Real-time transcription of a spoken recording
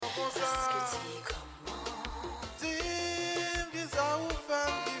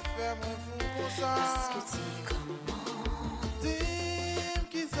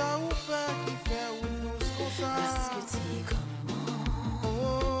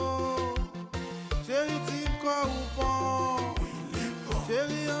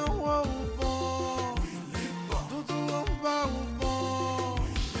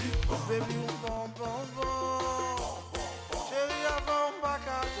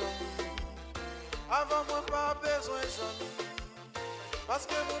Avant moi pas besoin d'amis, parce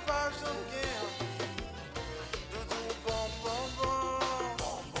que mon pas j'aime bien. Doudou bon bon bon,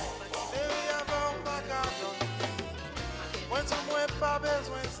 chérie avant pas qu'à dormir. Moi tout moi pas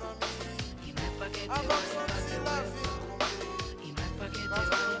besoin d'amis, avant sentir la vie complète. Y no es pa' que te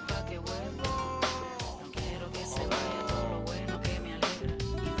vayas, pa' que vuelva. No quiero que se vaya todo lo bueno que me alegra.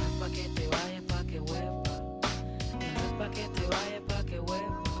 Y no es pa' que te vayas, pa' que vuelva. Y no es pa' que te vayas, pa' que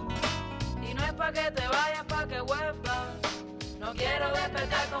vuelva. Y no es pa' que te vayas, pa' que vuelvas. No quiero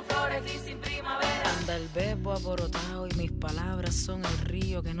despertar con flores y sin primavera. Anda el verbo aborotado y mis palabras son el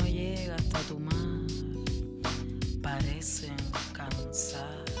río que no llega hasta tu mar. Parecen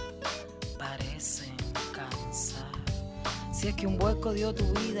cansar, parecen cansar. Si es que un hueco dio tu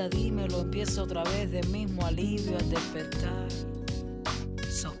vida, dímelo, empiezo otra vez del mismo alivio al despertar.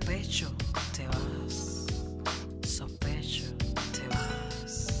 Sospecho, te vas. Sospecho, te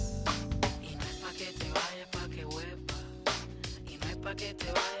vas. Y no es pa' que te vayas, pa' que vuelva. Y no es pa' que te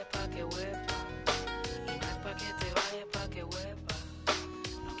vayas, pa' que vuelva. Y no es pa' que te vayas, pa' que vuelva.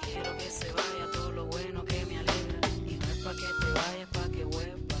 No quiero que se vaya todo lo bueno que me alegra. Y no es pa' que te vayas, pa' que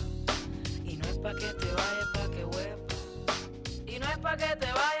vuelva. Y no es pa' que te vayas, pa' que vuelva. Y no es pa' que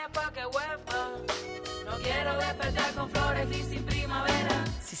te vayas, pa' que vuelva. No quiero despertar con flores y sin primavera.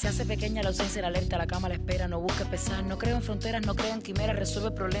 Si se hace pequeña la ausencia, la alerta, la cama, la espera. No busques pesar, no creo en fronteras, no creo en quimeras. Resuelve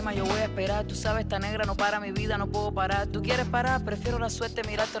el problema, yo voy a esperar. Tú sabes, esta negra no para mi vida, no puedo parar. Tú quieres parar, prefiero la suerte,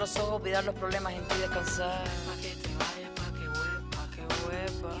 mirarte a los ojos, olvidar los problemas, en ti descansar. Pa' que te vayas, pa' que vuelva, pa' que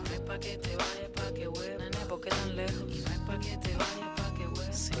vuelva. Y no es pa' que te vayas, pa' que vuelva. Nene, ¿por qué tan lejos? Y no es pa' que te vayas, pa' que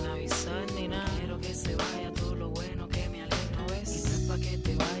vuelva. Sin avisar ni nada, quiero que se vaya todo lo bueno que me alegra. ¿No ves? Y no es pa' que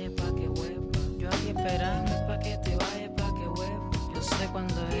te vayas, pa' que vuelva. Yo aquí esperando, es pa' que te vayas, pa' que vuelva. Yo sé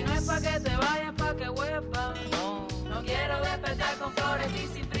cuándo es. Y no es pa' que te vayas, pa' que vuelva. No, no quiero despertar con flores y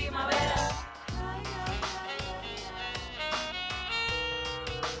sin primavera.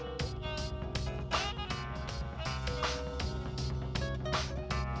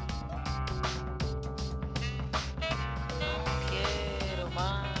 No quiero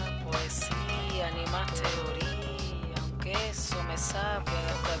más poesía ni más teoría, aunque eso me sabe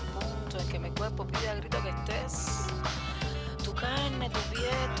hasta el punto en que mi cuerpo pide a grito que estés. Tu carne, tu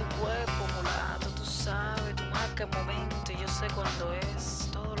piel, tu cuerpo, mulato, tú sabes, tú marcas el momento y yo sé cuándo es.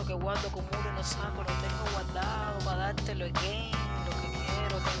 Todo lo que guardo acumulo y no saco, lo tengo guardado para dártelo again. Lo que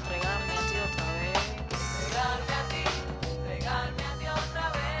quiero es entregarme a ti otra vez. Entregarme a ti otra vez. Entregarme a ti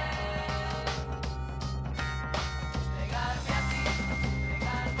otra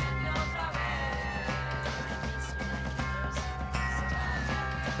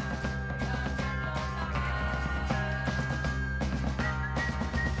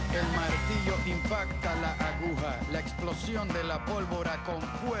El martillo impacta la aguja, la explosión de la pólvora con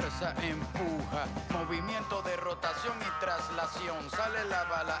fuerza empuja. Movimiento de rotación y traslación, sale la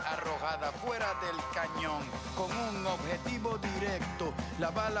bala arrojada fuera del cañón. Con un objetivo directo, la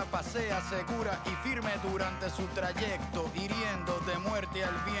bala pasea segura y firme durante su trayecto, hiriendo de muerte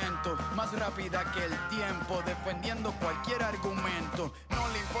al viento, más rápida que el tiempo, defendiendo cualquier argumento. No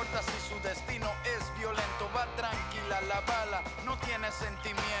le importa si su destino es violento, va tranquila la bala, no tiene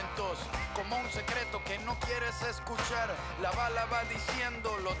sentimientos. Como un secreto que no quieres escuchar, la bala va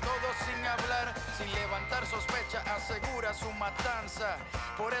diciéndolo todo sin hablar. Sin levantar sospecha, asegura su matanza.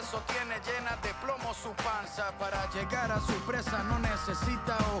 Por eso tiene llena de plomo su panza. Para llegar a su presa no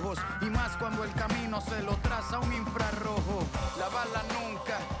necesita ojos, y más cuando el camino se lo traza un infrarrojo. La bala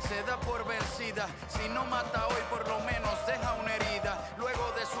nunca se da por vencida. Si no mata hoy, por lo menos deja una herida.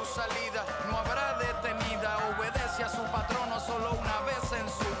 Luego de su salida no habrá detenida. Obedece a su patrono solo una vez en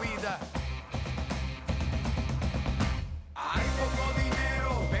su vida. Hay poco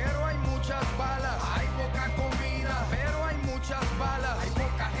dinero, pero hay muchas balas. Hay poca comida, pero hay muchas balas. Hay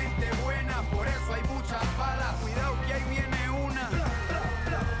poca gente buena, por eso hay muchas balas. Cuidado que ahí viene una.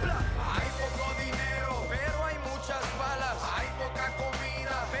 Hay poco dinero, pero hay muchas balas. Hay poca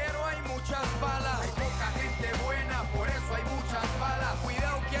comida, pero hay muchas balas. Hay poca gente buena, por eso hay muchas balas.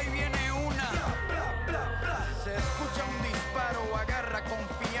 Cuidado que ahí viene una. Se escucha un disparo, agarra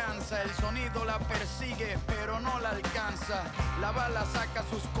confianza. El sonido la persigue, pero no la alcanza. La bala saca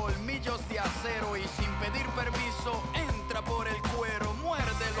sus colmillos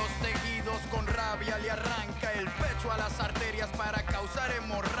a las arterias para causar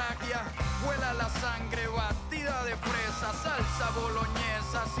hemorragia. Vuela la sangre batida de fresa, salsa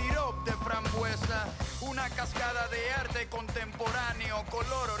boloñesa, sirop de frambuesa. Una cascada de arte contemporáneo,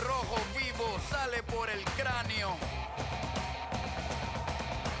 color rojo vivo, sale por el cráneo.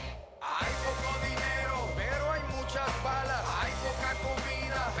 Hay poco dinero, pero hay muchas balas. Hay poca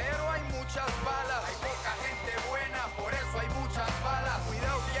comida, pero hay muchas balas. Hay poca gente buena, por eso hay muchas balas.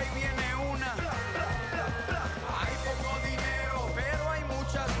 Cuidado que ahí viene una. Hay poco dinero, pero hay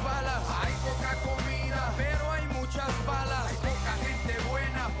muchas balas. Hay poca comida, pero hay muchas balas. Hay poca gente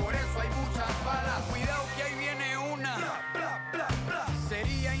buena, por eso hay muchas balas. Cuidado que ahí viene una.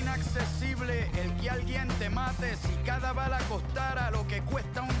 Sería inaccesible el que alguien te mate. Si cada bala costara lo que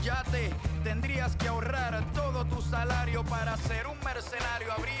cuesta un yate, tendrías que ahorrar todo tu salario para ser un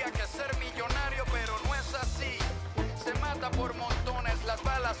mercenario. Habría que ser millonario, pero no es así. Se mata por montones, las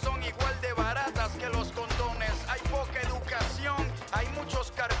balas son igual de baratas que los condones. Hay poca educación, hay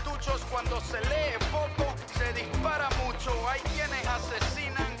muchos cartuchos. Cuando se lee poco, se dispara mucho. Hay quienes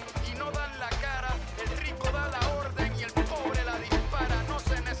asesinan y no dan la cara. El rico da la orden y el pobre la dispara. No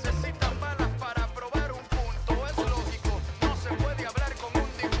se necesitan balas para probar un punto. Es lógico, no se puede hablar con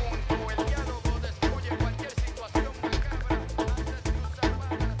un difunto. El diálogo destruye cualquier situación macabra. Antes de usar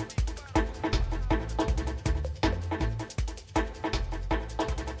balas,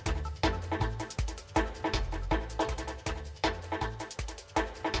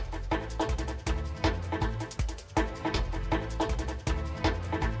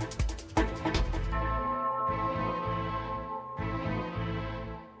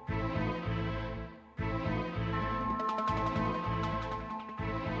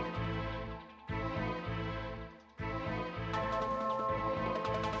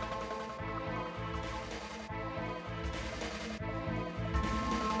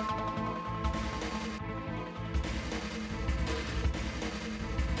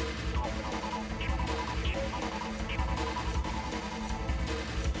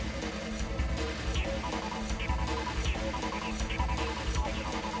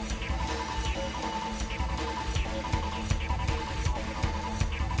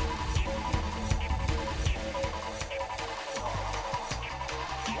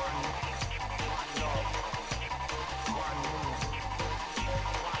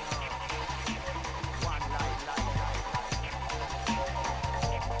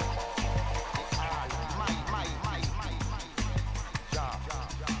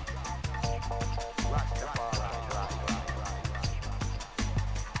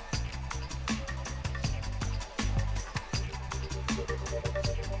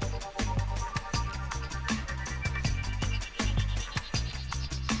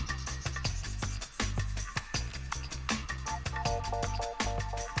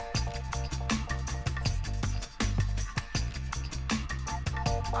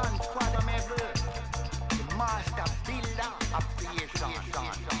 unfathomable, the master builder of creation.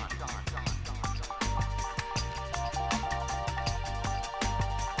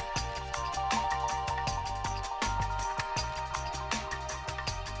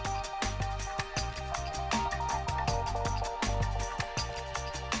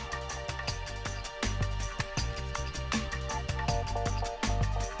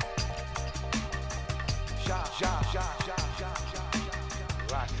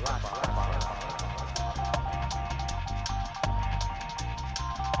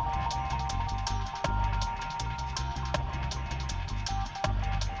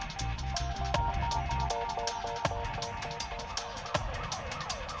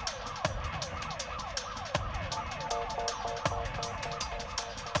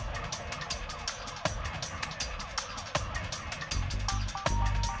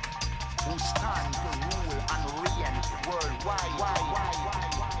 Who stand to rule and reign worldwide.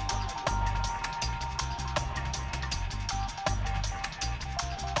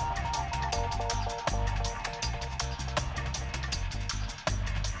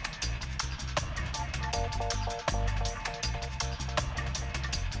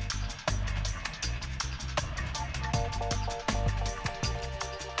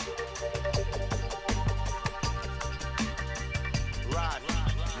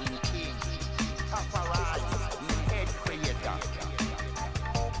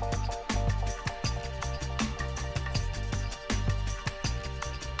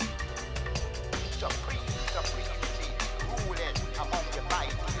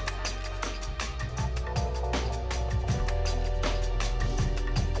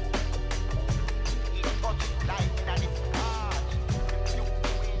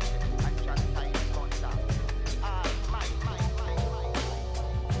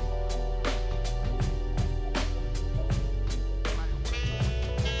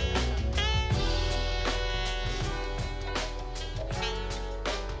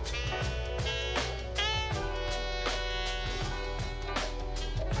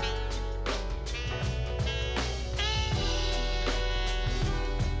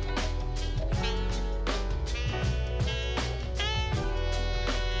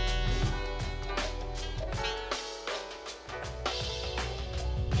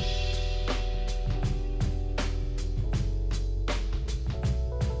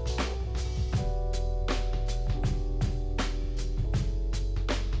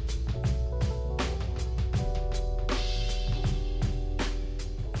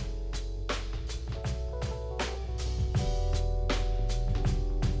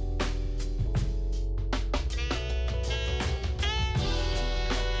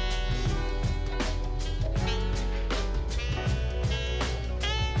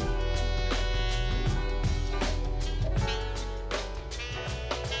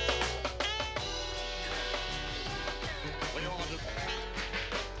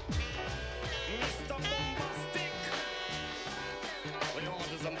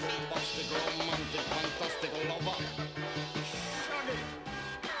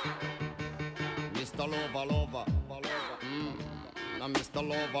 Mr. Lover, lover. I'm Mr.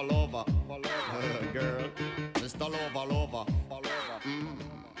 Lover, lover. Girl, Mr. Lover, lover.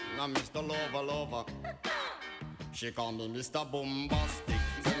 I'm Mr. Lover, lover. She call me Mr. Bombastic,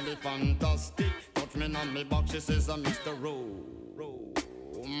 tell me fantastic. Touch me on me back, she says I'm Mr.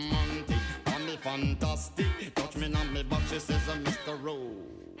 Romantic. Call me fantastic, touch me on me back, she says I'm Mr.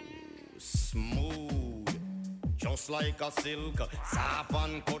 Smooth, just like a silk. Soft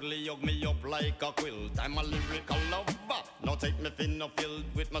and cuddly, hug me up like a quilt. I'm a lyrical lover, now take me thin or filled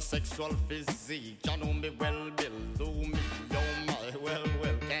with my sexual physique. You know me well, Bill, do me, oh my, well,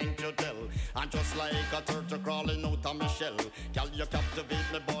 can't you tell? I'm just like a turtle crawling out of my shell. Girl, you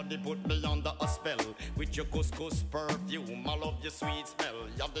captivate my body, put me under a spell. With your couscous perfume, I love your sweet smell.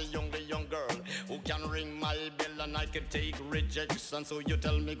 You're the young girl who can ring my bell, and I can take rejection. So you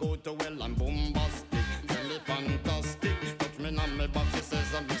tell me go to well, I'm bombastic, tell me fantastic. Touch me on my back, she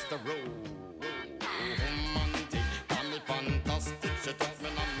says I'm Mr. Romantic. Call me fantastic, she touch me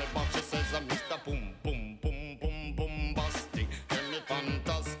on my back, she says I'm Mr. Boom, boom, boom, boom, bombastic. Tell me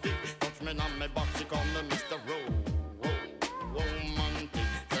fantastic, touch me on my back, she call me Mr. Romantic.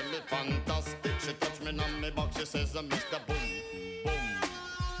 Tell me fantastic, she touch me on my back, she says I'm Mr. Boom, boom.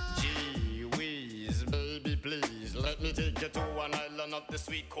 Gee whiz, baby please, let me take you to an island of the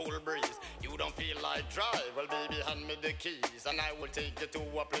sweet cool breeze. You don't feel like drive, well baby hand me the keys, and I will take you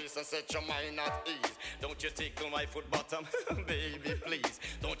to a place and set your mind at ease. Don't you tickle my foot bottom, baby please.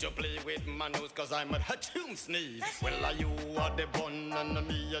 Don't you play with my nose, cause I'm a hatchoon sneeze. Well you are the bun and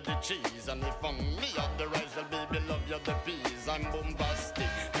me are the cheese, and if I'm me are the rice, well baby love you the peas. I'm bombastic,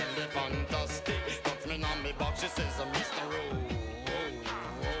 tell me fantastic. Touch me on me box, she says I'm Mr.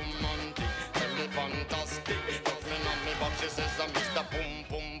 Romantic. Tell me fantastic, touch me on me box, she says I'm Mr. Boom,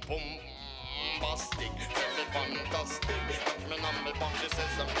 boom, boom. Bombastic, tell me fantastic. Touch me on me box, she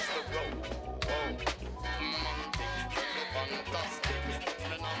says I'm Mr. Romantic. Tell me fantastic. Touch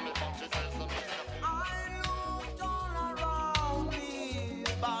me on me box, she says I'm Mr. I looked all around me,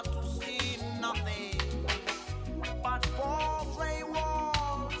 but to see nothing but four gray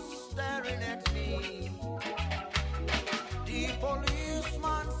walls staring at me. The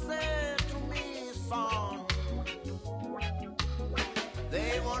policeman said to me, son,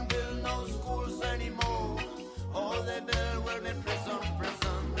 they won't build no schools anymore. All they build will be prison.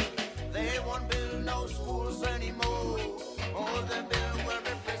 They won't build no schools anymore. All they build will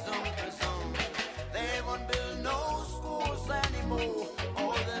be prison. They won't build no schools anymore.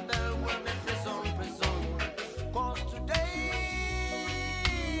 All they build will be prison. 'Cause today,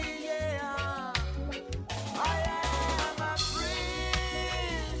 yeah, I am a prisoner.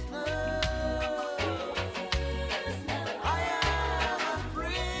 I am a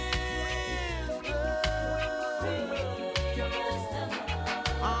prisoner.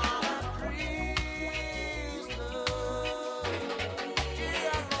 I'm a prisoner.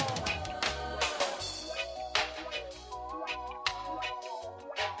 Yeah,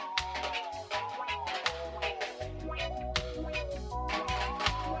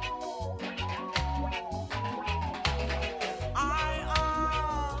 I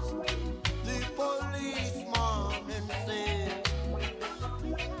asked the policeman himself,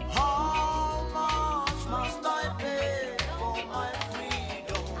 how much must I pay for my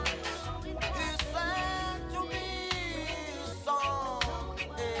freedom? He said to me, son,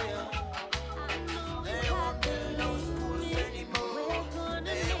 they won't build no schools anymore.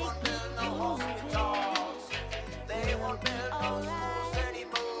 They won't build no hospitals. They won't build no schools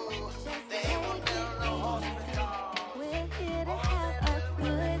anymore. They won't build no hospitals. We're here to have a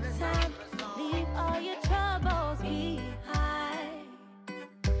good time. Leave all your troubles behind.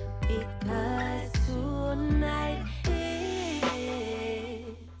 Because tonight is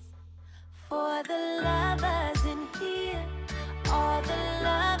for the lovers in here. All the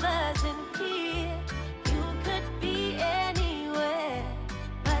lovers in here. You could be anywhere,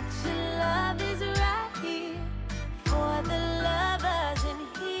 but your love is right here. For the lovers in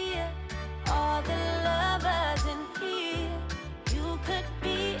here. All the lovers in here. You could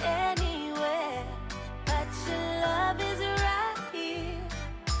be anywhere, but your love is right here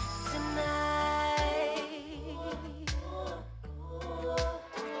tonight.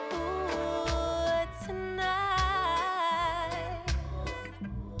 Ooh, tonight.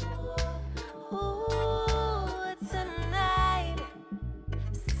 Ooh, tonight.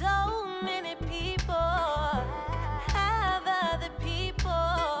 So many people have other people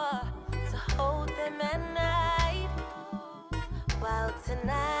to hold them at night. While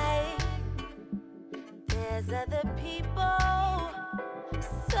tonight, there's other people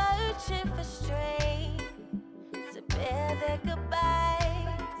searching for strength to bear their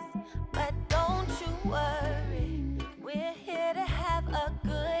goodbyes. But don't you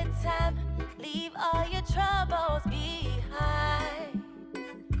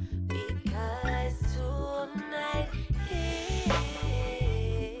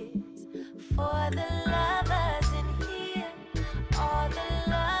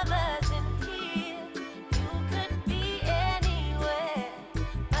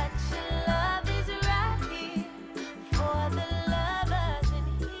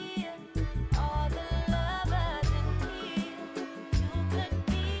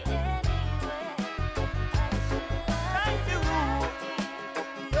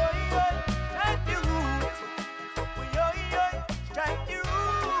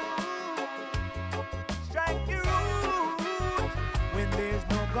there's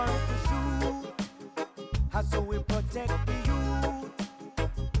no guns to shoot, how so we protect the youth.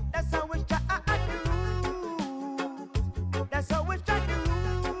 That's how we try to do. That's how we try to do.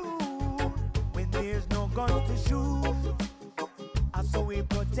 When there's no guns to shoot, how so we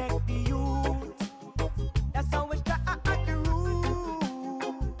protect the youth. That's how we try to do.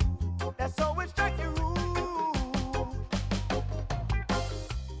 That's how we try to do.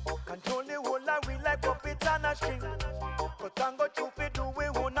 Control the whole lot, we like puppets on a string. But tango Cupid do we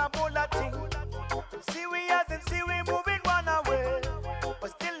own a bowl of thing. Serious and see we moving one away.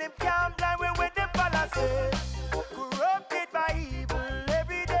 But still him can't blind with them palaces. Corrupted by evil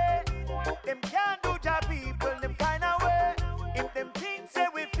every day. Them can't do job people, them kind of way. If them things say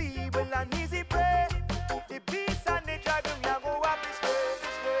we feeble and easy prey, the beast and the dragon ya go up this way.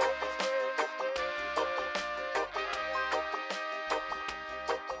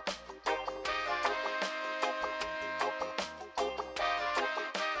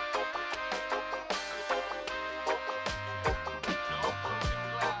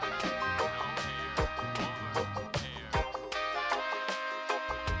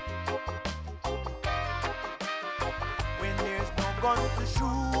 When there's no gun to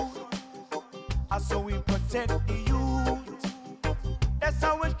shoot, that's how we protect the youth. That's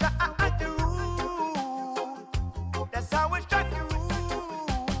how we try to do. That's how we try to do.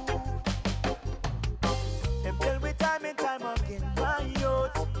 Them tell me time and time again, my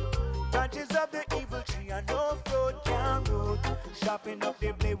youth. Branches of the evil tree and no fruit can root. Sharpen up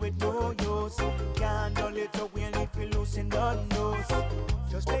the blade with no use. Can't dull it up when it feel loose in the nose.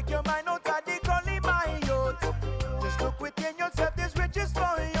 Just take your mind out of the gully, my youth. Just look within yourself, there's riches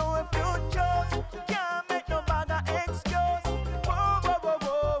for you if you chose. Can't make no bother excuse. Whoa, whoa, whoa,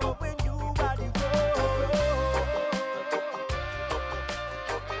 whoa, when you are the road.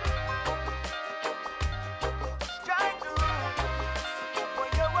 Strike the roots.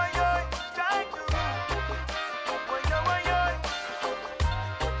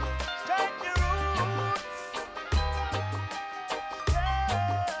 Strike the roots.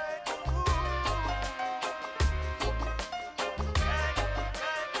 Strike the roots.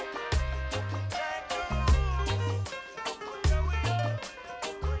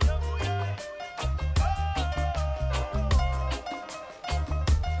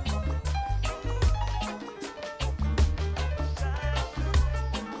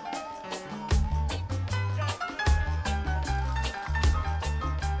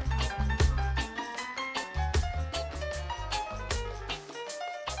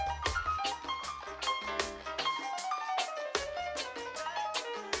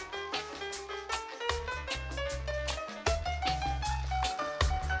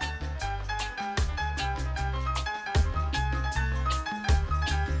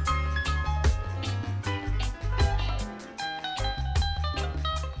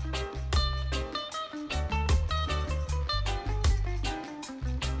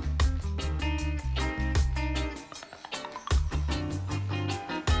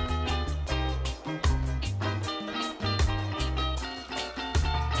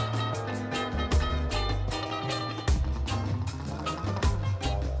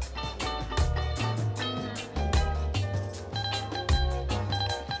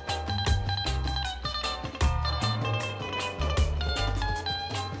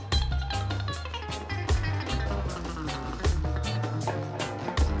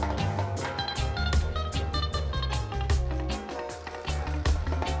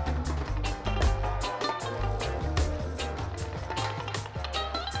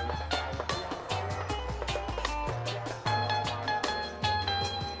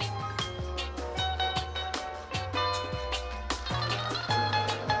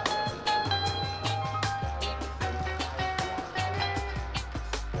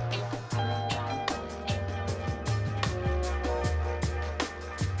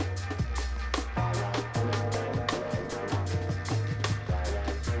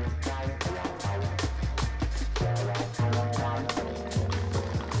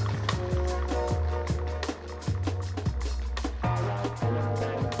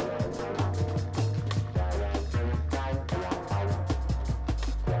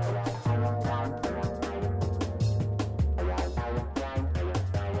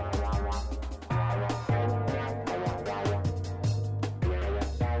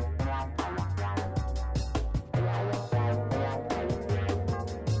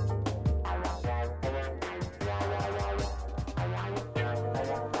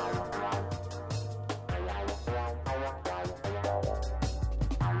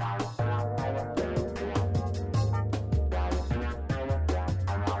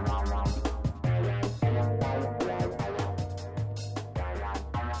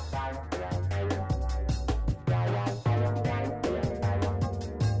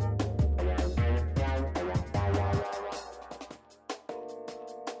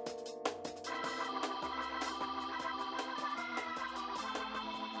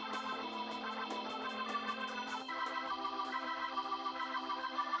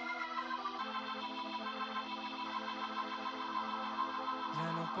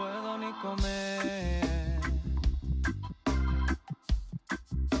 de comer.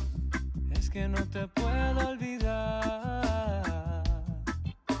 Es que no te puedo olvidar.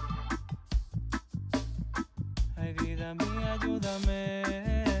 Ay, vida mía, ayúdame.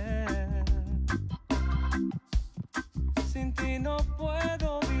 Sin ti no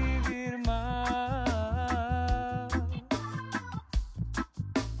puedo vivir más.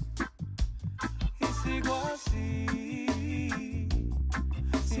 Y sigo así,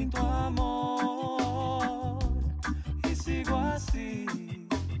 sin tu amor. Y sigo así.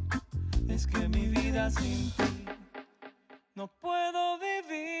 Es que mi vida sin ti no puedo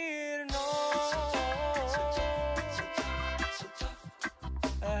vivir, no.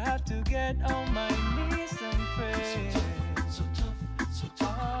 I have to get on my knees and pray.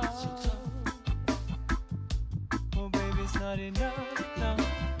 Oh, baby, it's not enough, no.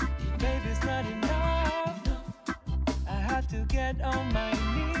 Baby, it's not enough. I have to get on my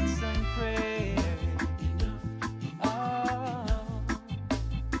knees and pray.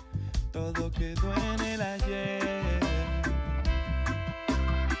 Todo quedó en el ayer.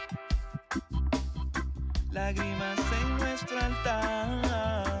 Lágrimas en nuestro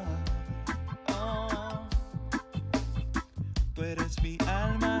altar. Oh, tú eres mi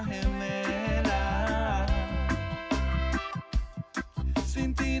alma gemela.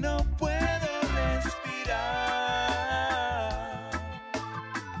 Sin ti no puedo respirar.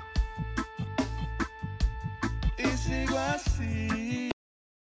 Y sigo así.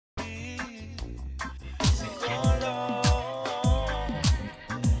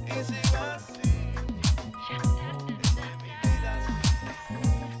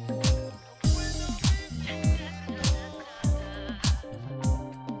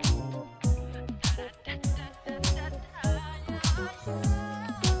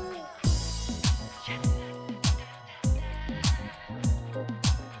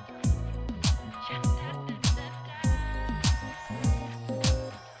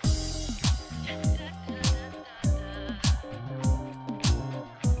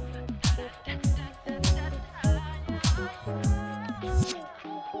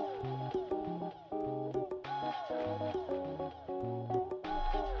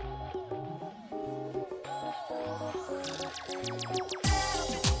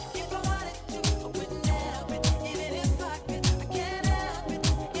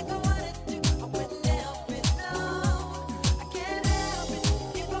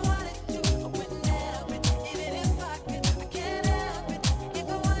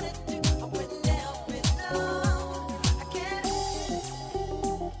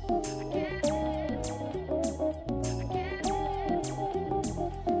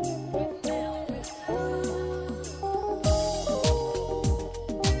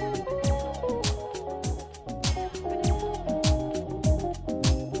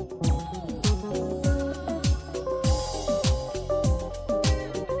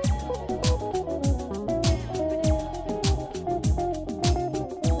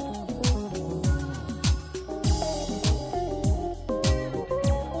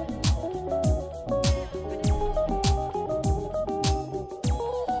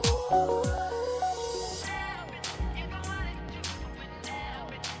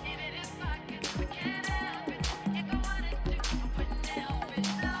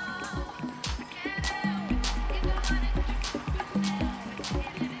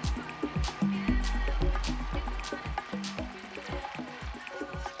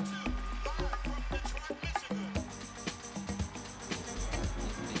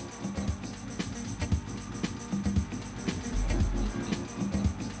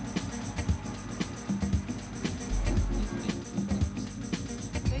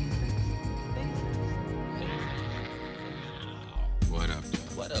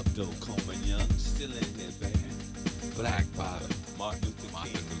 Coleman Young, still in here, baby. Black Bottom, Martin Luther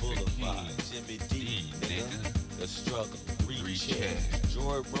King Boulevard, Jimmy D, nigga. The Struggle, Reach,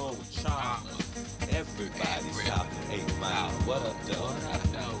 Joy Road, Charles. Everybody south of 8 Mile. What up, though? What up,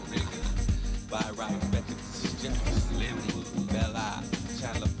 though, nigga? By right, Beckett's, Jefferson, Linwood, Belle Isle,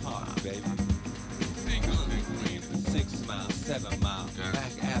 Chandler Park, baby. 6 Mile, 7 Mile,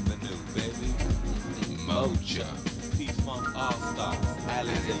 Back Avenue, baby. Mojo. P-Funk All-Stars,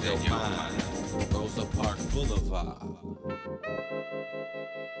 Alleys in your mind, Rosa Parks Boulevard.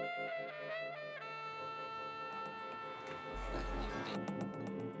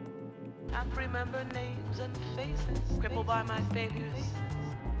 I remember names and faces, crippled by my failures,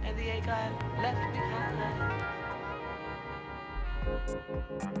 and the ache I left behind.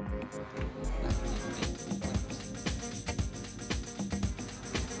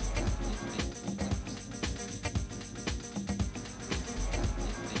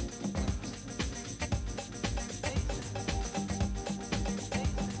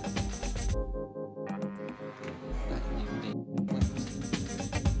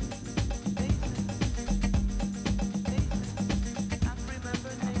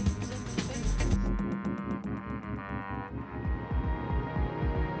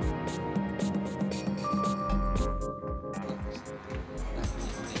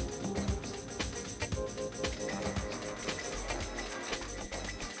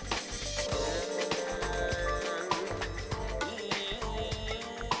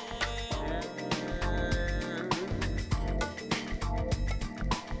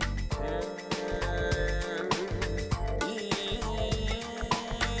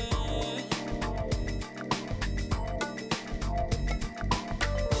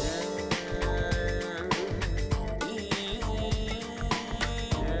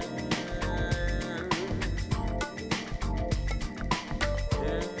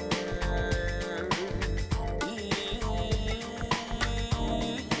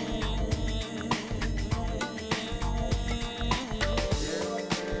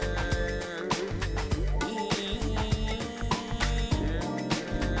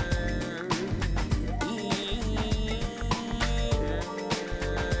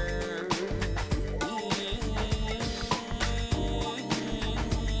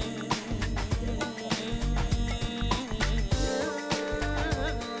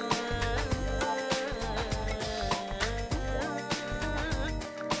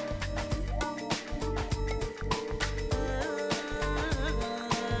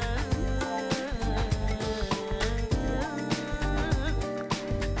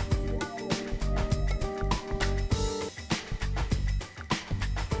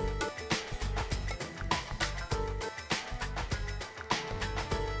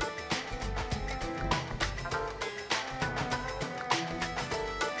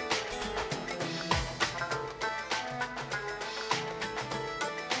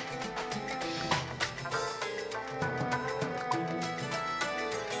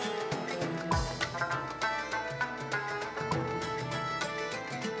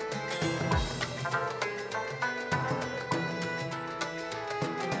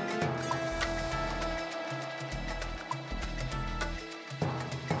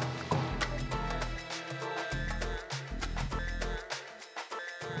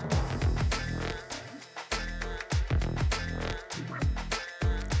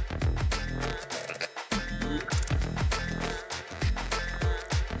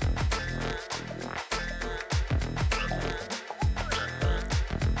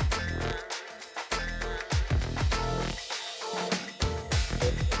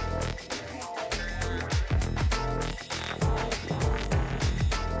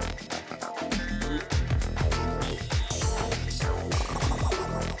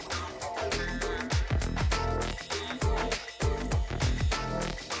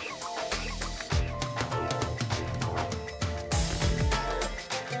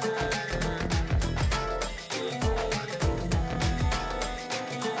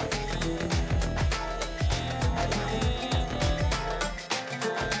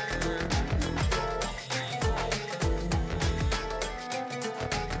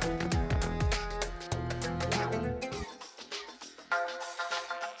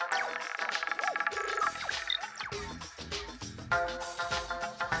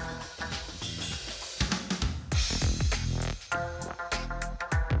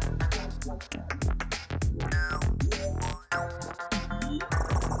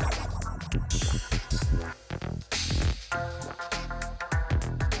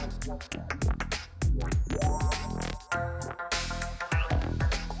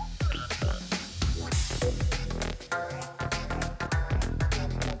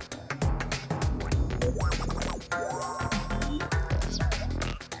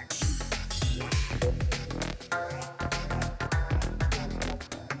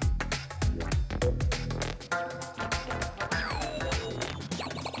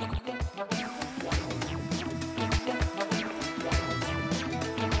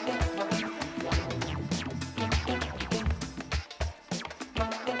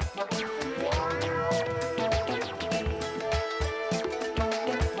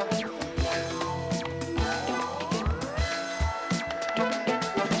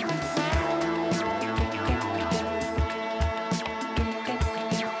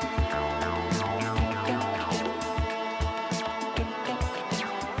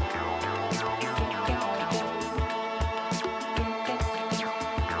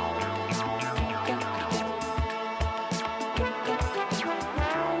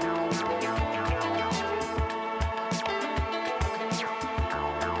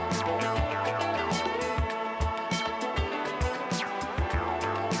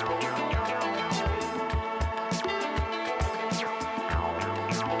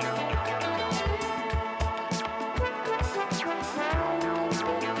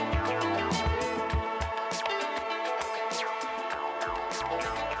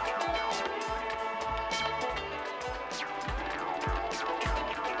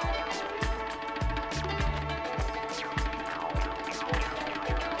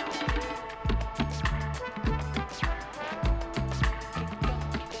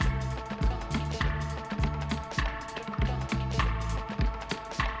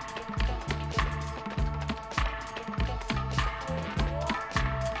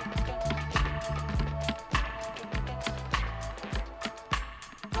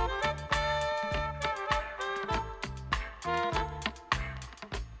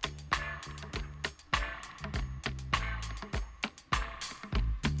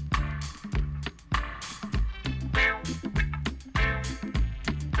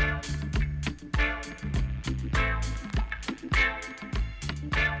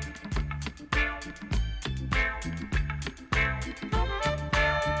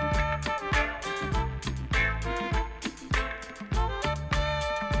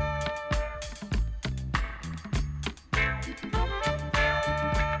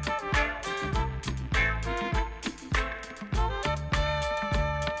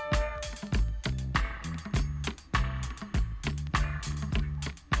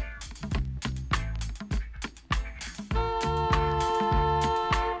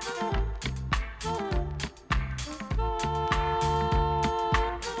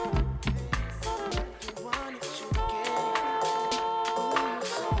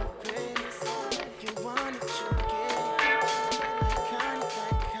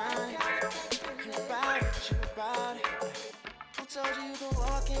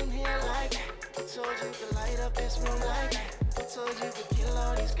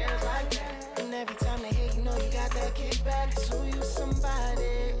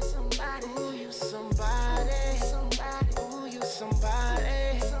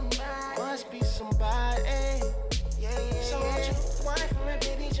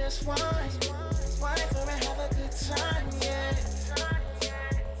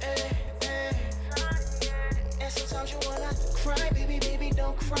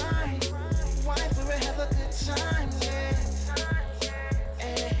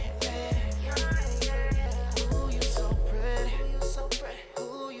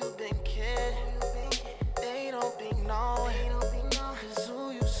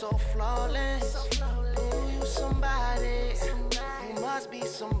 be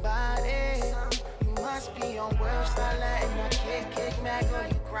somebody. You must be on world style letting my kick mad, girl,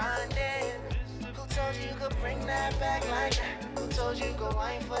 you grinding. Who told you could bring that back like that? Who told you go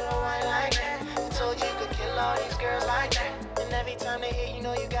wine for the wine like that? Who told you could kill all these girls like that? And every time they hit, you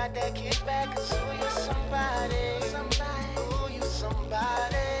know you got that kickback. Cause who you somebody? Who you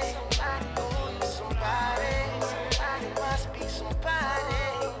somebody? Who you somebody? You must be somebody.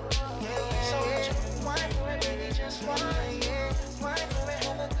 So would you wine for it, baby, just wine. Wine for it,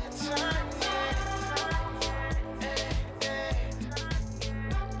 have a good time.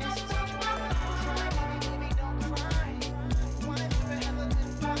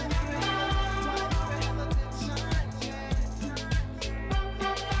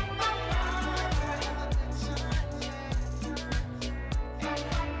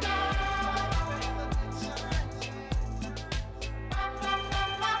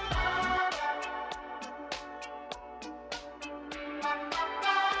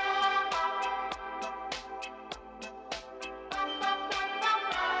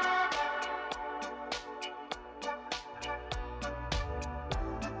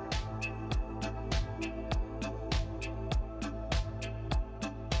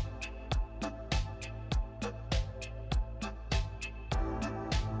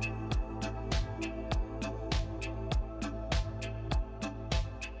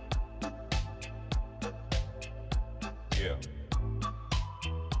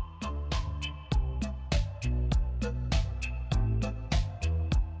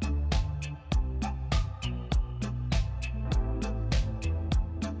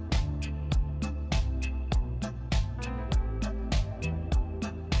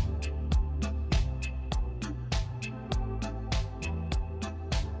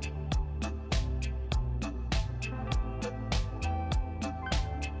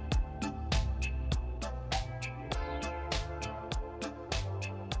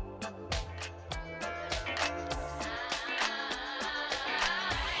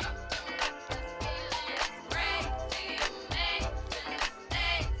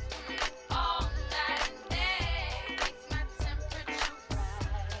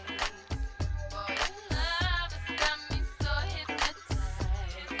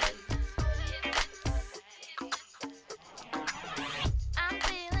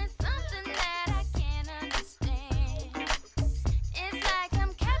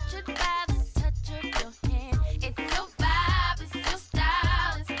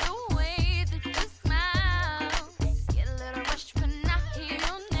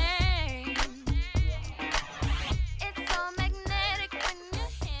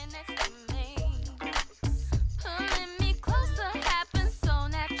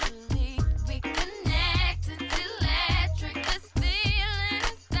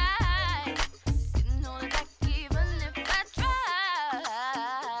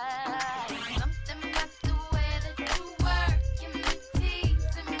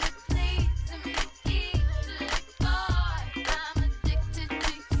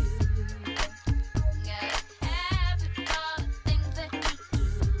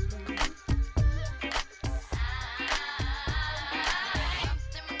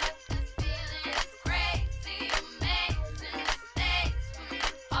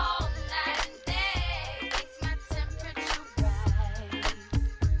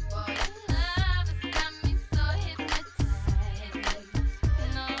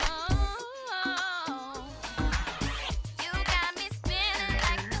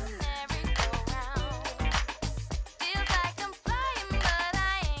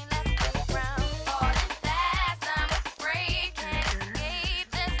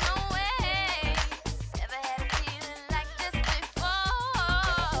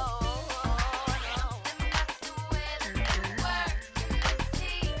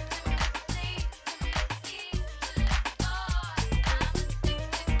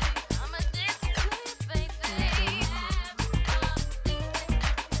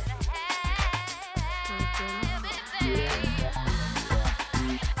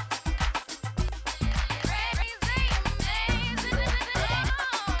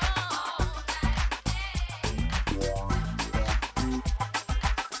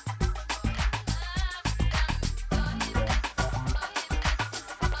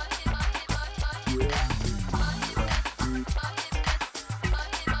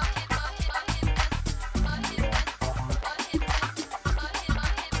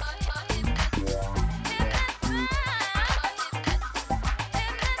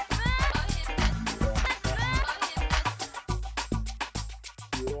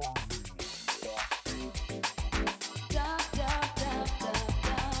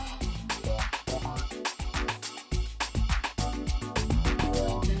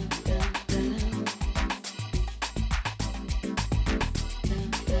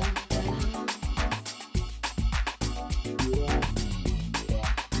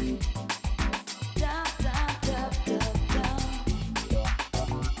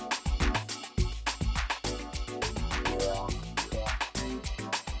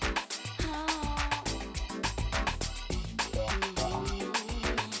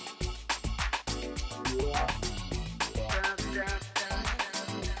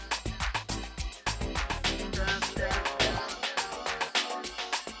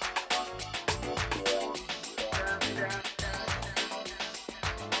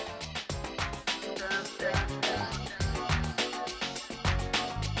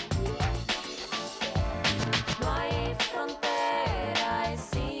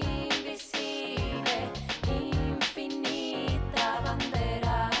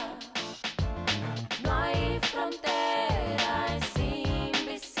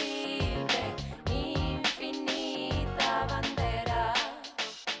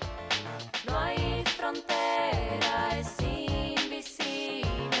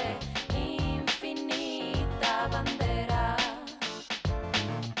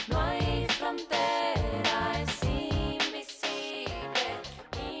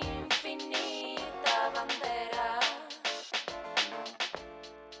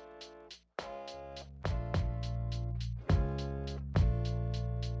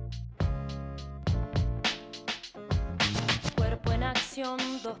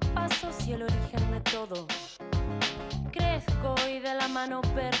 canción, dos pasos y el origen de todo. Crezco y de la mano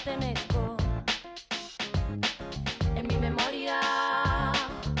pertenezco. En mi memoria,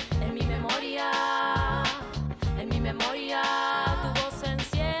 en mi memoria, en mi memoria, tu voz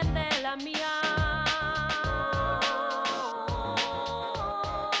enciende la mía.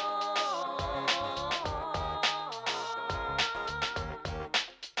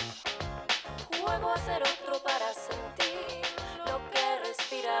 Juego a ser otro para sentir lo que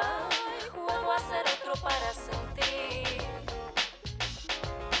respirar. Juego a ser otro para sentir.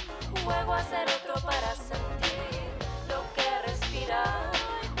 Juego a ser otro para sentir lo que respirar.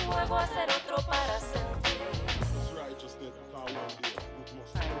 Juego a ser otro para sentir.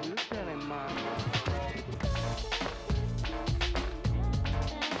 How you feeling, Mom?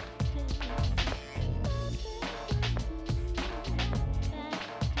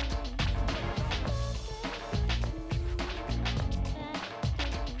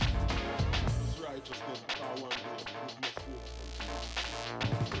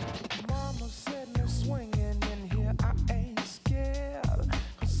 Mama said no swinging in here, I ain't scared.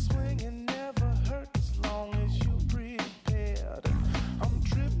 'Cause swinging never hurt as long as you prepared. I'm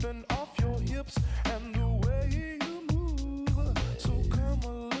tripping off your hips and the way you move. So come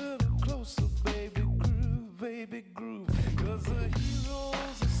a little closer, baby groove. 'Cause the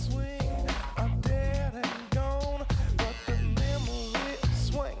heroes of swing are dead and gone, but the memory of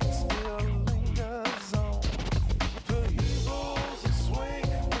swing still lingers on. The heroes of swing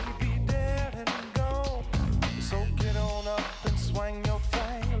may be dead and gone, so get on up and swing your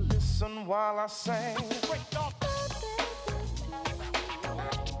thing. Listen while I sing.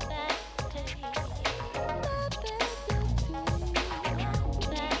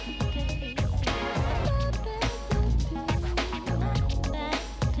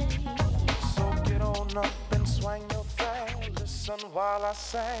 So get on up and swing your thing. Listen while I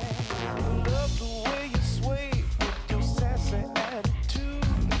sing. Love the way you sway with your sassy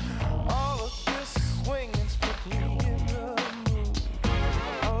attitude. All of this swinging's put me in the mood.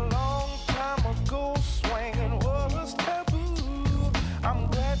 A long time ago, swinging was taboo. I'm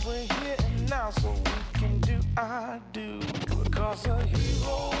glad we're here and now, so we can do I do. Because the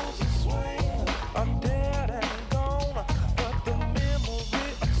heroes of swing are dead and gone, but the memory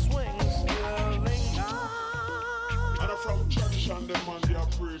of swing still lingers. And from tradition, them man, they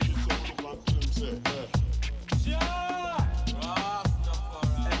appreciate something like them say,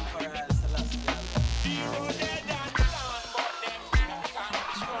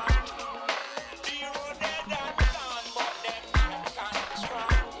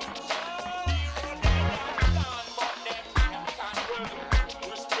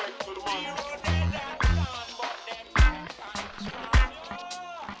 respect to the man.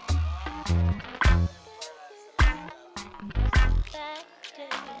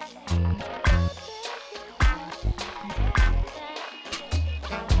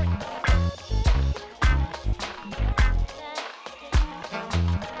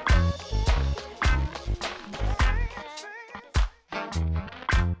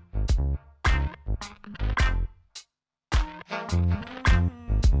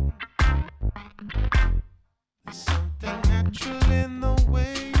 There's something natural in the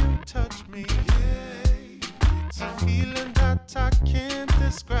way you touch me. Yeah. It's a feeling that I can't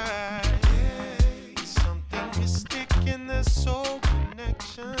describe. Yeah. There's something mystic in this soul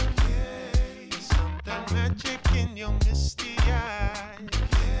connection. Yeah. There's something magic in your misty eyes.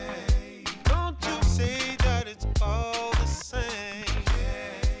 Yeah. Don't you say that it's all the same.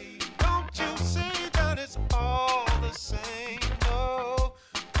 Yeah. Don't you say that it's all the same. No,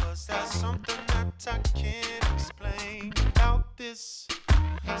 'cause there's something that I can't explain about this.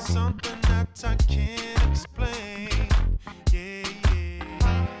 Something that I can't explain. Yeah, yeah.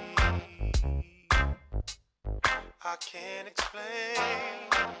 I can't explain.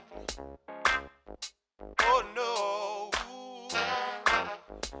 Oh no.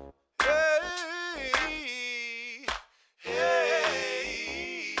 Hey,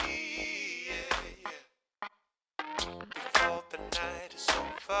 hey, yeah. Before the night is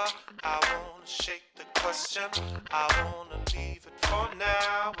over, I wanna shake the question. I wanna leave it for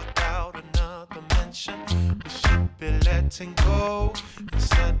now without another mention. We should be letting go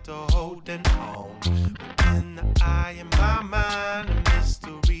instead of holding on. Within the eye in my mind, a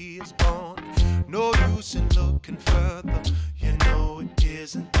mystery is born. No use in looking further, you know it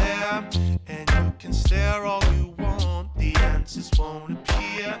isn't there. And you can stare all you want, the answers won't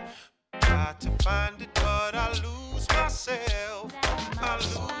appear. Try to find it, but I lose myself. I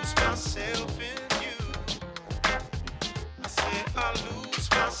lose myself in you. I say I lose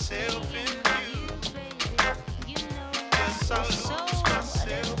myself in you. Yes, I lose myself.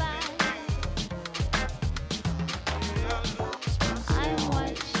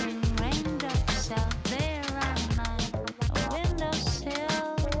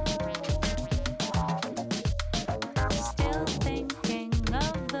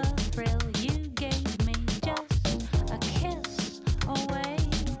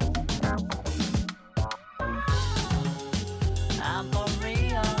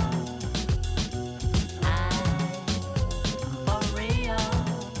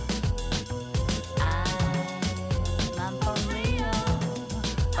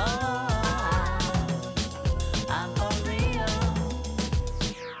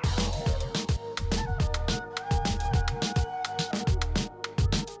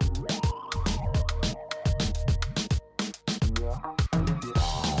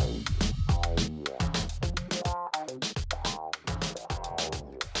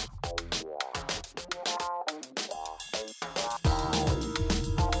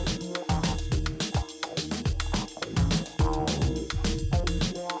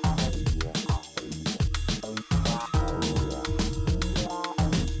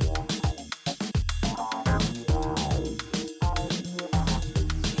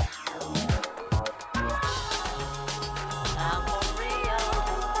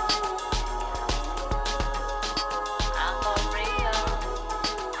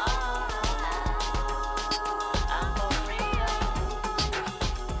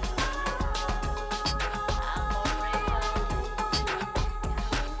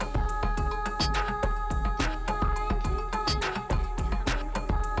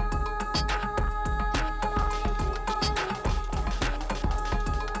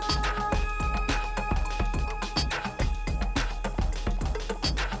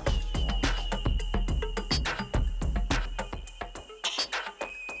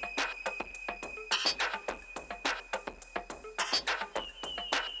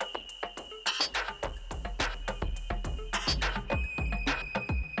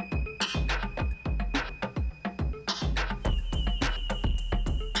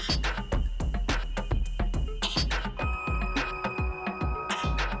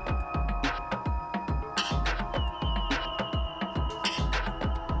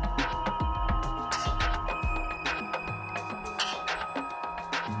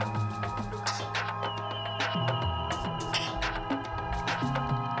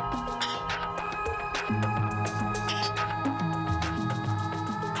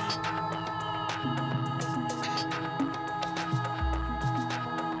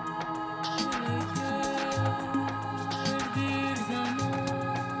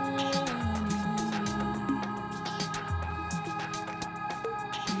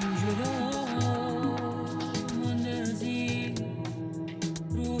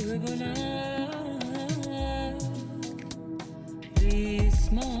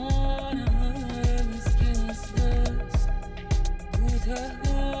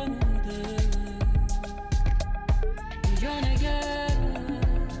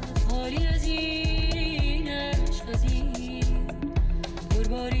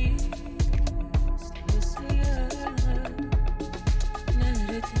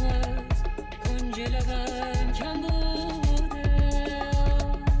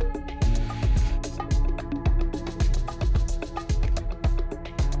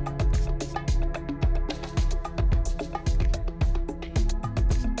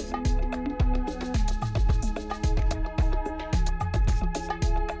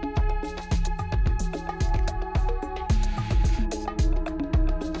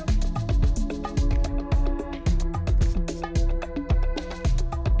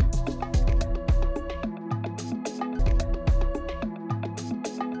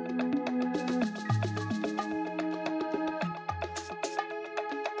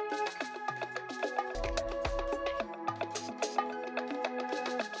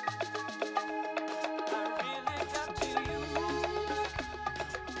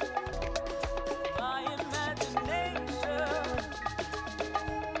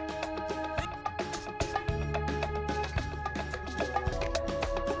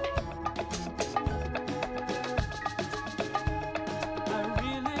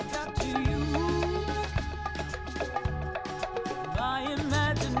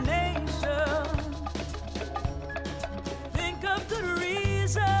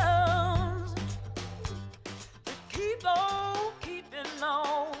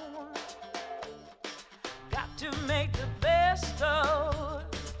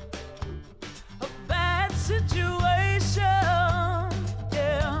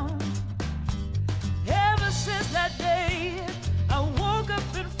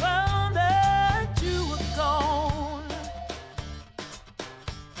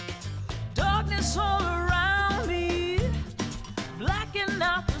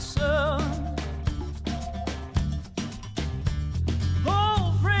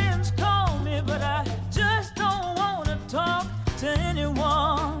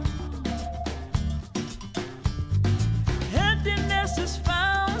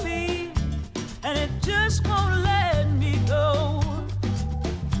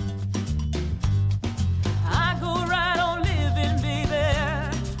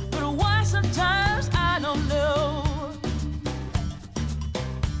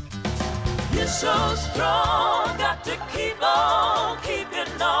 so strong, got to keep on,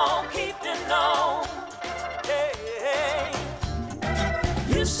 keeping on, keeping on. Hey, hey.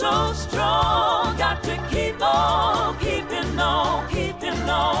 You're so strong, got to keep on, keeping on, keeping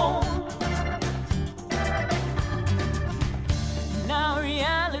on. Now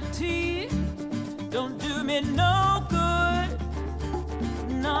reality don't do me no good,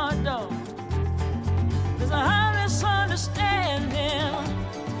 no, it don't. 'Cause our misunderstanding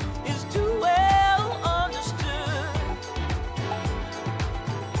is too well understood.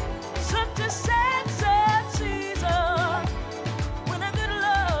 Such a sad, sad season when a good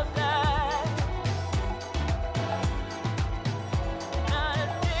love dies. Not a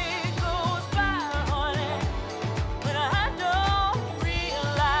day goes by, honey, when I don't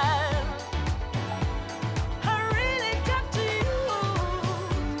realize I really got to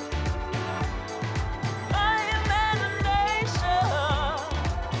use my imagination.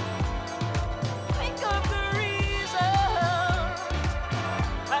 Think of the reason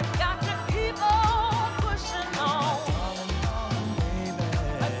I got to keep on.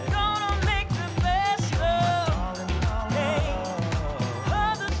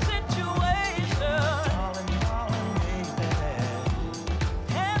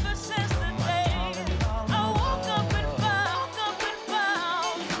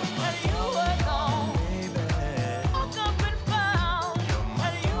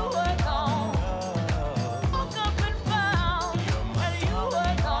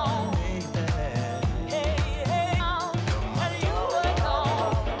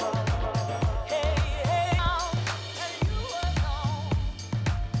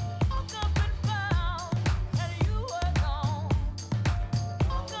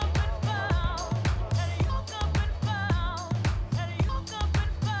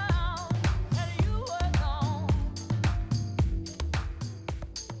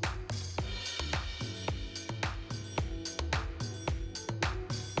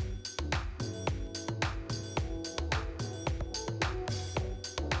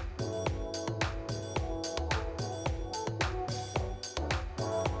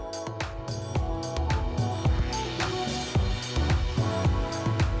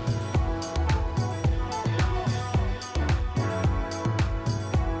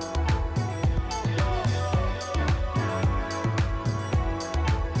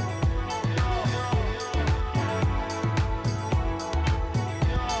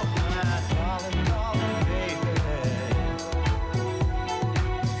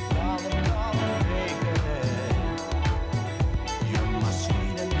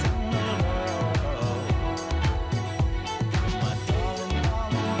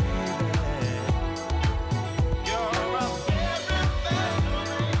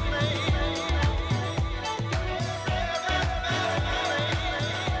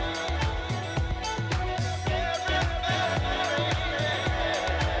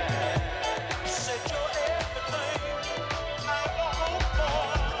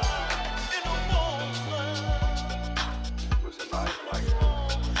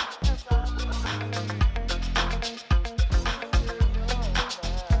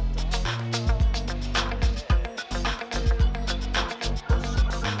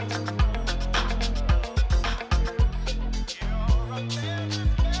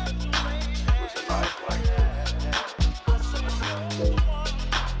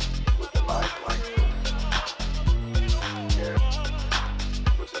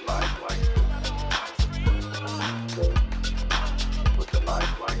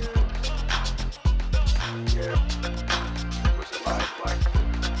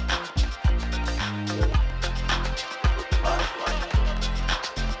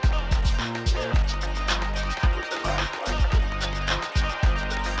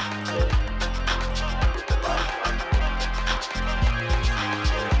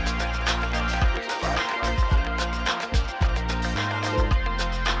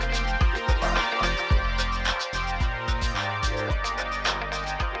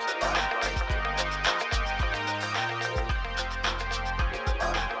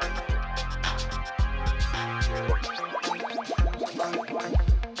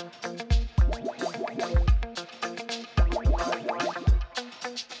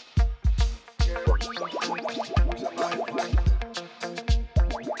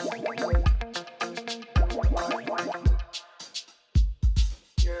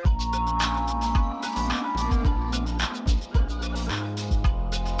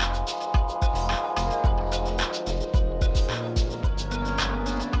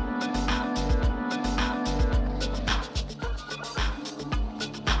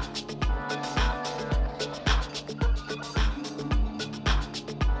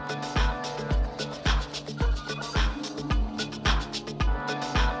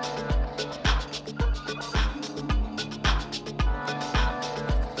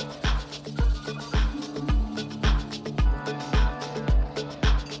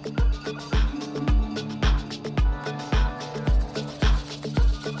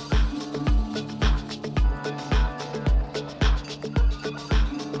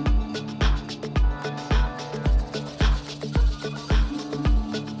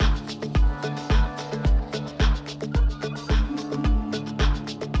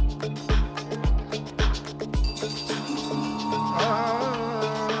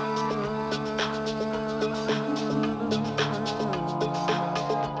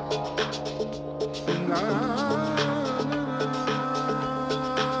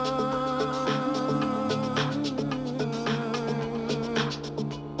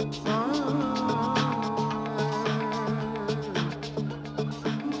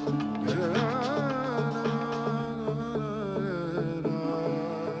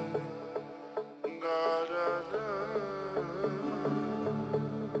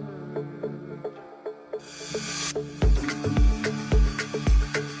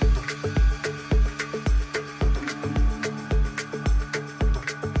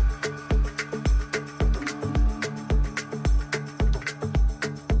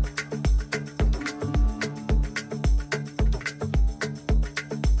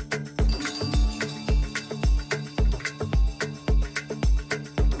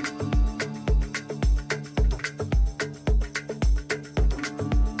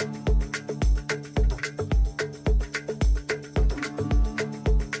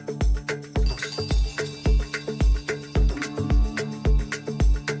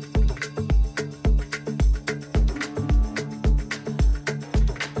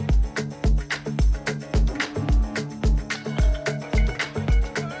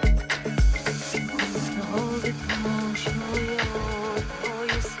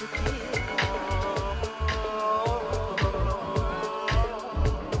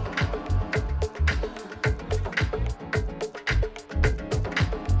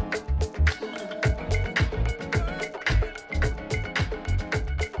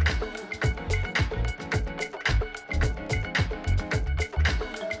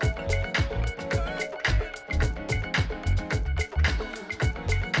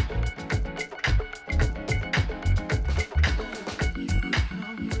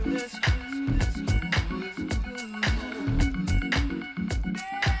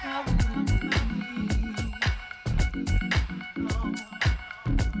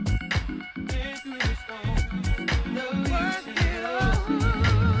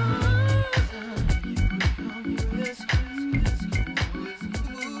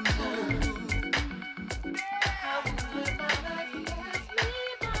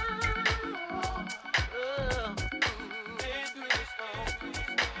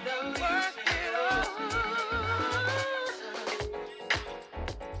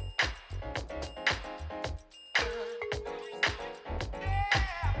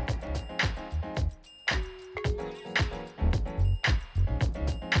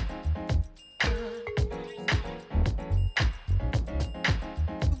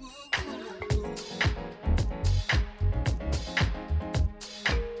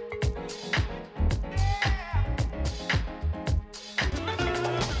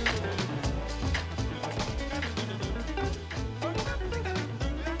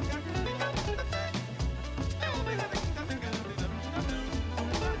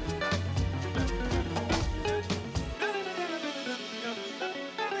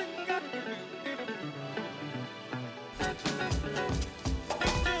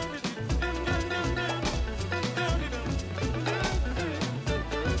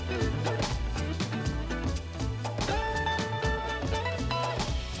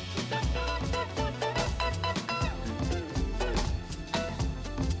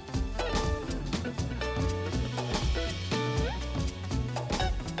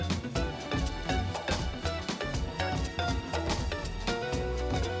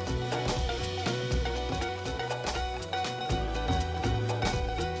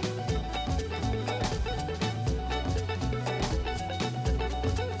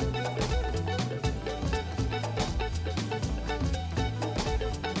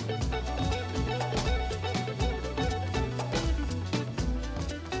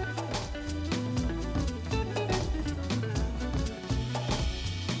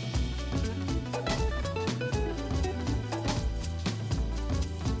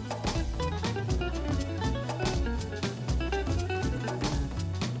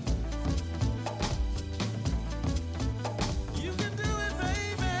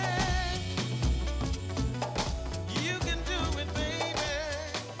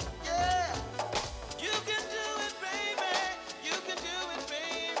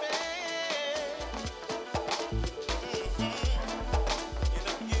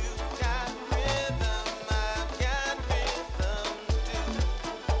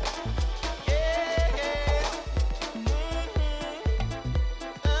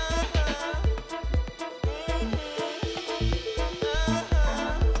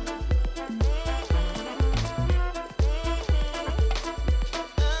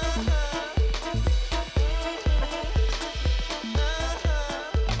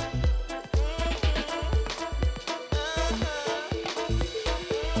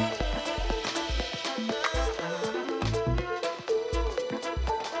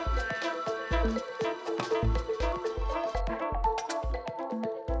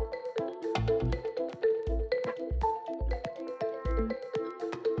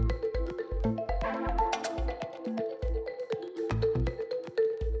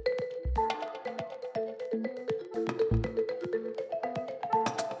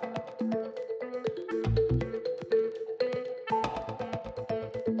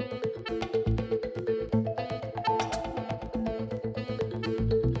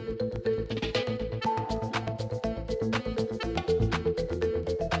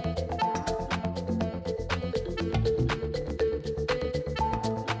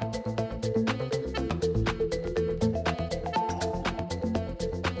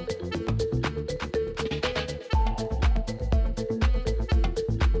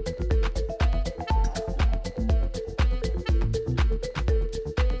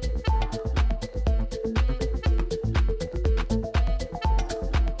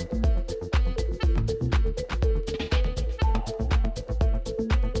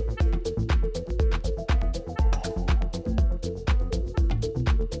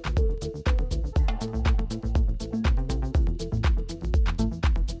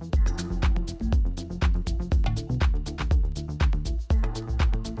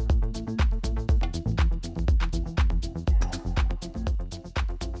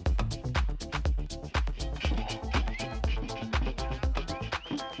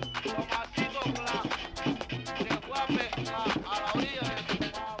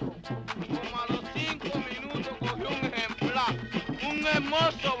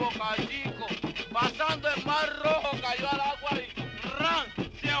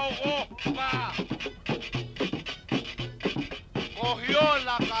 pa. Cogió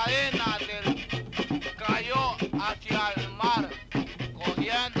la cadena cayó hacia el mar,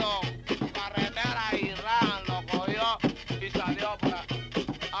 cogiendo carretera y ran, lo cogió y salió por ahí.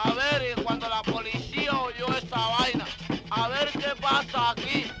 A ver, y cuando la policía oyó esta vaina, a ver qué pasa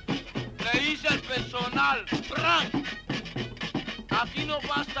aquí, le dice el personal, ¡pran! Aquí no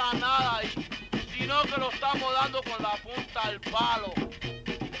pasa nada, sino que lo estamos dando con la punta del palo.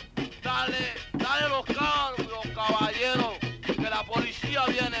 Dale los caballeros, que la policía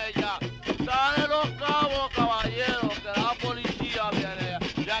viene ya. Dale los cabos, caballeros, que la policía viene ya.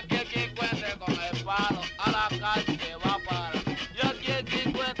 Ya aquí hay quien cuente con el palo, a la calle va para. Ya aquí hay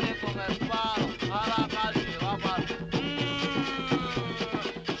quien cuente con el palo, a la calle va para.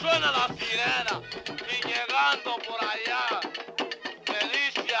 Suena la sirena y llegando por allá, me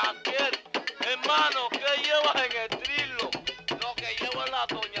dice DjYakirt, hermano, ¿qué llevas en el trilo? Lo que llevo es la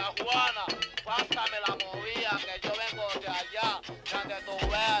doña Juana, pásame la movida, que yo vengo de allá, donde tú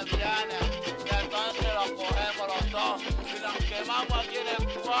veas viene, y entonces lo cogemos los dos, y las quemamos aquí en el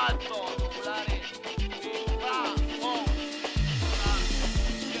cuarto, Tulani, y vamos,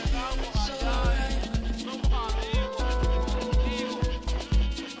 llegamos allá, somos amigos,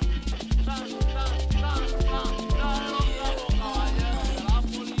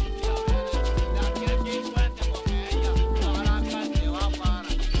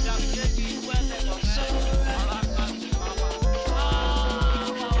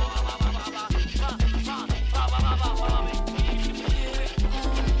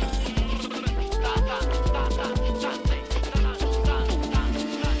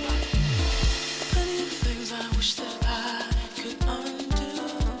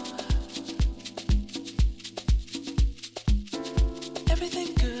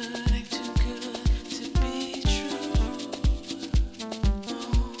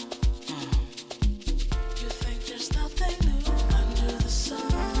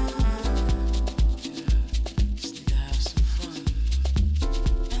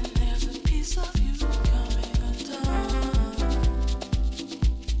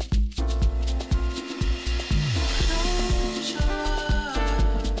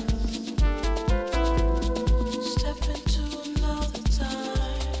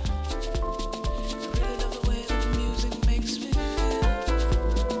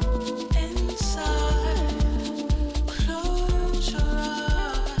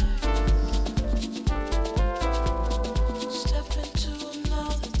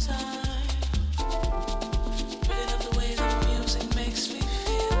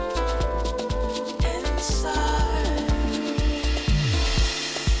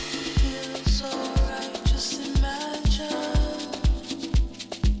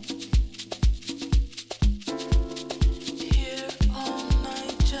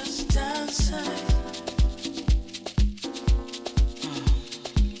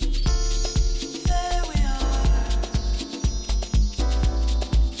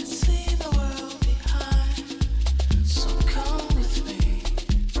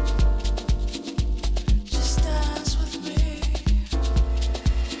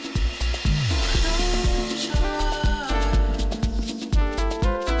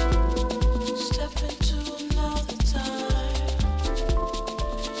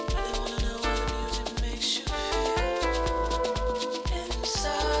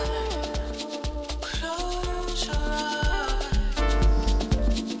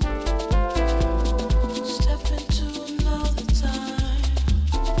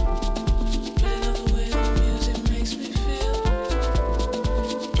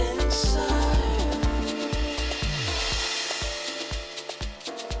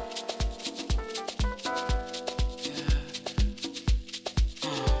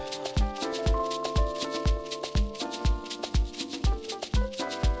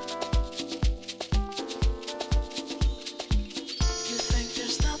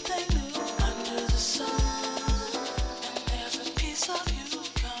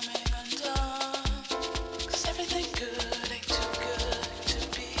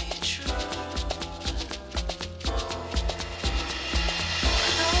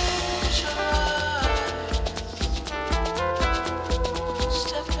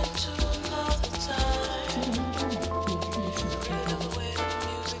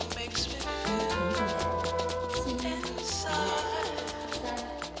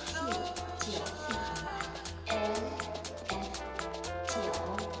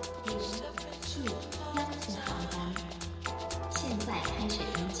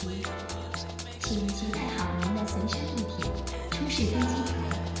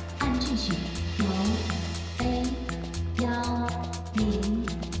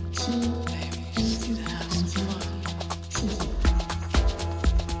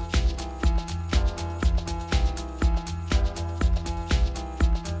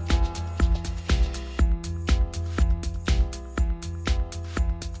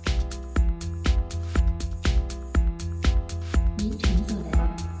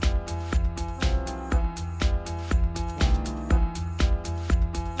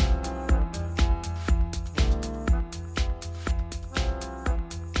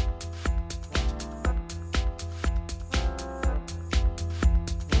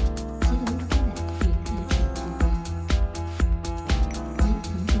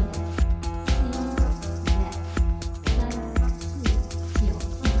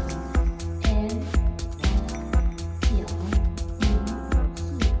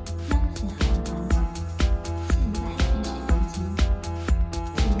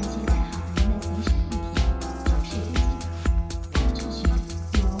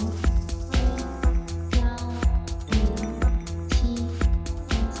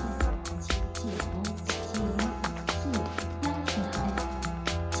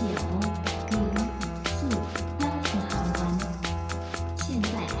 现在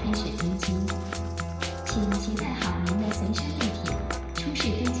开始登机，请携带好您的随身物品，出示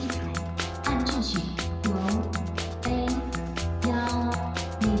登机牌，按秩序由 A107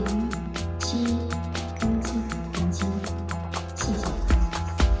 登机，谢谢。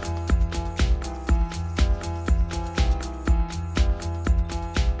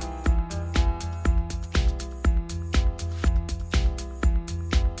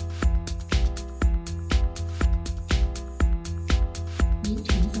您乘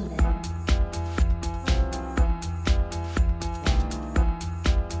坐的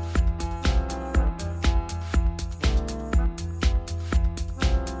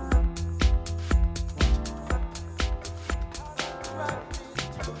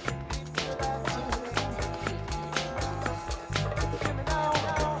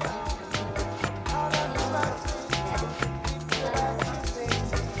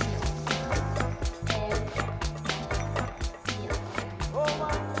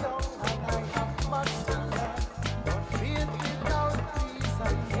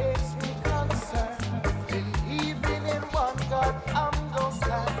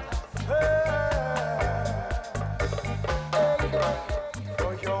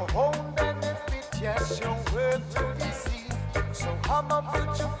I'ma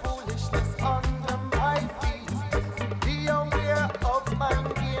put your foolishness under my feet. Be aware of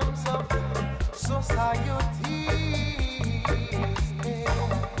mind games of society.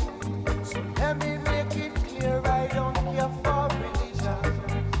 So let me make it clear, I don't care for religion.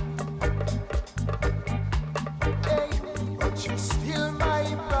 Hey, but you're still my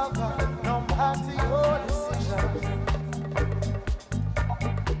brother, no matter your decision.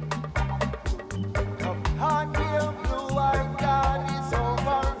 Come on, dear blue-eyed God is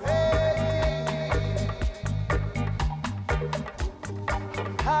overrated.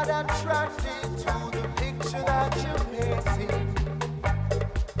 Not attracted to the picture that you're painting.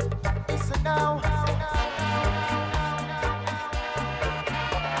 Listen now.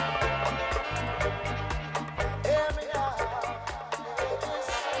 Hear me now.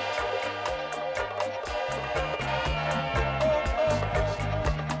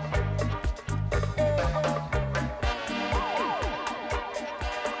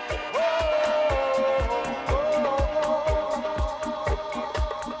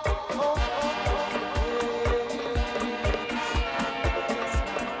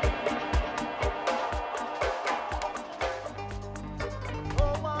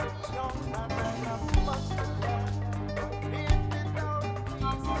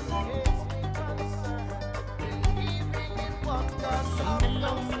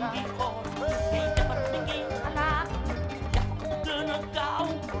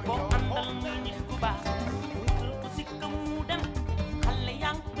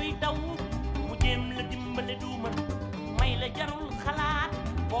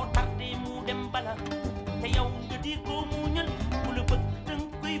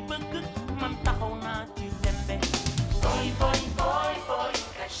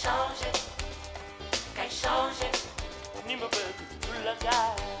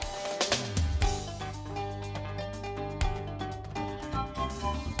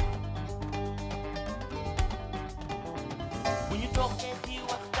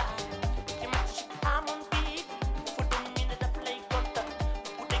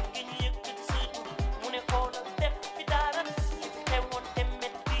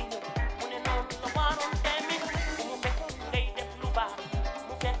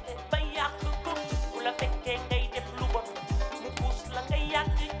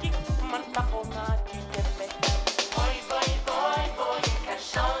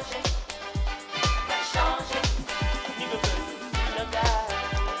 Changer,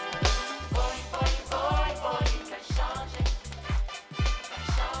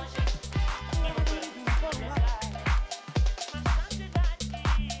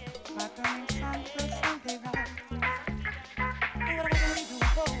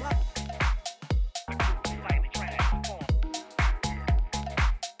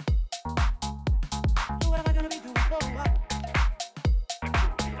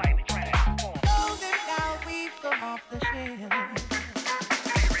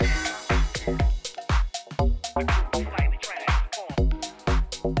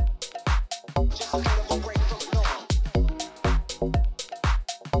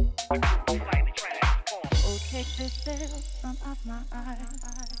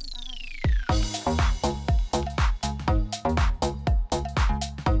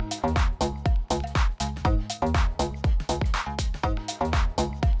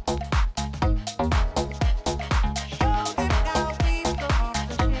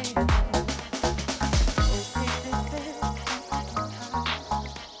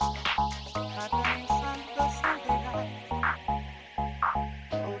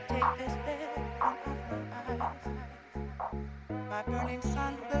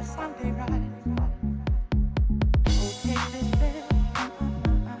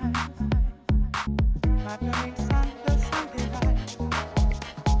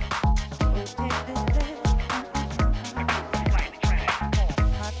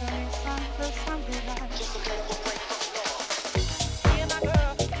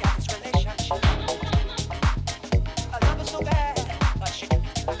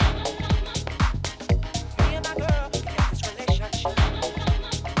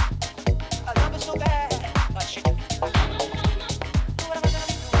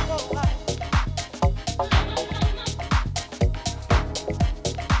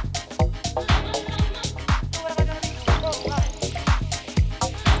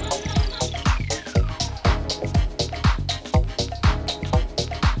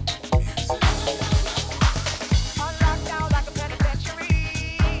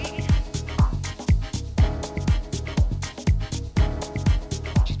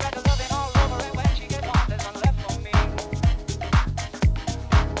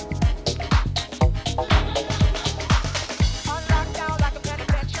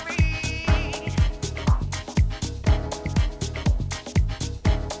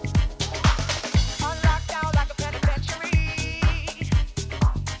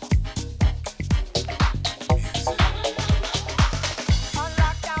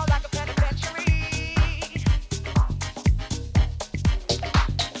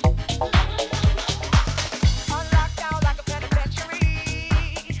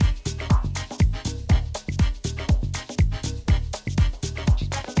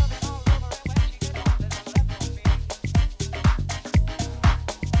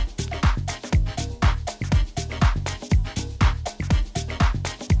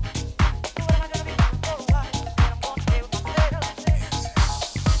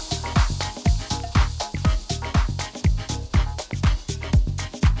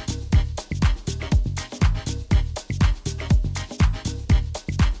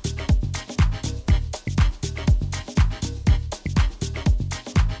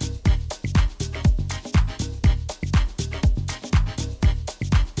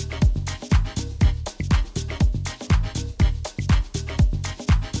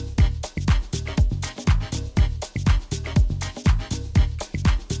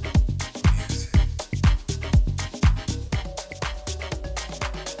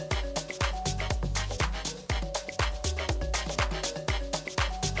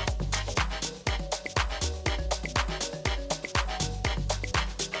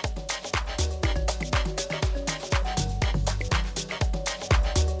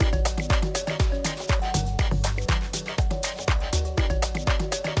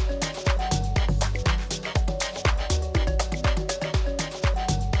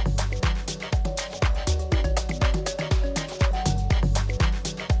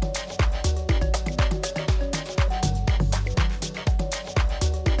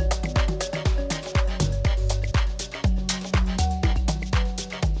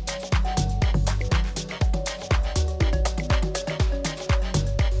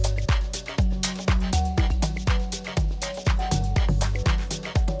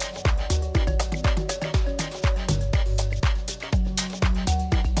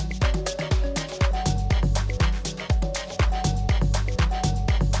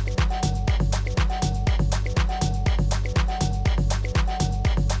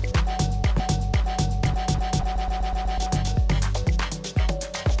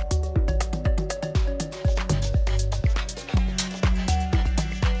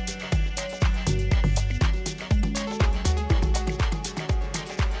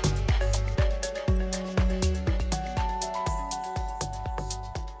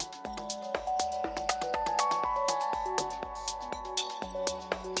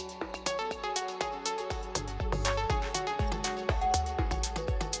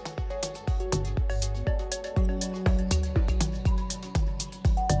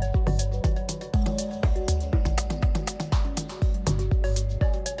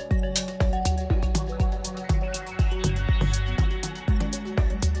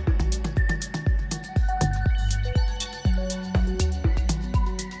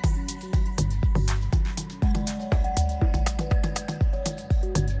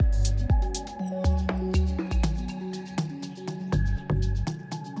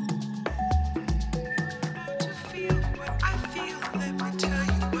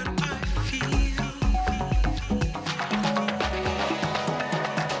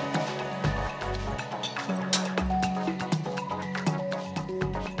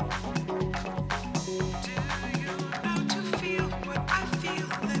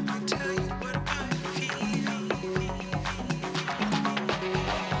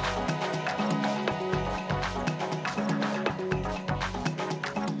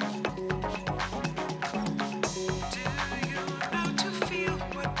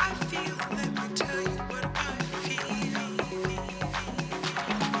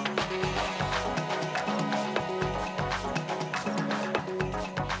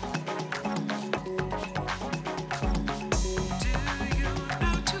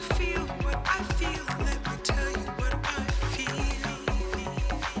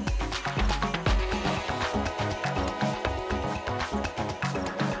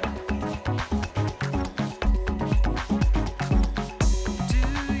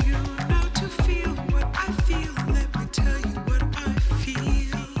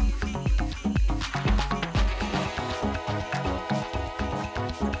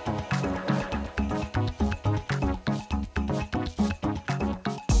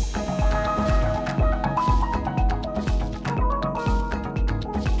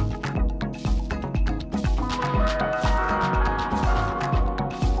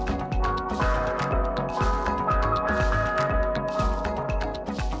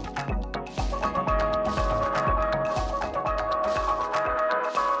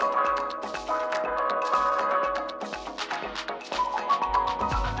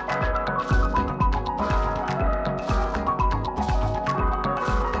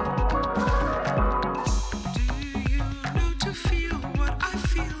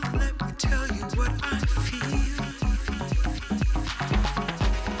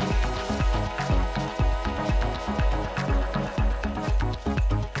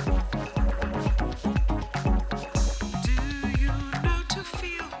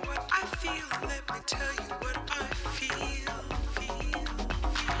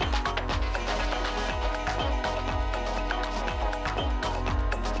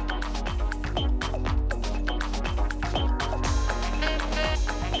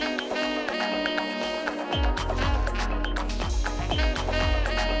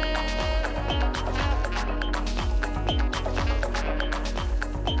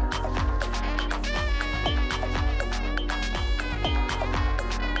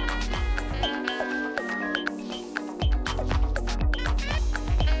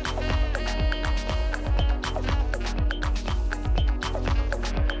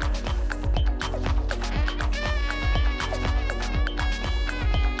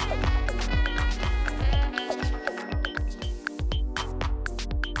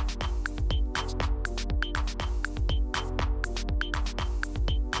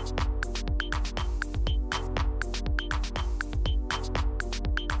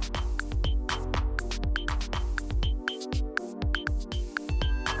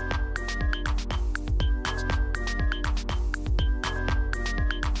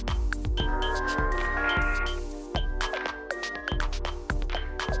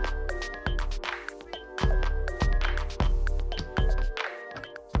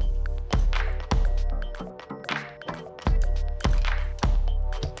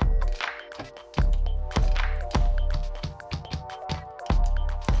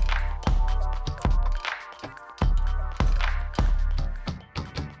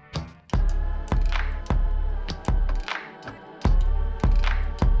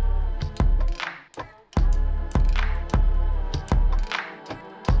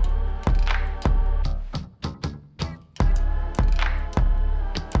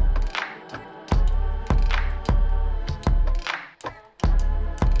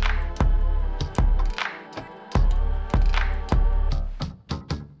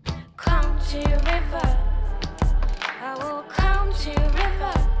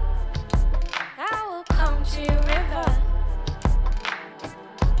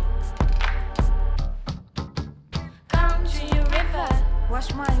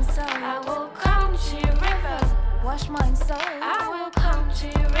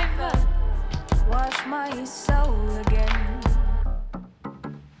 wash my soul again.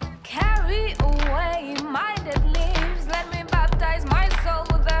 Carry away my dead leaves. Let me baptize my soul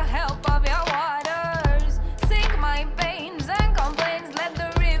with the help of your waters. Sink my pains and complaints. Let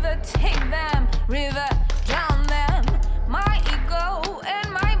the river take them. River, drown them. My ego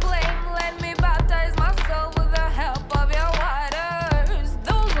and my blame. Let me baptize my soul with the help of your waters.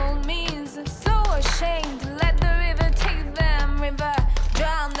 Those old means so ashamed. Let the river take them. River,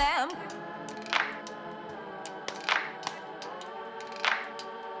 drown them.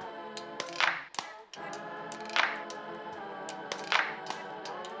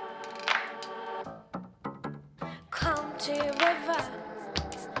 Come to your river.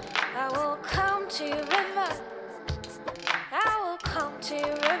 I will come to your river. I will come to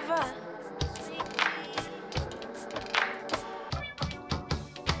your river.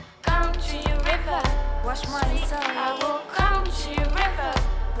 Come to your river. Wash my soul. I will come to your river.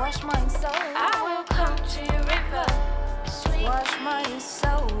 Wash my soul. I will come to your river. Wash my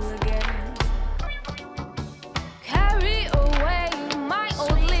soul again. Carry away my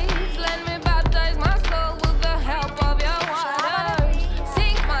old leaves. Let me baptize my soul with the help of your waters.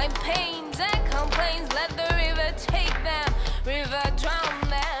 Sink my pains and complaints. Let the river take them. River, drown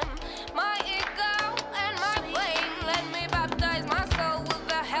them. My ego and my blame. Let me baptize my soul with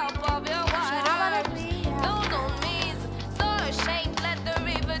the help of your waters. Those old me's so ashamed. Let the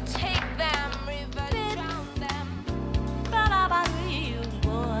river take them. River, drown them. But about you,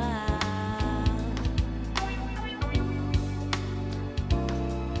 boy.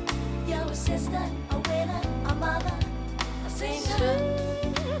 You're a sister, a winner, a mother, a singer.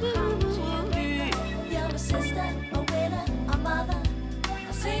 You're a sister, a winner, a mother,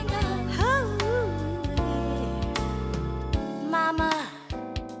 a singer. Mama,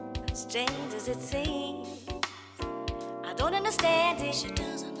 strange as it seems, I don't understand it. She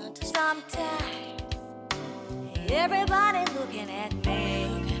doesn't understand. Sometimes everybody looking at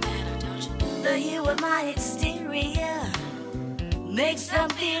me. The hue of my exterior makes them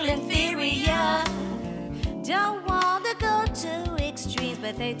feel inferior. Don't want to go to extremes,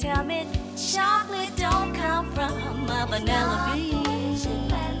 but they tell me chocolate don't come from a vanilla bean.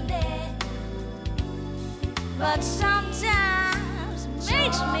 But sometimes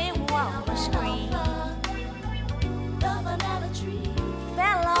makes me want to scream. The vanilla tree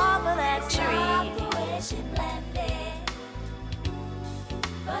fell off of that tree. The way she planted,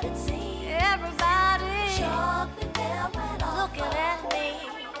 but it seems everybody chocolate fell right off looking at me.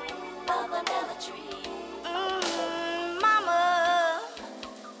 The vanilla tree. Mama,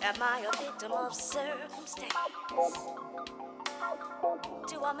 am I a victim of circumstance?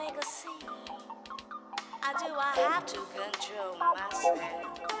 Do I make a scene? Or do I have to control myself?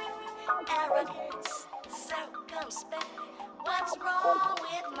 Arrogance, circumspect. What's wrong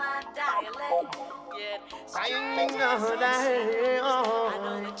with my dialect? I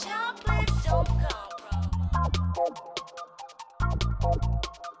know the chocolate don't come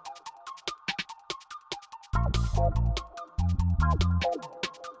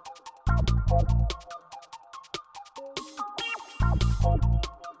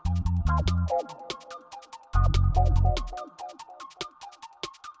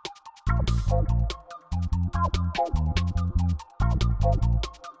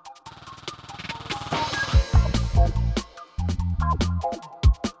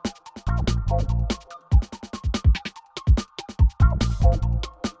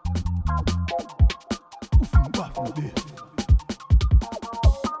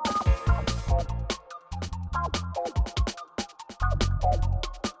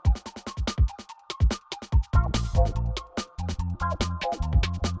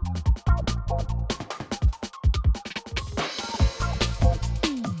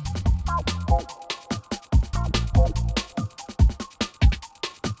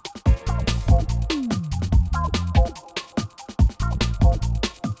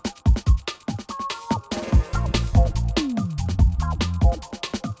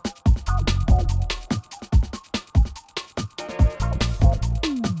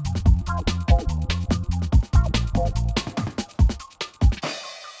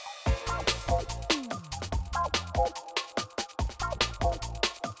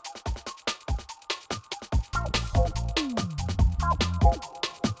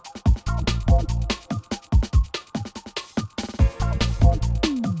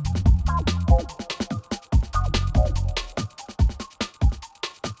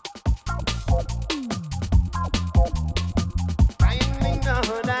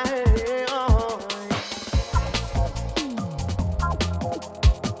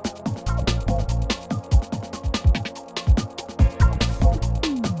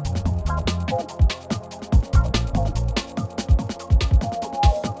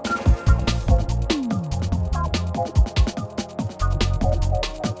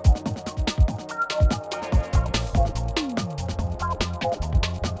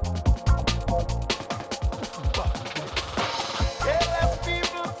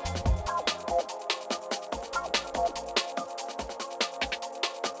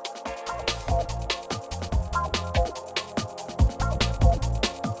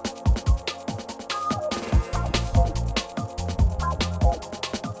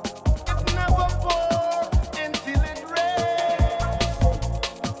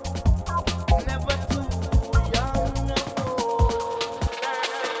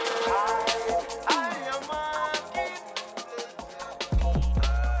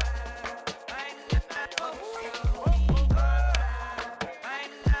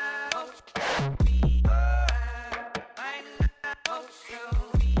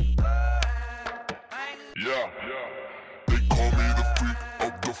Yeah. They call me the freak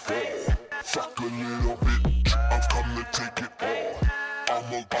of the fall. Fuck a little bitch, I've come to take it all.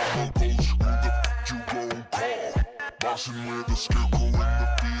 I'm a ghost, who the fuck you gon' call? Bossing with a scarecrow in the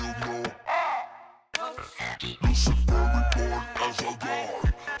field, no. Lucifer reborn as a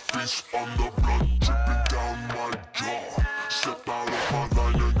god. Face on the blood dripping down my jaw. Step out of my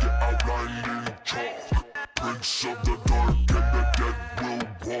line and get outlined in chalk. Prince of the dark and the dead will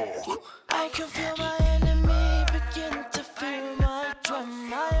walk. I can feel my enemy begin to feel my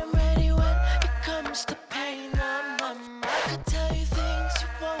drum. I am ready when it comes to pain. I'm numb. I could tell you things you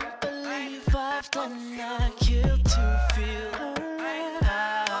won't believe I've done. I kill to feel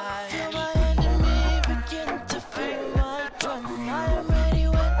alive. Feel my enemy begin to feel my drum. I am ready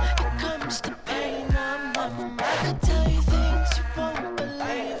when it comes to pain. I'm numb. I could tell you things you won't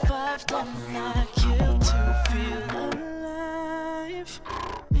believe I've done. I kill to feel alive.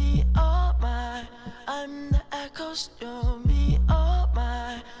 Me, oh my, I'm the echoes. Yo, me, oh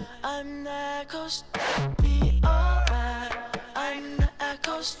my, I'm the echoes. Me, oh my, I'm the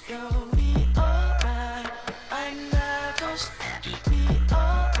echoes. Yo, me, oh my, I'm the echoes. Me,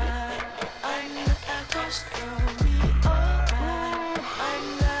 oh my, I'm the echoes. Yo, me, oh my, I'm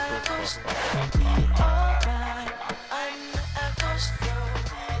the echoes. Me, oh my, I'm the echoes. Yo,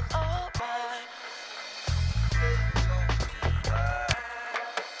 me, oh my.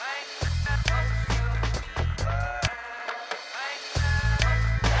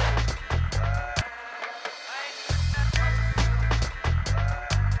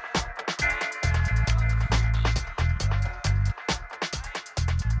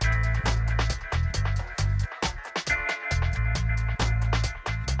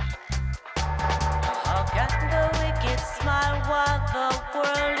 How can the wicked smile while the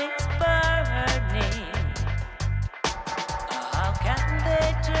world is burning? How can they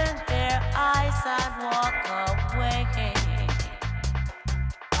turn their eyes and walk away?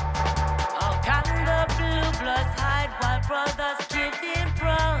 How can the blue bloods hide while brothers kill their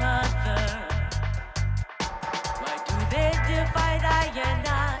brother? Why do they divide I and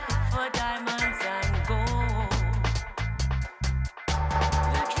I for diamonds and gold?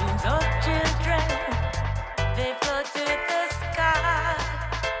 The dreams of children, they float to the sky.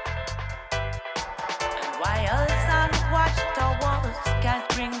 And wires and watchtowers can't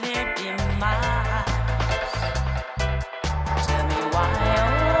bring their demise.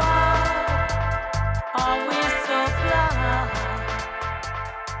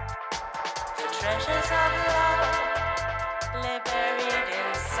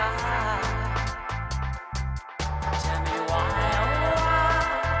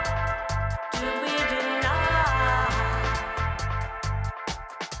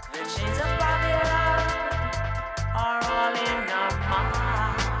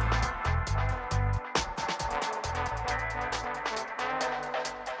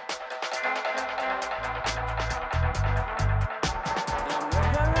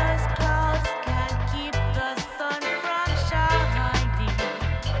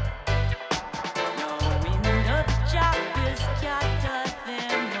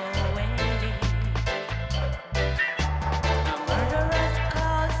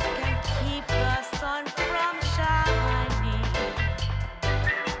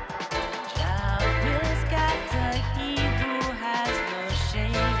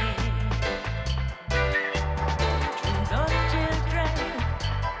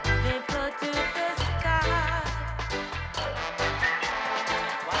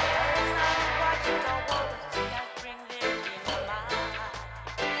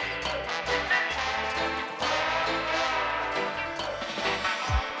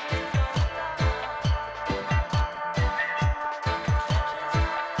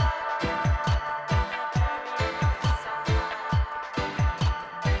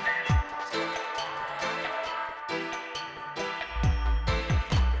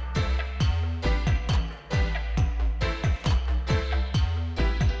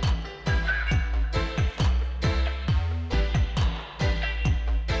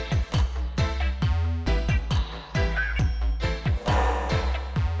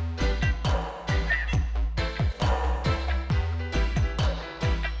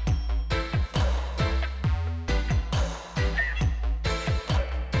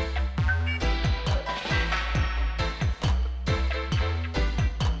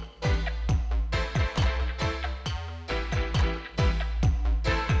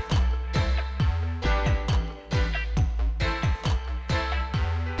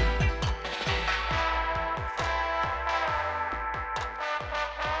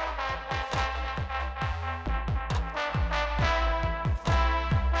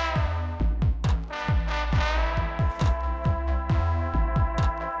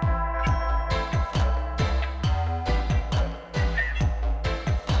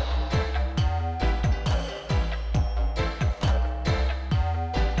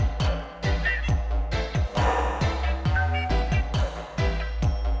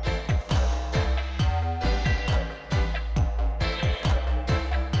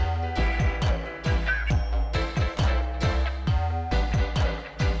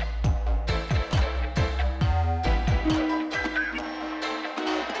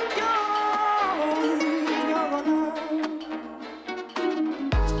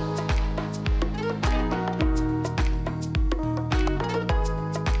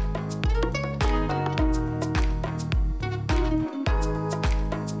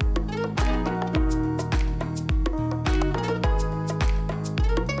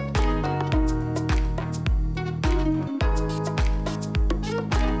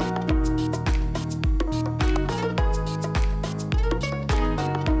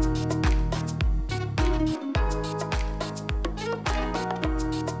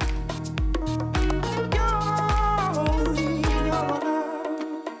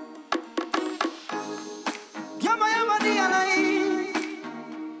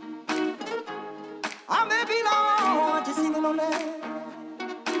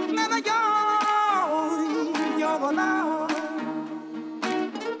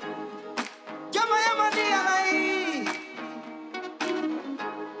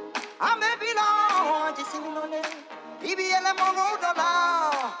 kile mogodo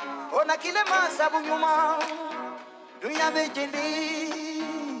na ona kile masabu nyuma dunya bejeli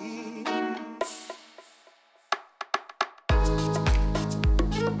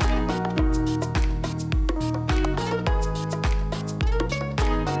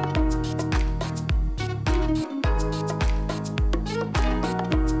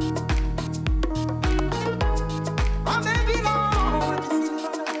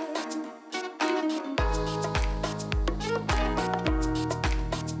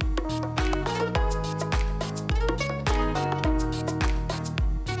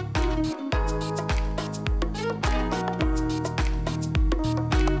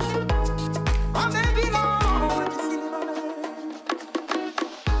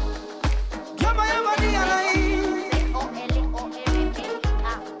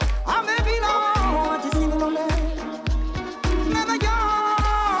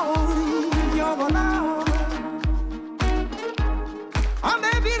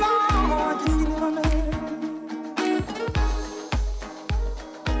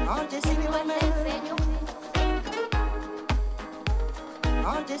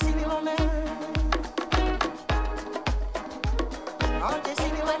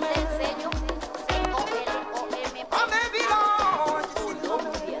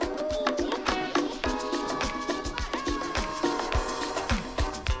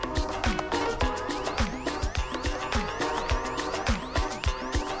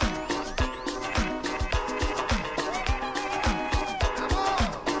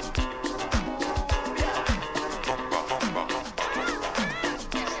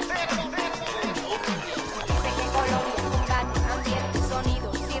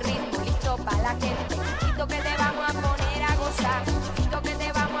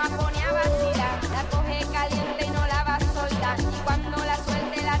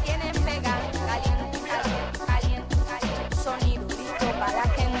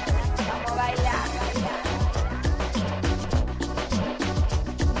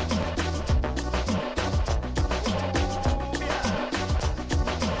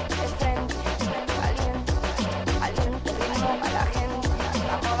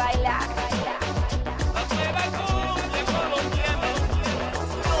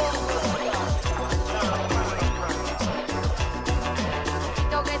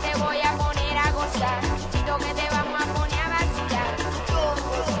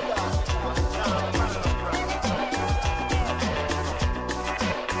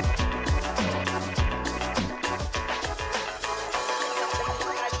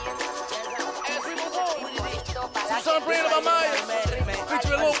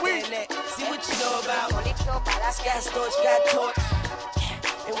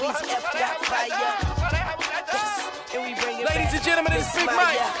Ladies and gentlemen, it's Big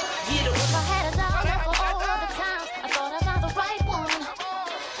Mike. If I had a dollar for all of the times I thought I found the right one,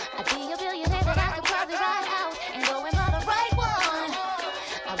 I'd be a billionaire that I could probably ride out and go and buy the right one.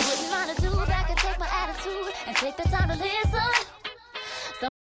 I wouldn't mind a dude that could take my attitude and take the time to listen.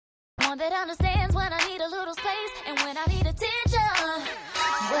 Someone that understands when I need a little space and when I need attention.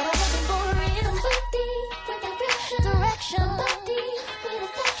 What I'm looking for is somebody with direction, somebody with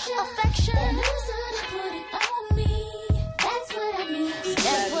affection, and listen, put it on me. That's what I need.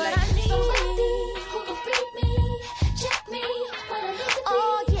 That's what I need. Somebody who can read me, check me when I need to be.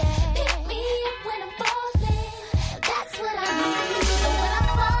 Oh yeah, pick me up when I'm falling. That's what I need. So when I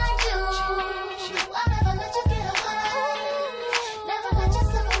find you, I'll never let you get away. Never let you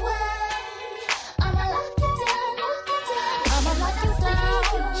slip away. I'ma lock you down, I'ma lock you down.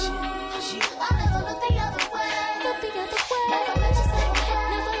 I'll never look the other way. Never let you slip away.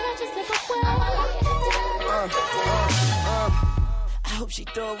 Never let you slip away. I'ma lock you down. I hope she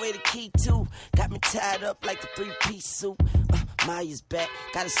throw away the key too. Got me tied up like a three-piece suit. Maya's back,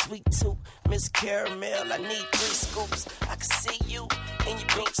 got a sweet tooth. Miss Caramel, I need 3 scoops. I can see you in your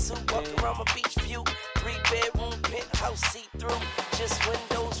pink suit, walking around my beach view. 3-bedroom penthouse, see-through. Just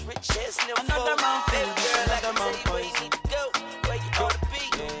windows, rich ass nympho. Another man, baby girl, I can another tell you where you need to go, where you ought to be.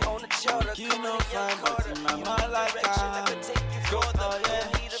 On the charter, you know fine, but in my mind like I could take you further. Oh yeah,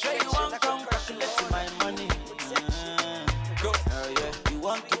 sure you want come calculate my money. Go, oh yeah. You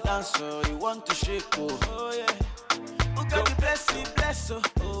want to dance, oh, you want to shake, oh yeah. Who got the blessing, bless, oh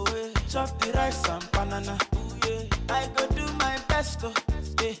yeah. Chop the rice and banana, oh yeah. I go do my best, oh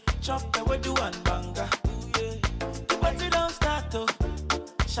yeah. Chop the wedu and banga, oh yeah. The party don't start, oh.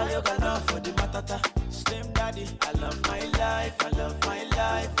 Shall you got love for the matata? Slim daddy, I love my life, I love my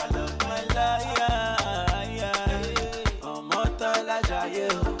life, I love my life, yeah, yeah. Oh, mortal ajaye,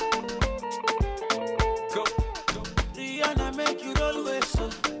 go, go. Rihanna make you roll with so,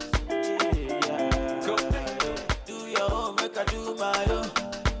 yeah, go. Do your own, make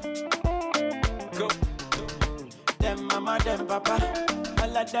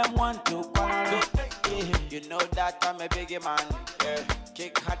All of them want to quarrel. Yeah. You know that I'm a biggie man. Yeah.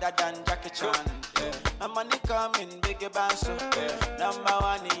 Kick harder than Jackie Chan. Yeah. My money coming, biggie band, so yeah. Number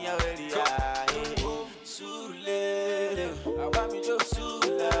one in your area. Yeah. Surulere, I want me to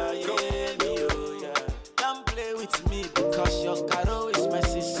Sula, yeah, me, oh, yeah. Don't play with me because your caro is my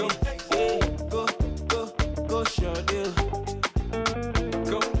sister. Yeah. Go, show deal.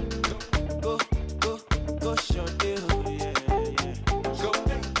 Go, show deal. Yeah, yeah. Go,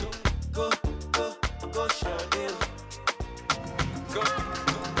 show deal.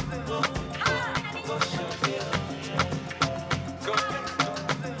 Go, show deal. Yeah. Go,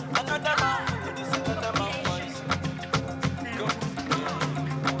 another man, this is another man, boys. Go,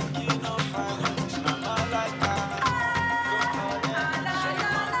 you know, fine, mama like that.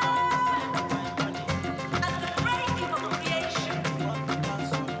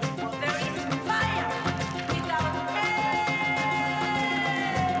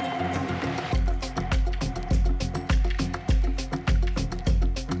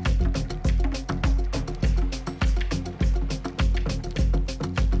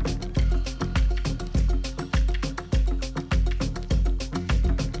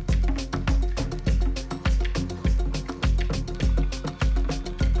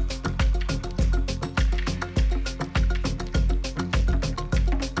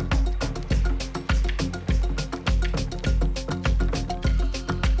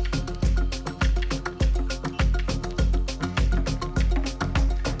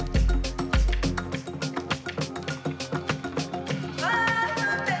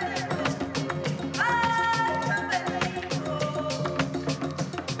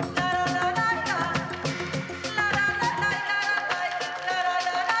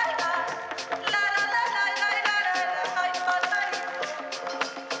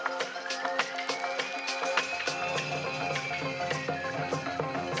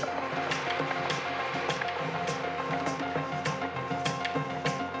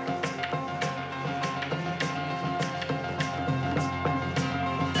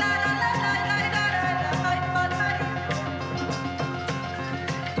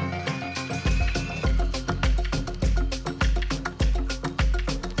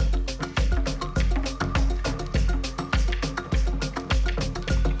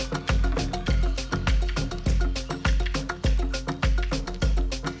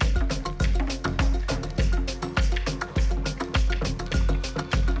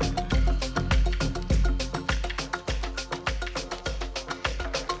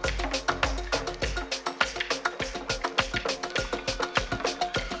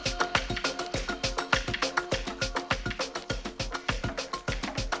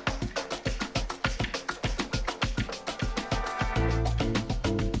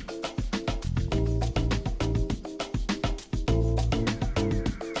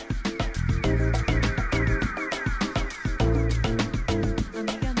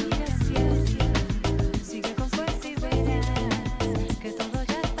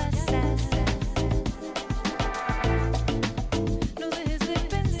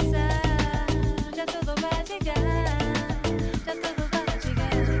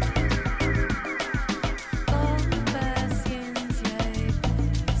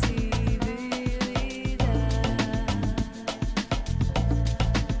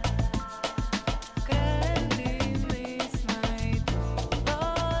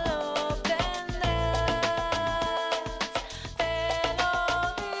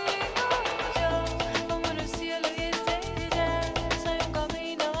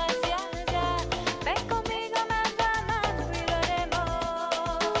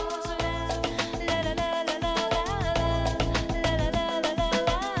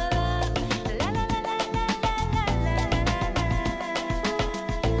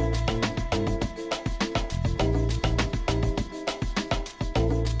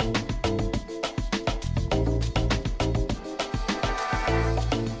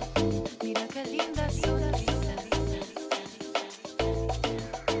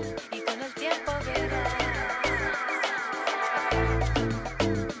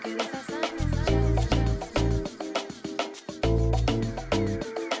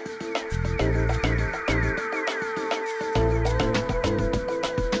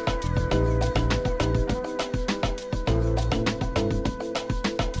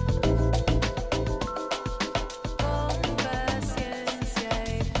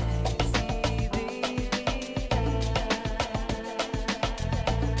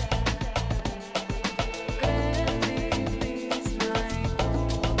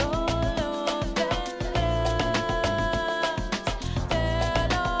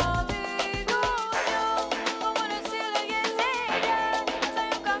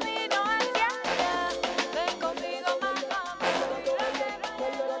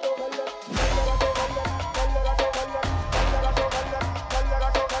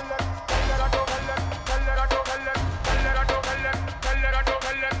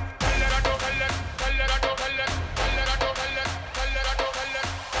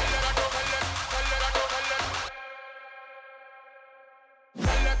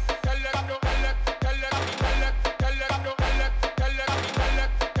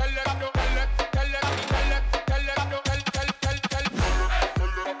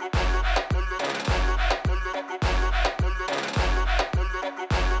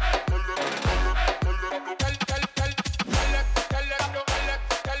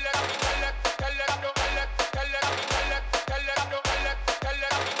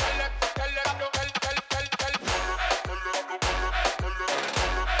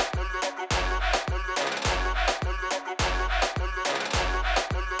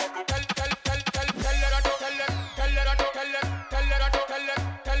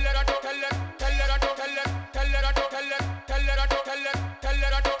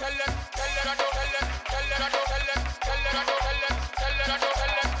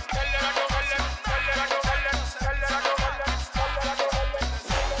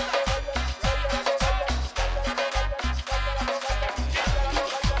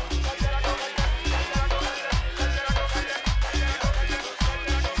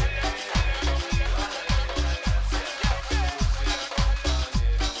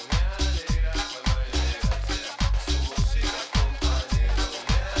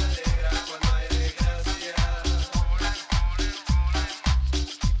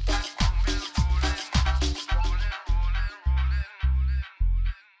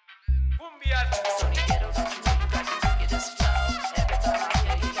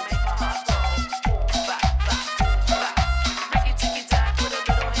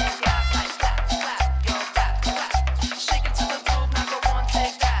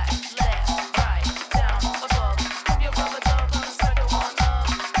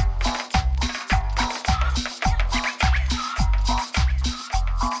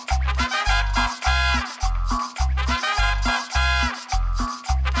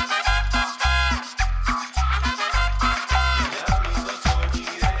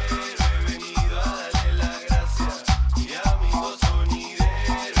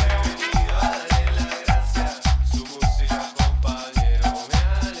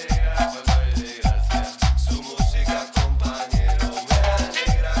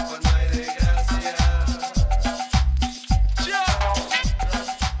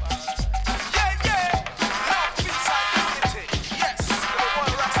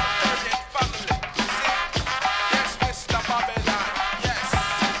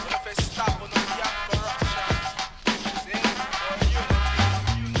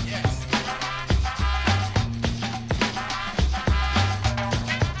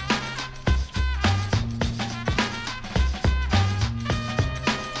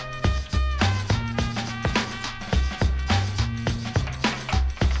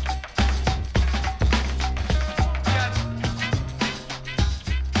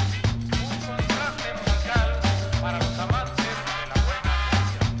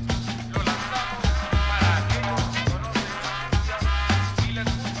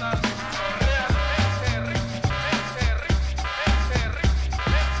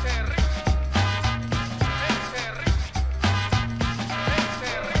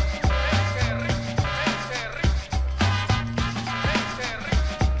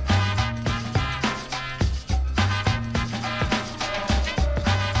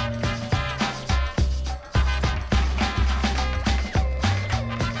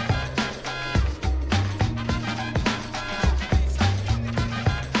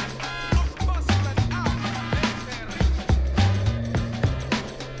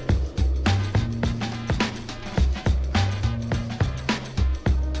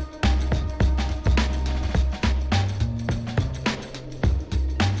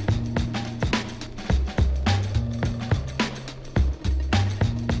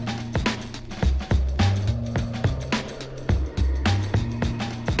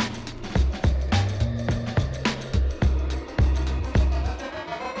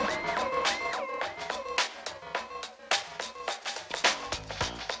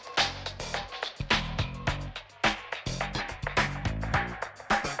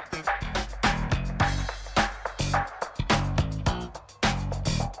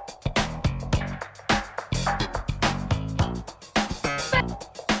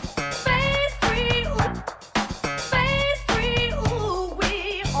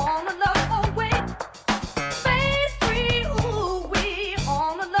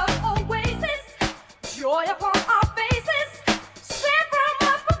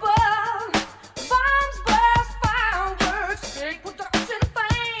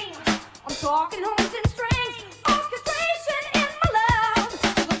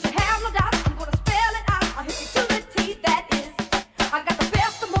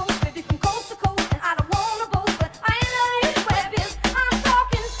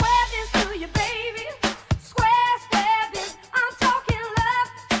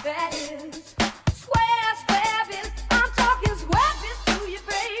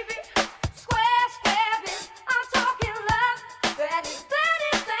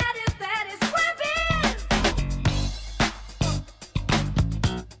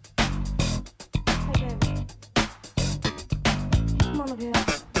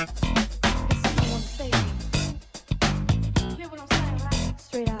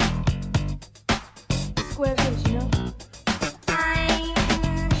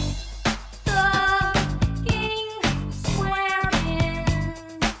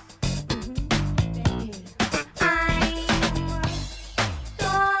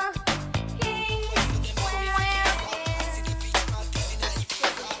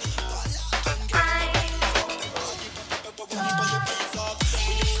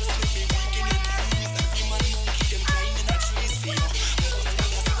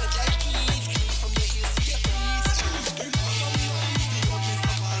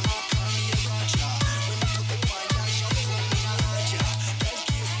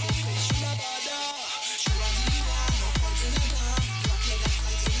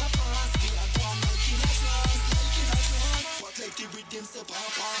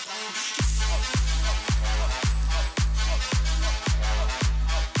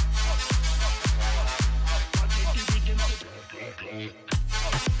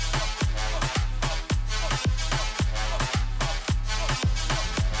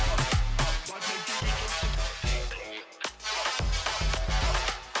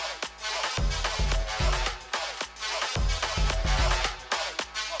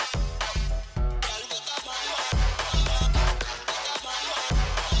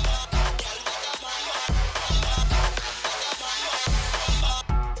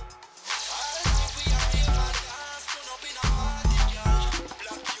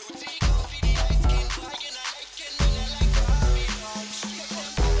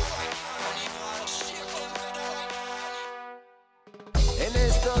 En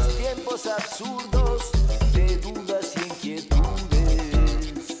estos tiempos absurdos de dudas y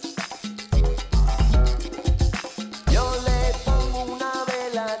inquietudes, yo le pongo una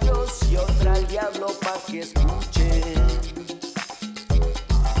vela a Dios y otra al diablo pa' que escuche.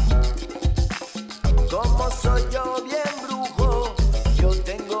 Como soy yo bien brujo, yo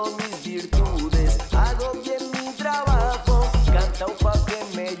tengo mis virtudes, hago bien mi trabajo, cantao pa'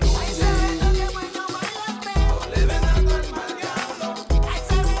 que me ayude.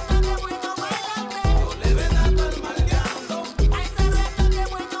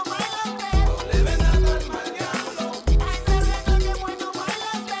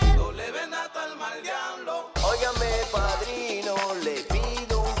 Óigame, padrino, le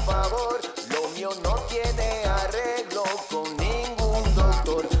pido un favor, lo mío no tiene arreglo con ningún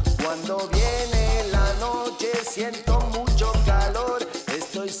doctor. Cuando viene la noche siento mucho calor,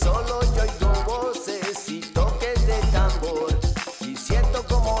 estoy solo y oigo voces y toques de tambor. Y siento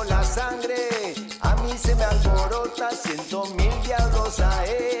como la sangre a mí se me alborota, siento 1000 diablos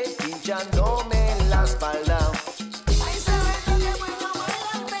ahí pinchándome en la espalda.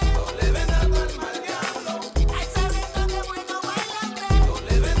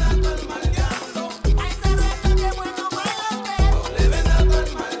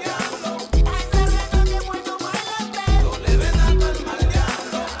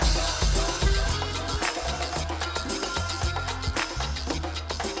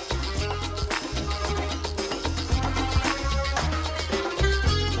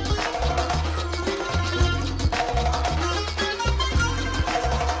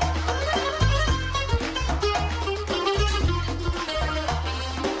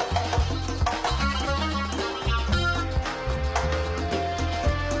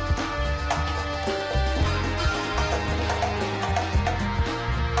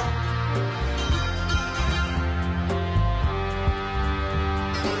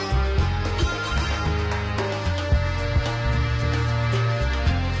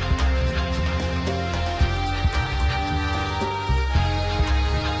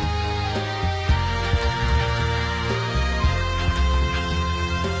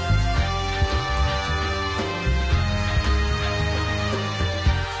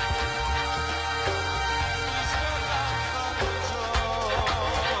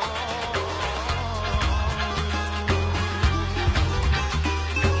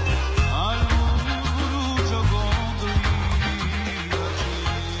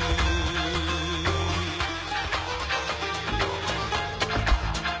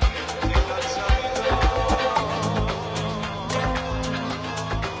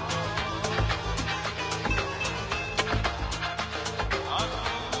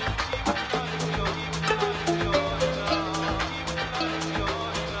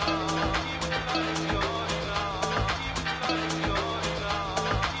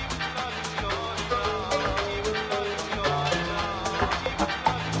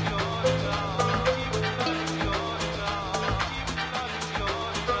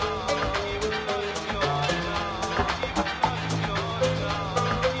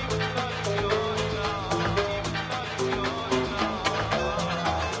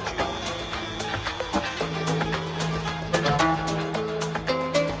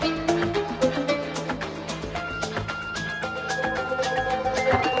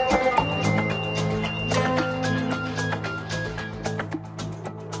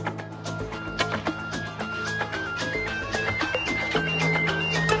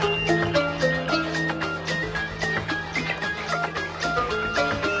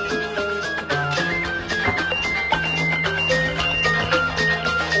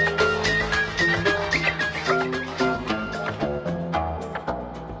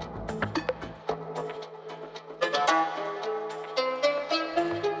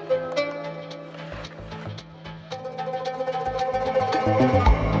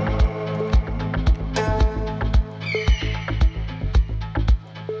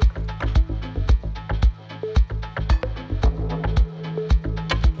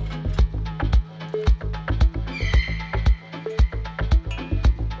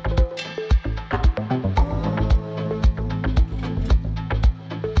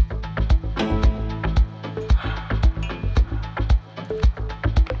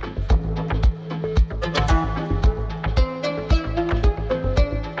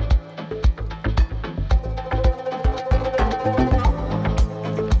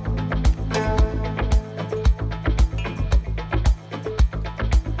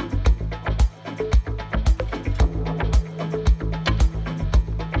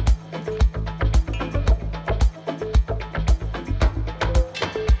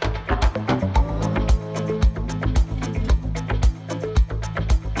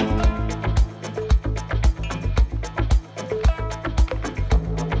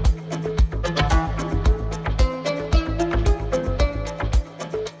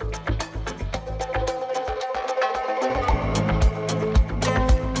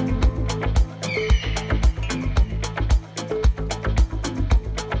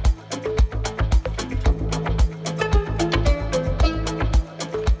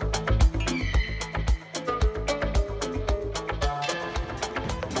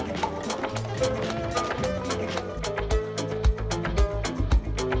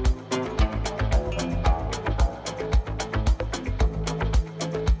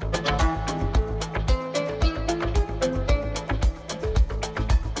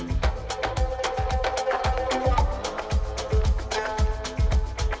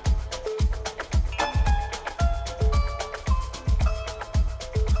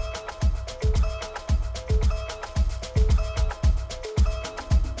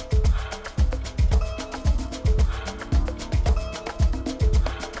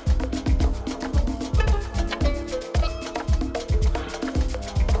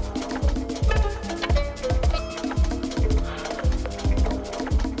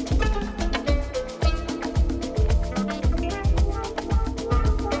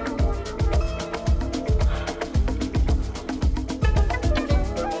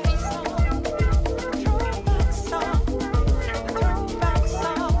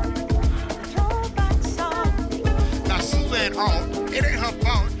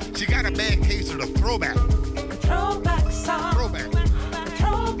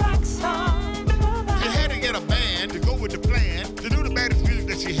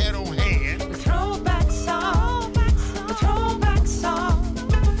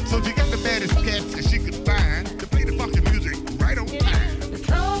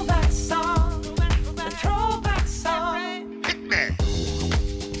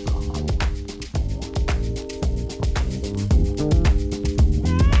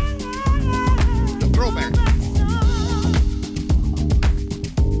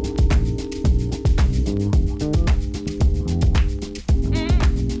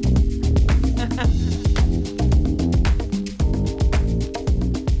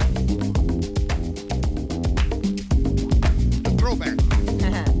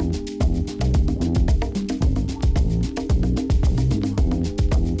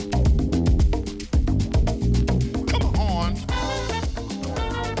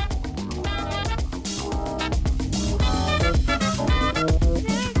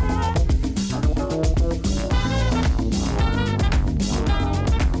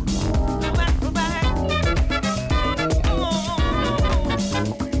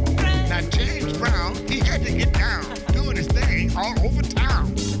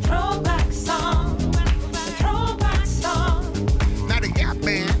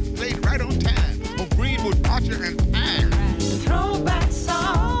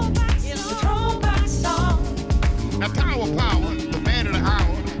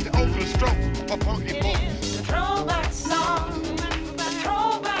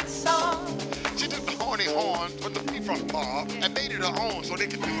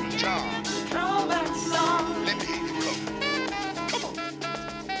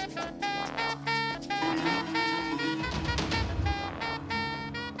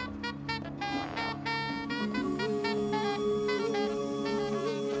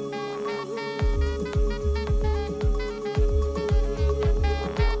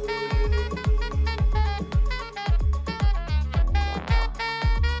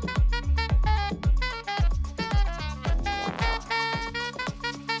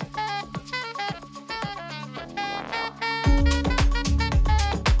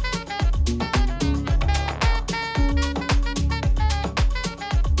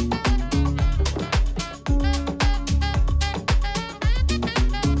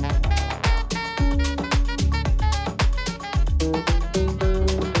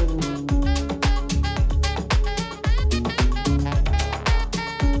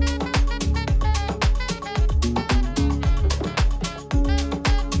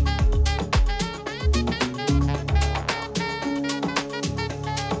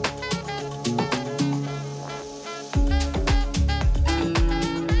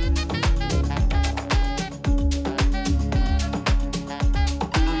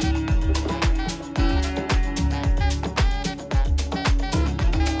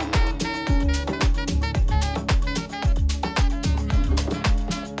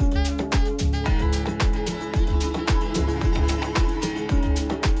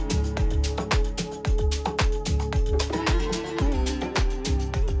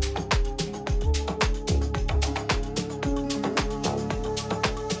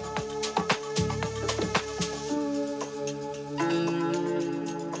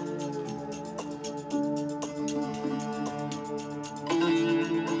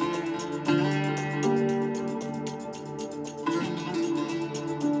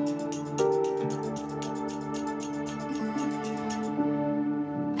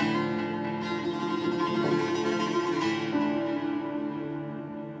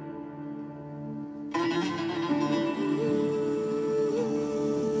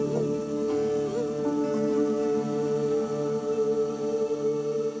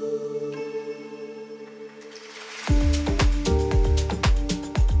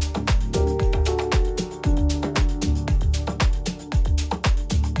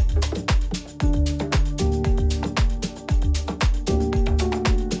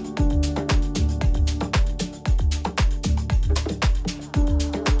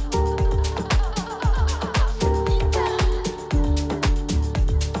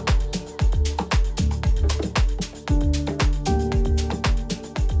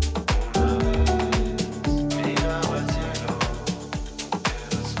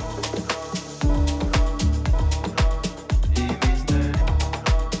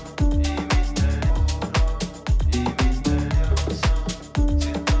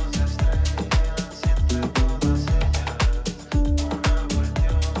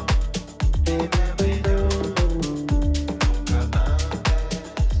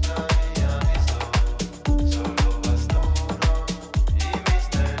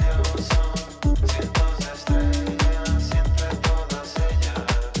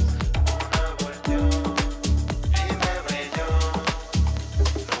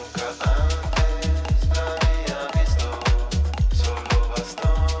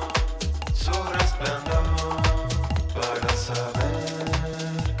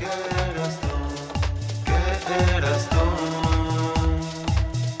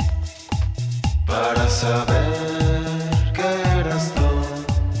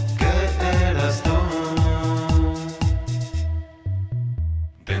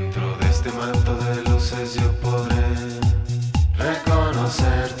 Dentro de este manto de luces yo podré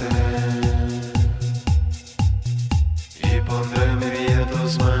reconocerte y pondré mi vida en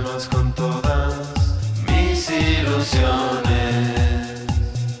tus manos con todas mis ilusiones.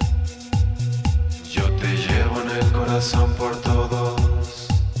 Yo te llevo en el corazón por todos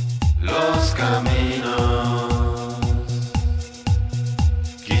los caminos.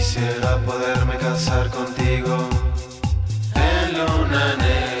 Quisiera poderme casar contigo en luna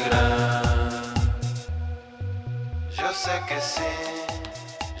negra. Yo sé que sí,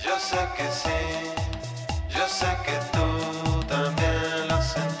 yo sé que sí, yo sé que tú también lo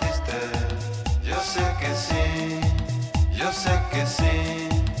sentiste. Yo sé que sí, yo sé que sí,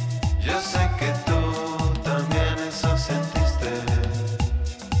 yo sé que tú también eso sentiste.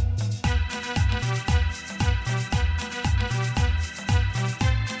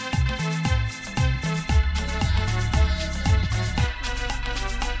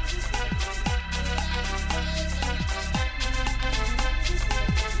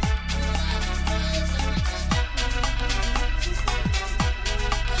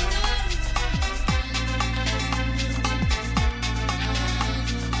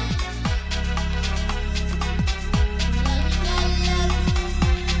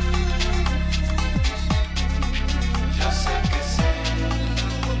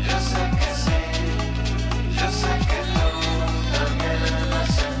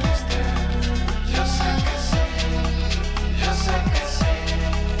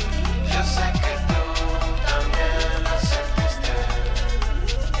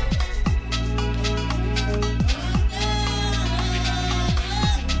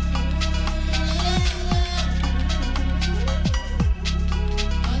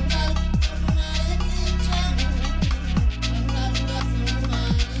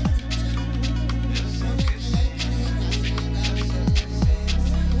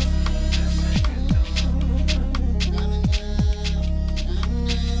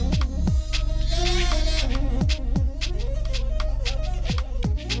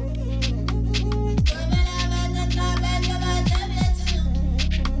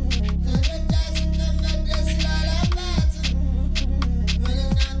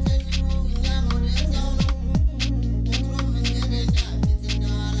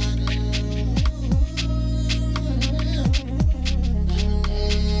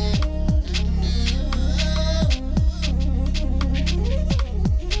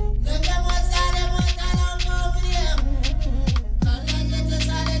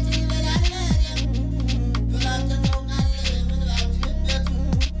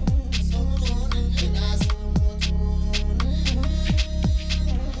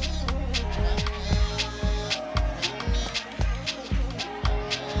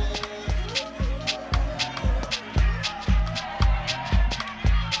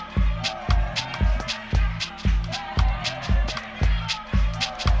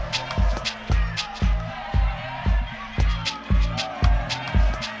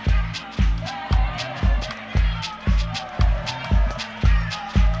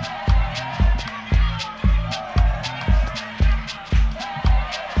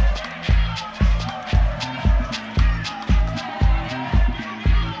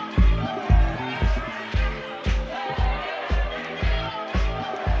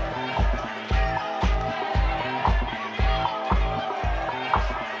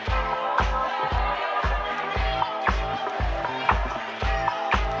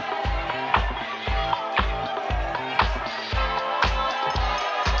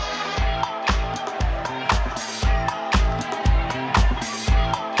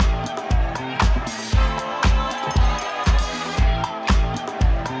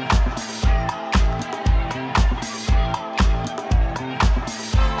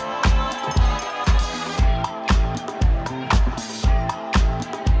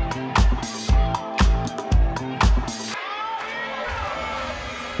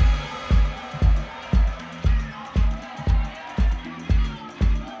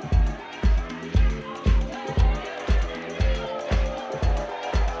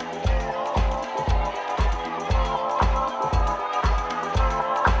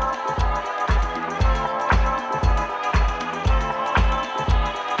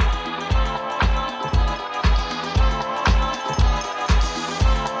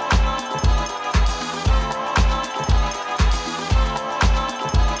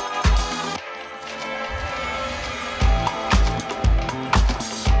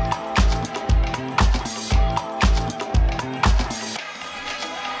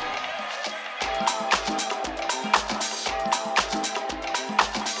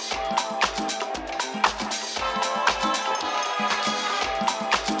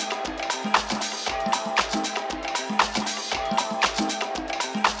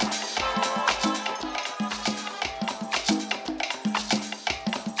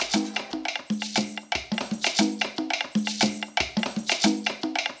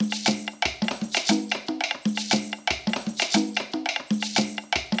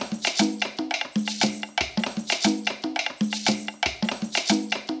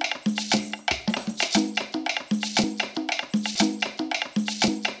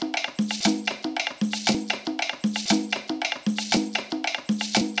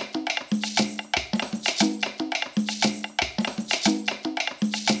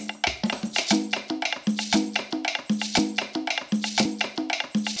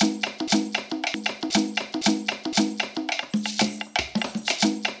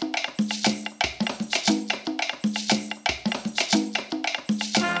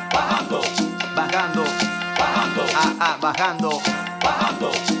 bajando.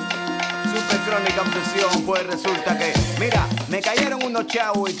 Super crónica obsesión, pues resulta que, mira, me cayeron unos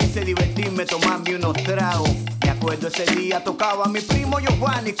chavos y quise divertirme, tomarme unos tragos. Me acuerdo ese día tocaba a mi primo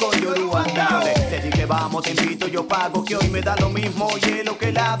Giovanni con Yoru andable. Te dije vamos, te invito, yo pago, que hoy me da lo mismo hielo que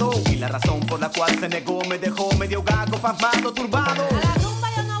helado. Y la razón por la cual se negó me dejó medio gago, pasmado, turbado. A la rumba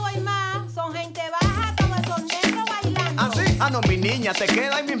yo no voy más, son gente baja, todos esos negros bailando. ¿Ah, sí? Ah, no, mi niña, te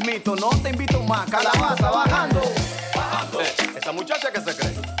queda ahí mismito, no te invito más, calabaza bajando. Esa muchacha que se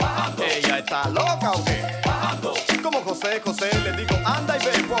cree, ¿ella está loca o qué? Como José, le digo, anda y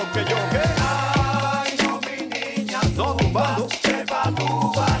ve, porque yo qué. Ay, no, mi niña, no tumbando, sepa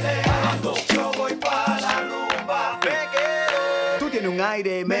tú baleando, yo voy para la rumba. Tú tienes un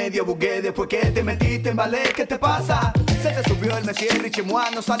aire medio bugué después que te metiste en ballet, ¿qué te pasa? Se te subió el Messier y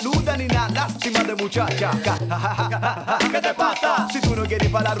Chemuá, no saluda ni nada, lástima de muchacha. ¿Qué te pasa? Si tú no quieres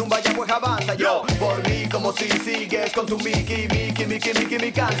ir para la rumba ya pues avanza. Yo, por mí como si sigues con tu Mickey,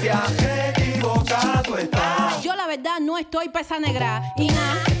 cancia. Equivocado estás. Yo la verdad no estoy pa' esa negra y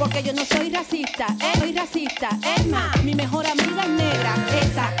nada, porque yo no soy racista, soy racista. Es más, mi mejor amiga es negra.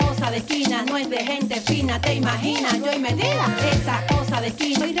 Esa cosa de esquina no es de gente fina, te imaginas, yo y metida. Esa cosa de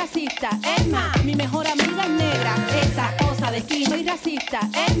esquina, soy racista. Es más, mi mejor amiga es negra. Esa cosa de esquina, soy racista.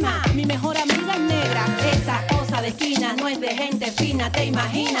 Es más, mi mejor amiga es negra. Esa cosa de esquina no es de gente fina, te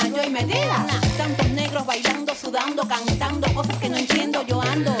imaginas, yo y metida. Tantos negros bailando, sudando, cantando, cosas que no entiendo, yo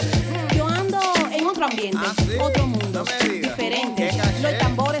ando en otro ambiente, otro mundo, diferente. No hay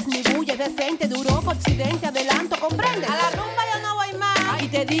tambores ni bulla, es decente, de Europa, Occidente, adelanto, ¿comprendes? A la rumba yo no voy más. Y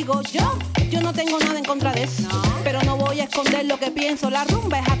te digo, yo no tengo nada en contra de eso, pero no voy a esconder lo que pienso, la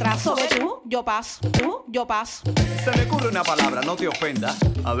rumba es atraso. Tú, yo paso, tú, yo paso. Se me ocurre una palabra, no te ofendas.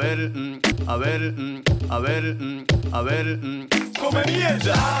 A ver, come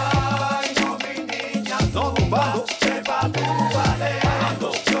mierda. Ay, no, mi niña, no tumbando, sepa tú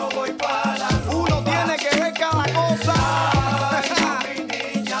baleando, yo voy para la rumba. Uno tiene que ver cada cosa. Ay, no, mi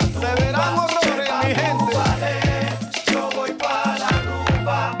niña, se verán horrores, mi gente. Yo voy para la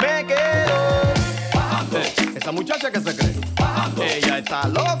rumba. Me quedo bajando. Esa muchacha que se cree, bajando. ¿Ella está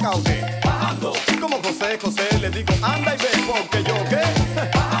loca o qué? Bajando. Como José, le digo, anda y ve, porque yo qué.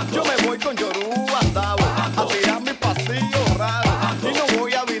 Yo me voy con Yoru andado a tirar mi pasillo raro. Y no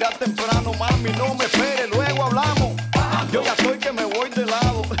voy a virar temprano, mami, no me espere, luego hablamos. Yo ya estoy que me voy de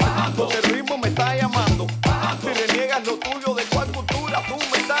lado, porque el ritmo me está llamando. Si reniegas lo tuyo, ¿de cuál cultura tú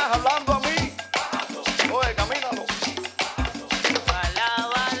me estás hablando a mí? Oye, camínalo.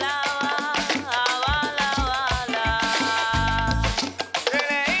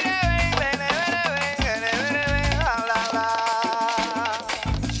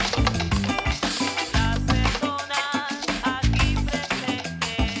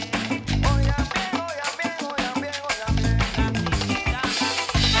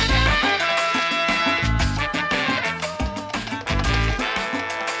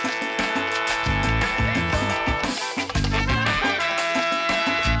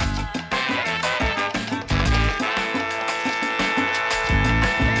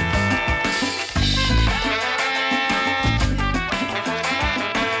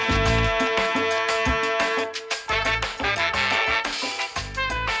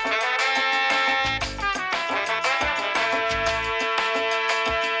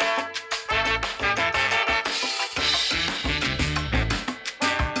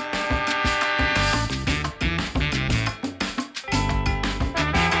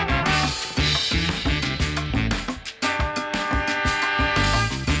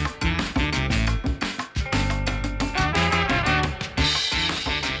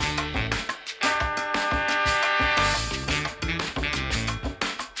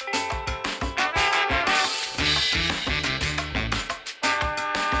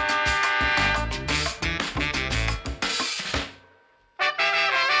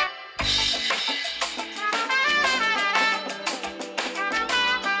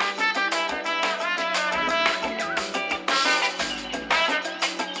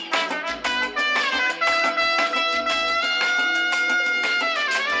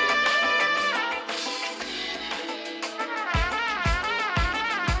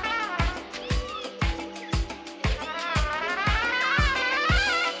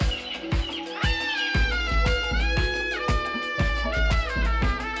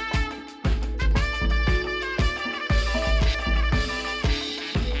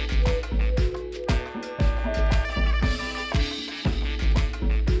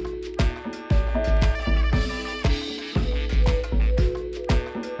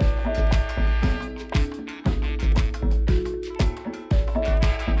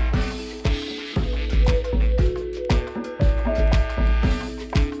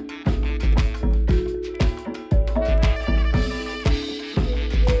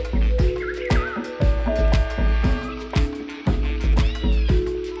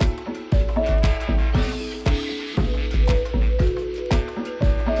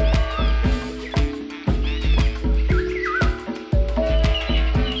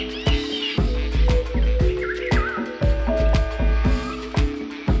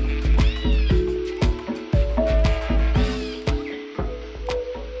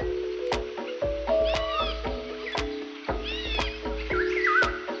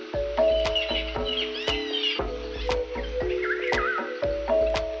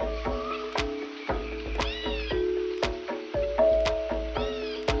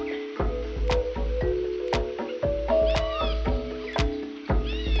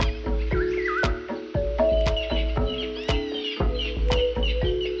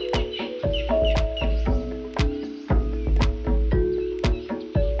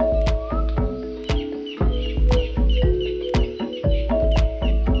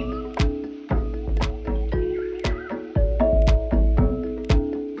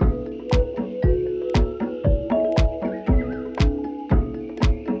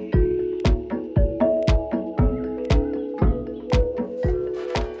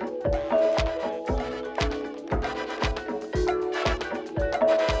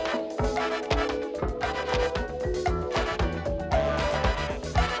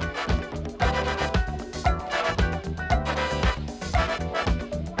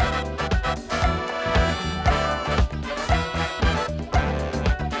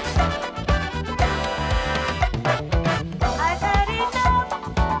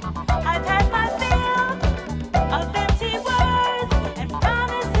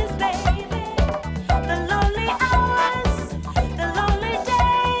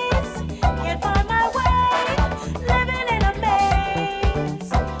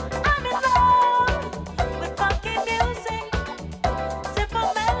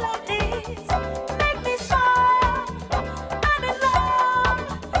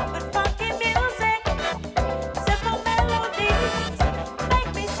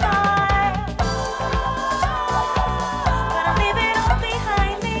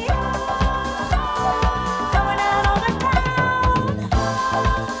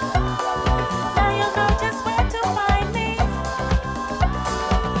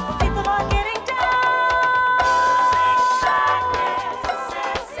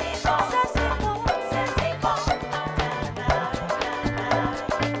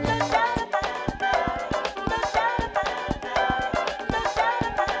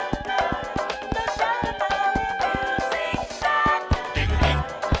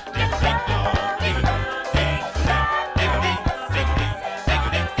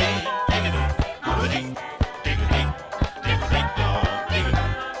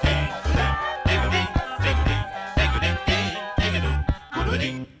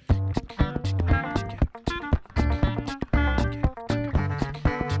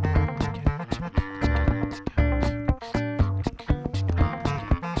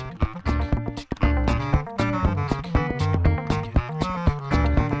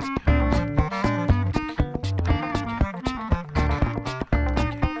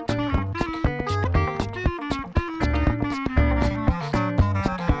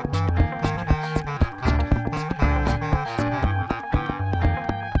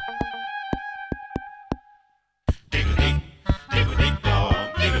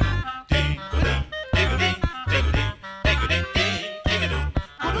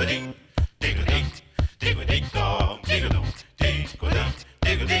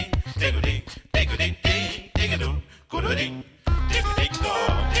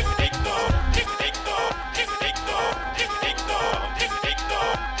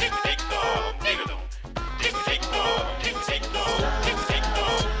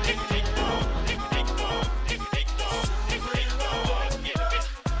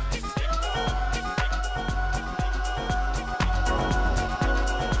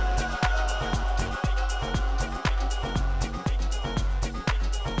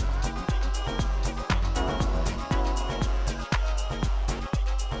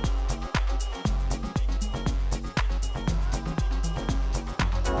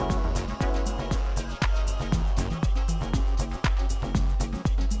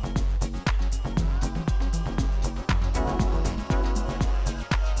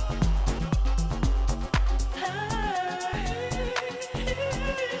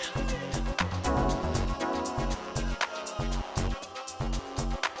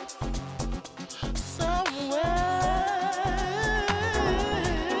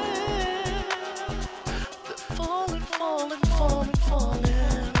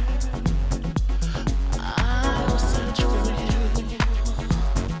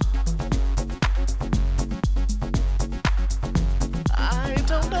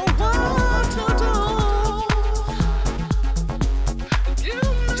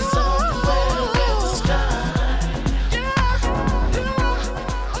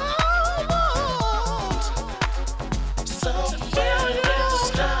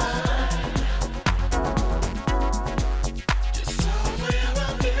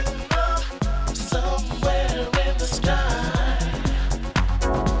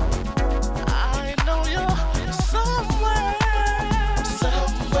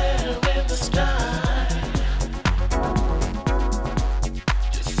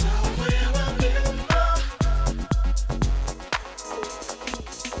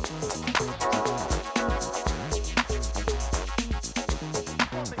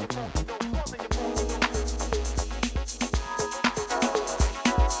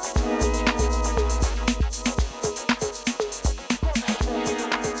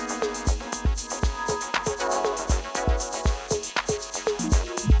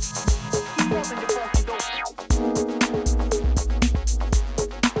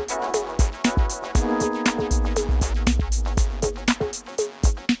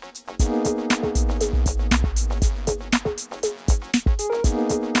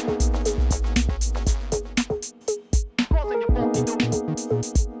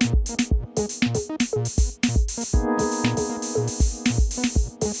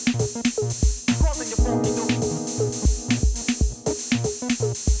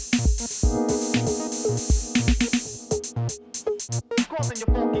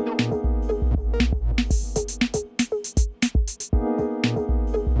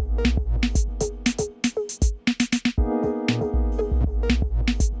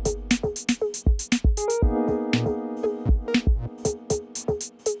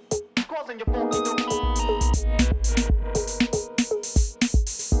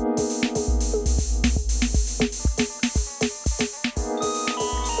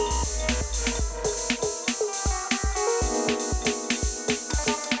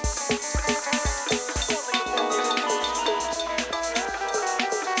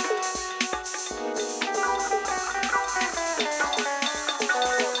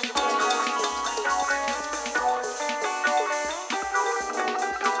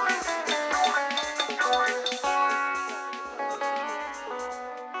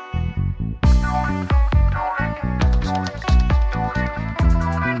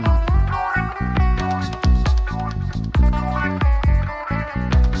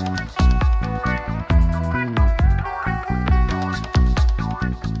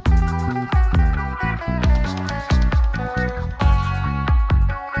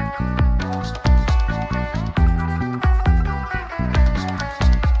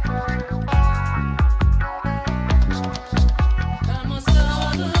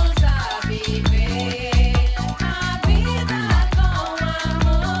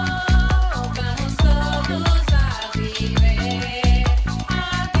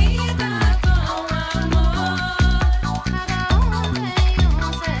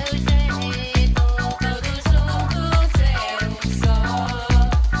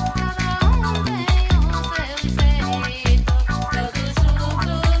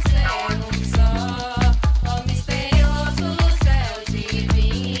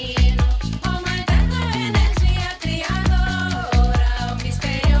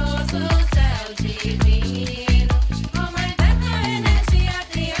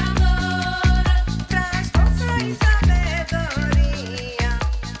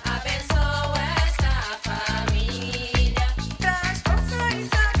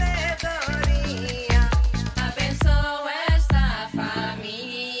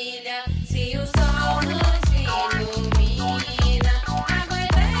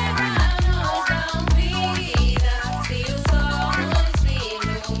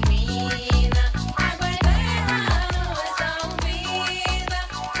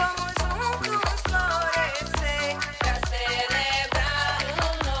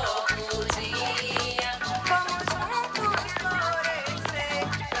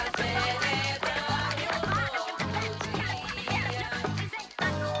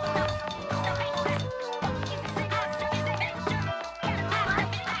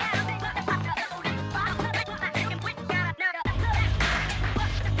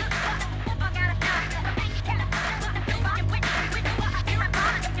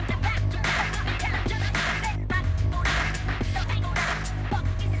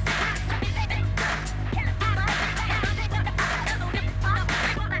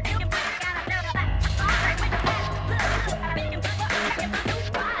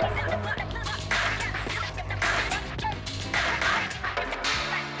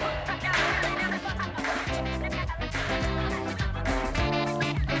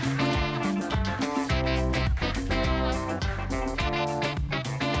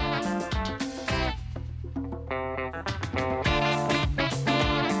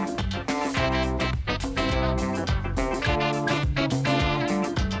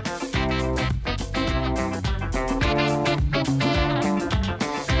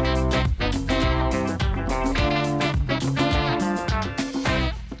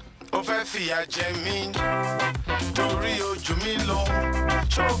 fìyà jẹ mí torí ojú mi lọ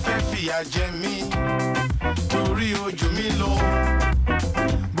ṣó fẹ́ fìyà jẹ mí torí ojú mi lọ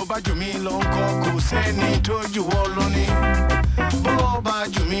bó bá jù mí lọ ńkọ́ kò sẹ́ni tó jù wọ́ lọ ní bó bá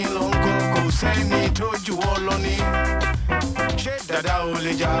jù mí lọ ńkọ́ kò sẹ́ni tó jù wọ́ lọ ní ṣé dada ò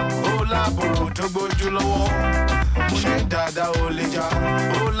lè jà ó láàbùrù tó gbójú lọ́wọ́ ṣé dada ò lè jà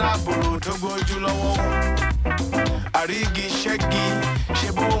ó láàbùrù tó gbójú lọ́wọ́ àrígi ṣẹ́gi ṣe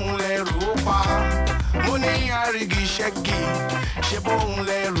bóun lẹ́rù ó pa mo ní àrígi ṣẹ́gi ṣe bóun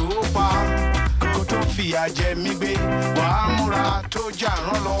lẹ́rù ó pa kó tó fìyà jẹ mí gbé wàá múra tó jà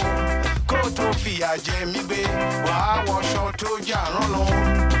rán lọ kó tó fìyà jẹ mí gbé wàá wọṣọ tó jà rán lọ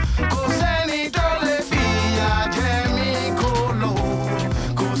kò sẹ́ni tó lè fìyà jẹ mí kó lọ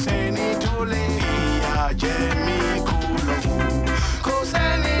kò sẹ́ni tó lè fìyà jẹ mí kó lọ kò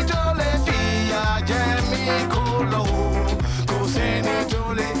sẹ́ni tó lè fìyà jẹ mí kó lọ kò sẹ́ni tó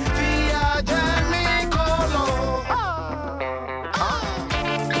lè fìyà jẹ mí kó lọ.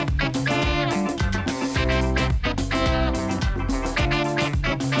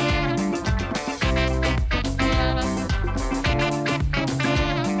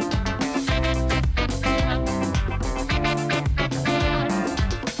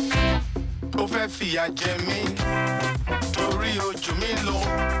 Ó fẹ́ fìyà jẹ mí torí ojú mi lọ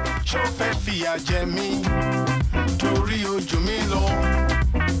ṣó fẹ́ fìyà jẹ mí torí ojú mi lọ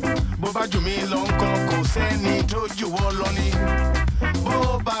bó bá jù mí lọ ńkọ́ kò sẹ́ni tó jù wọ́ lọ ní bó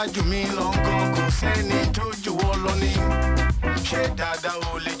bá jù mí lọ ńkọ́ kò sẹ́ni tó jù wọ́ lọ ní ṣé dada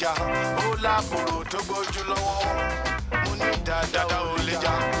ò lè jà ó láàbùrù tó gbójú lọ́wọ́ mo ní dada ò lè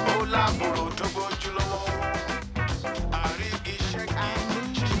jà ó láàbùrù tó gbójú lọ́wọ́ àrígi ṣẹ́gi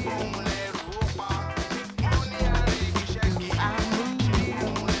ṣe bóun lẹ́rù ó pa mo ní àrígi ṣẹ́gi ṣe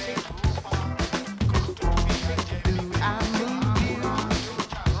bóun lẹ́rù ó pa kó tó fìyà jẹ mí gbé wàá múra tó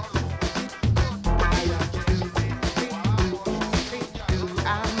jà rán lọ kó tó fìyà jẹ mí gbé wàá wọṣọ tó jà rán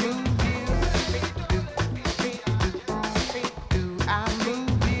lọ.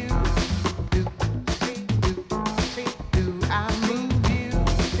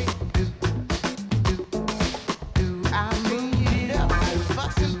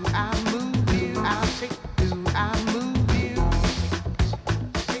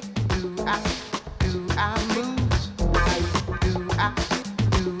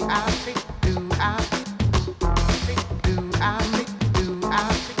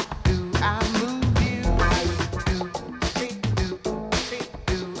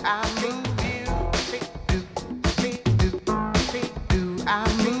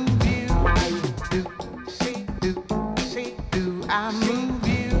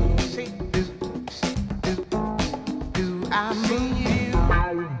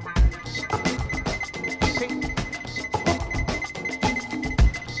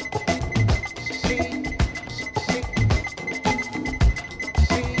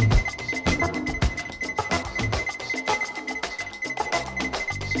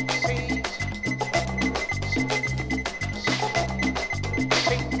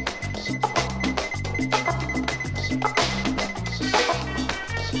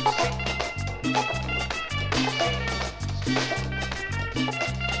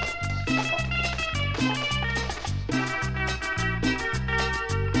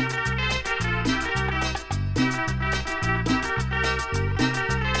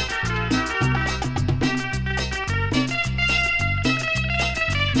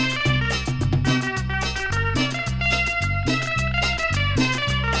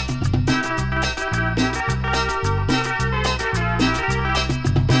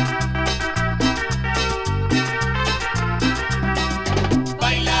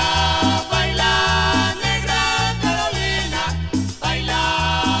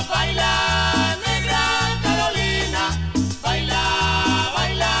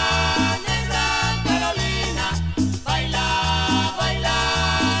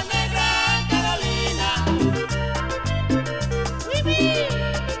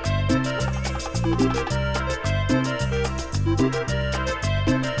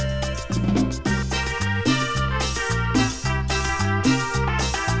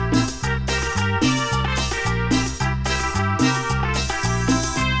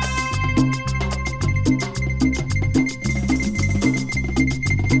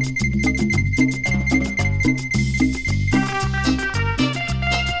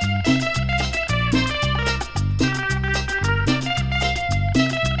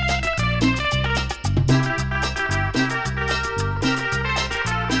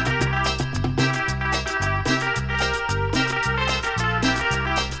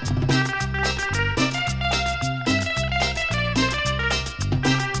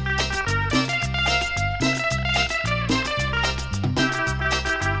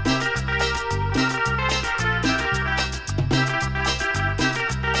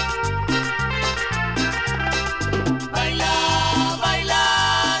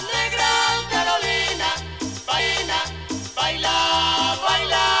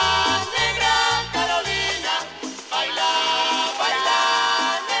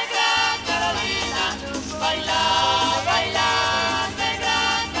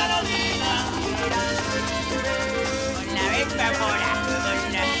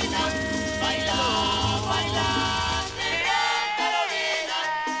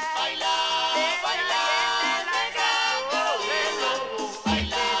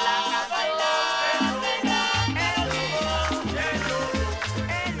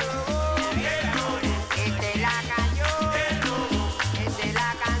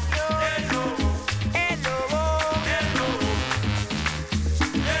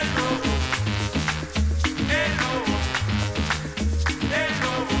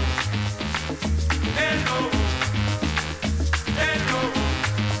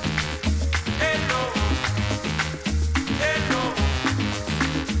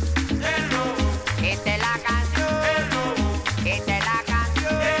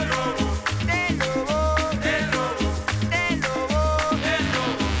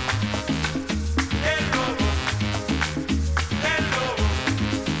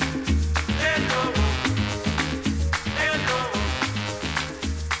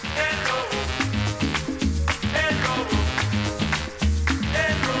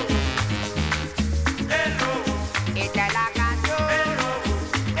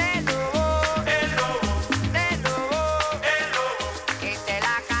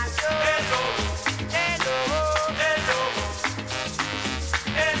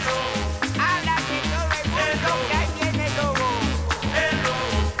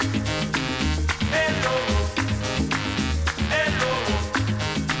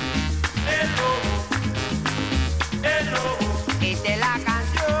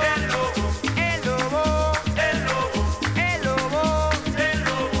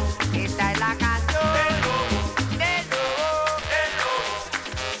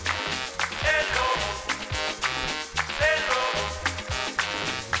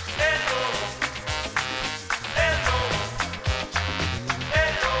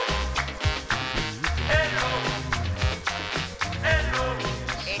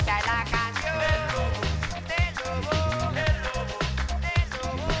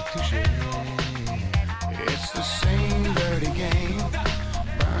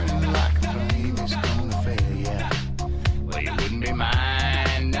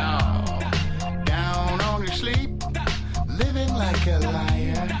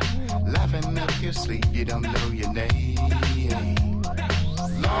 sleep, you don't know your name.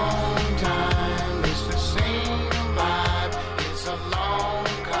 Long time, it's the same vibe. It's a long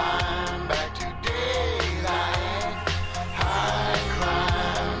climb back to daylight. High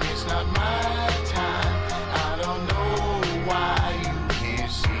crime, it's not my time. I don't know why you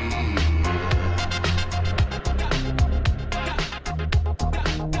can't see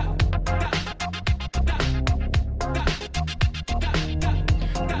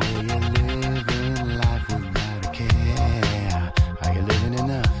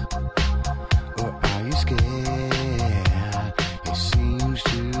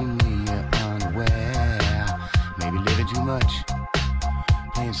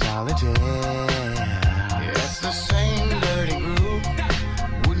solitaire. Yeah, it's the same dirty groove.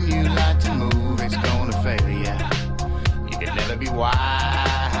 Wouldn't you like to move? It's gonna fail ya. You could never be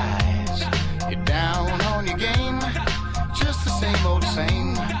wise. You're down on your game. Just the same old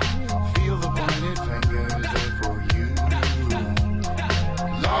same. Feel the pointed fingers there for you.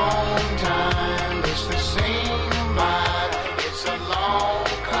 Long time, it's the same vibe. It's a long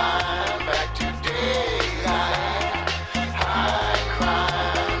climb back to daylight. High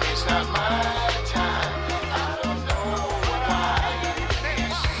crime. It's not my time. I don't know why you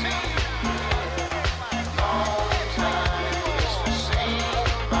can't see. Long time, it's the same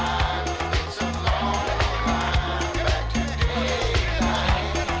vibe. It's a long climb back to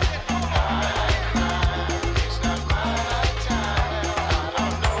daylight. High crime, it's not my time. I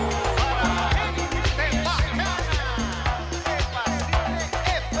don't know why you can't see.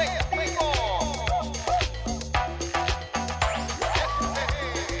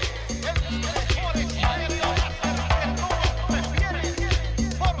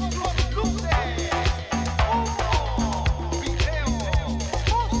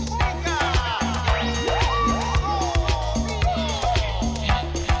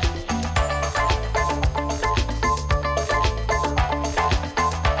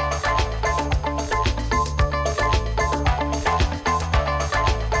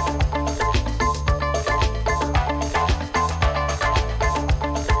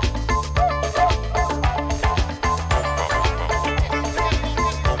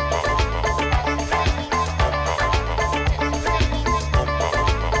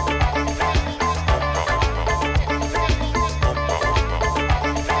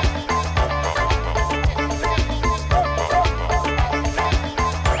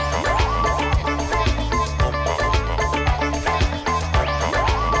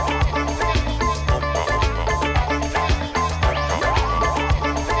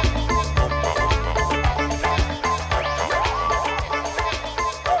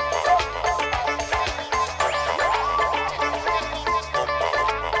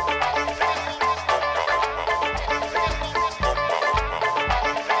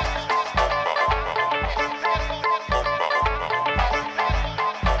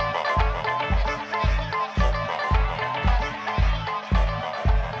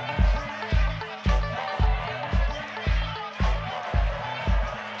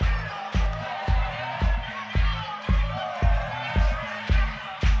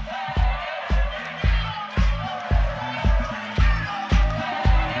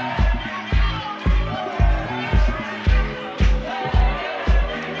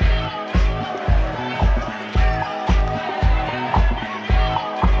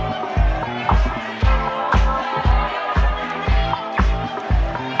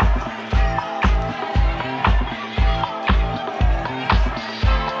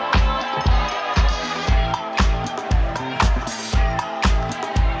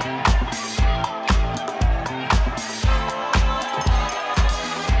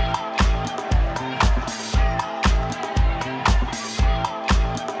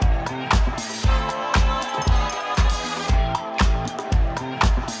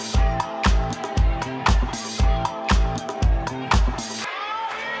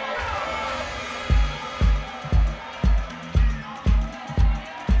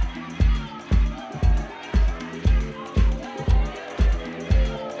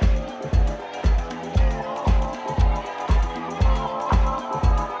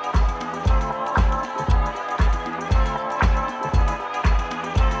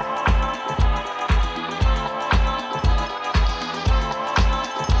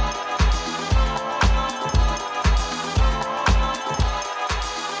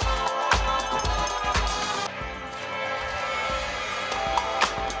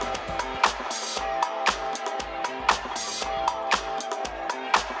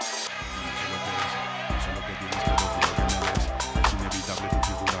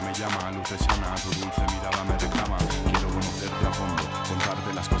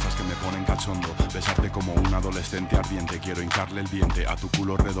 me ponen cachondo. Besarte como un adolescente ardiente. Quiero hincarle el diente a tu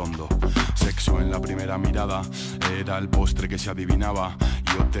culo redondo. Sexo en la primera mirada era el postre que se adivinaba.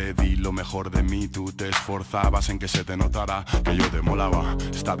 Yo te di lo mejor de mí, tú te esforzabas en que se te notara que yo te molaba.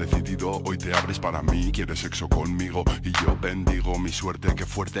 Está decidido, hoy te abres para mí. Quieres sexo conmigo y yo bendigo mi suerte. Que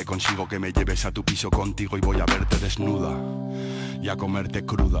fuerte consigo que me lleves a tu piso contigo. Y voy a verte desnuda y a comerte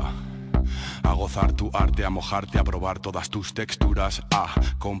cruda, a gozar tu arte, a mojarte, a probar todas tus texturas, a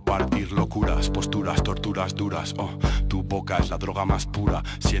compartir locuras, posturas, torturas duras. Oh, tu boca es la droga más pura.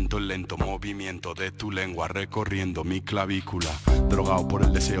 Siento el lento movimiento de tu lengua recorriendo mi clavícula. Drogado por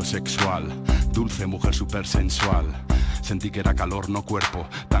el deseo sexual, dulce mujer súper sensual. Sentí que era calor, no cuerpo,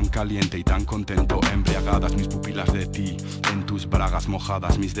 tan caliente y tan contento. Embriagadas mis pupilas de ti, en tus bragas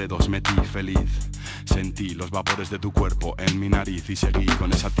mojadas mis dedos metí feliz. Sentí los vapores de tu cuerpo en mi nariz y seguí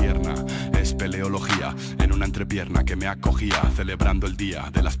con esa tierna espeleología en una entrepierna que me acogía, celebrando el día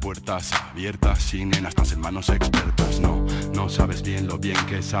de las puertas abiertas. Sin nenas, estás en manos expertas. No sabes bien lo bien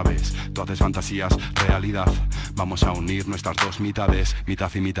que sabes. Tú haces fantasías, realidad. Vamos a unir nuestras dos mitades,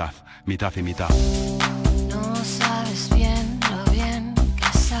 mitad y mitad, mitad y mitad. No sabes bien lo bien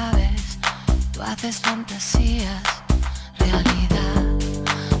que sabes. Tú haces fantasías, realidad.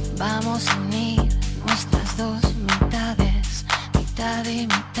 Vamos a unir nuestras dos mitades, mitad y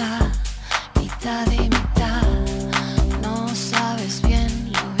mitad, mitad y mitad. No sabes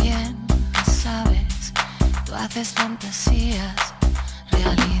bien lo bien que sabes. Tú haces fantasías,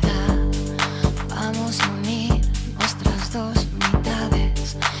 realidad. Vamos a unir nuestras dos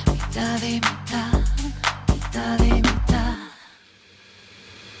mitades, mitad y mitad, mitad y mitad.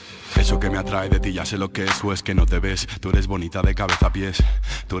 Eso que me atrae de ti ya sé lo que es, o es que no te ves. Tú eres bonita de cabeza a pies.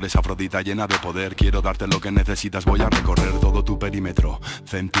 Tú eres Afrodita llena de poder. Quiero darte lo que necesitas. Voy a recorrer todo tu perímetro,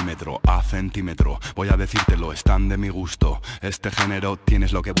 centímetro a centímetro. Voy a decírtelo, están de mi gusto. Este género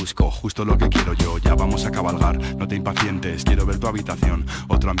tienes lo que busco, justo lo que quiero yo. Ya vamos a cabalgar, no te impacientes. Quiero ver tu habitación,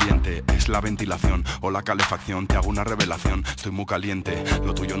 otro ambiente. Es la ventilación o la calefacción. Te hago una revelación, estoy muy caliente.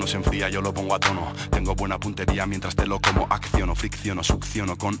 Lo tuyo no se enfría, yo lo pongo a tono. Tengo buena puntería mientras te lo como. Acciono, fricciono,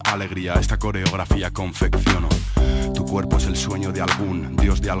 succiono con alegría. Esta coreografía confecciono. Tu cuerpo es el sueño de algún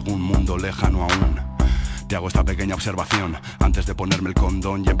dios de algún mundo lejano aún. Te hago esta pequeña observación antes de ponerme el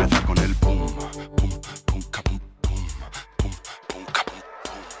condón y empezar con el pum, pum, pum, capum, pum, pum, pum, capum,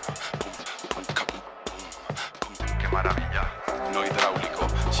 pum, pum, capum, pum, pum. Qué maravilla, no hidráulico,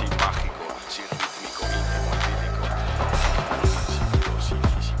 sí mágico, sí rítmico, íntimo, lírico, sí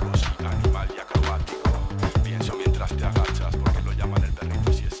físico, sí animal y acrobático. Pienso mientras te agachas porque lo llaman el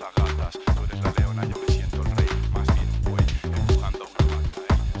perrito si es a gatas. Tú eres la leona, yo me siento el rey, más bien un buey empujando una vaca.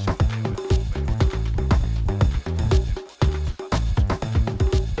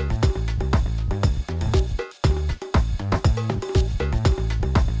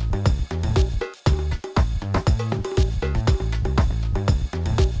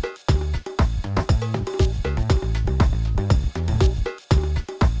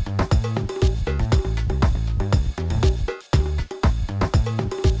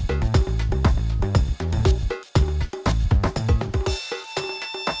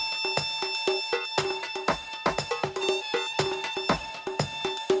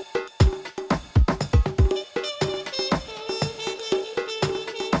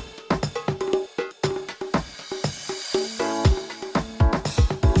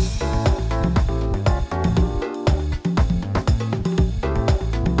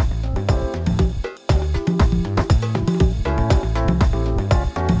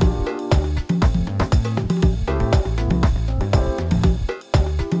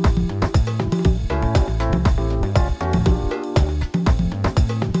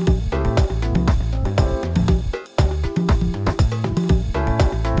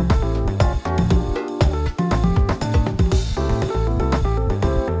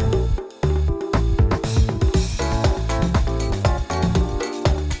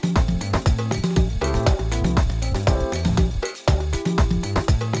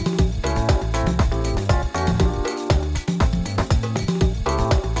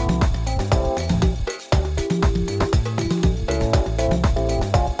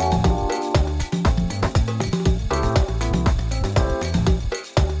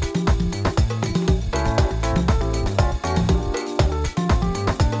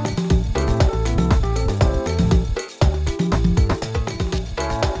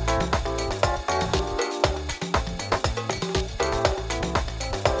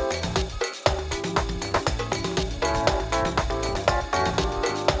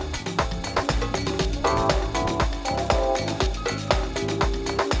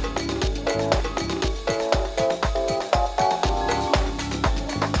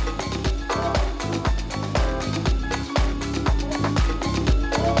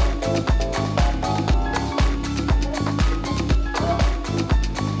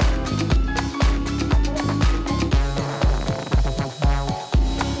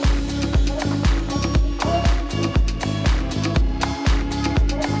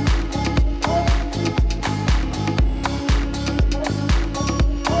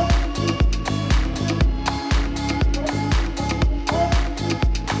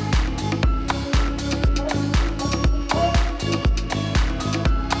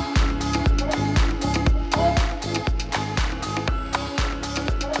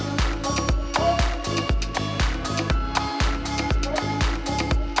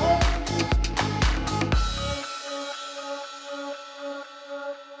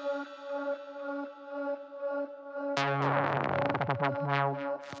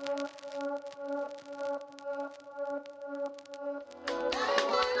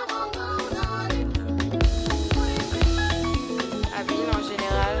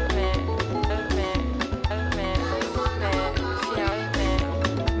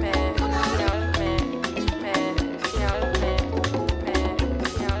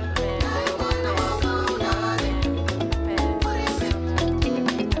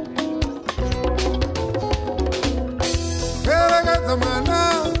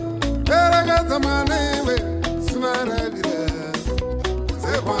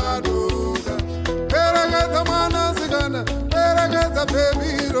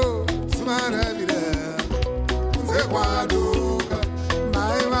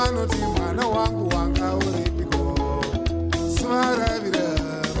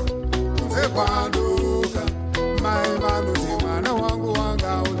 kwanduka mai vanoti mwana wangu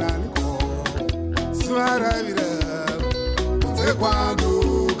wanga unaniko sivaravira kunze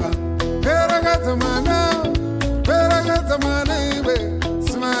kwanduka perakadza mwana iwe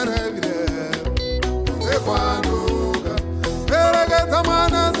sivaravira kunze kwanduka perakadza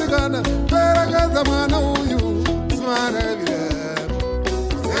mwana sikana perakadza mwana uyu sivaravira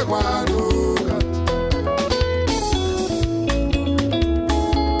kunze kwanduka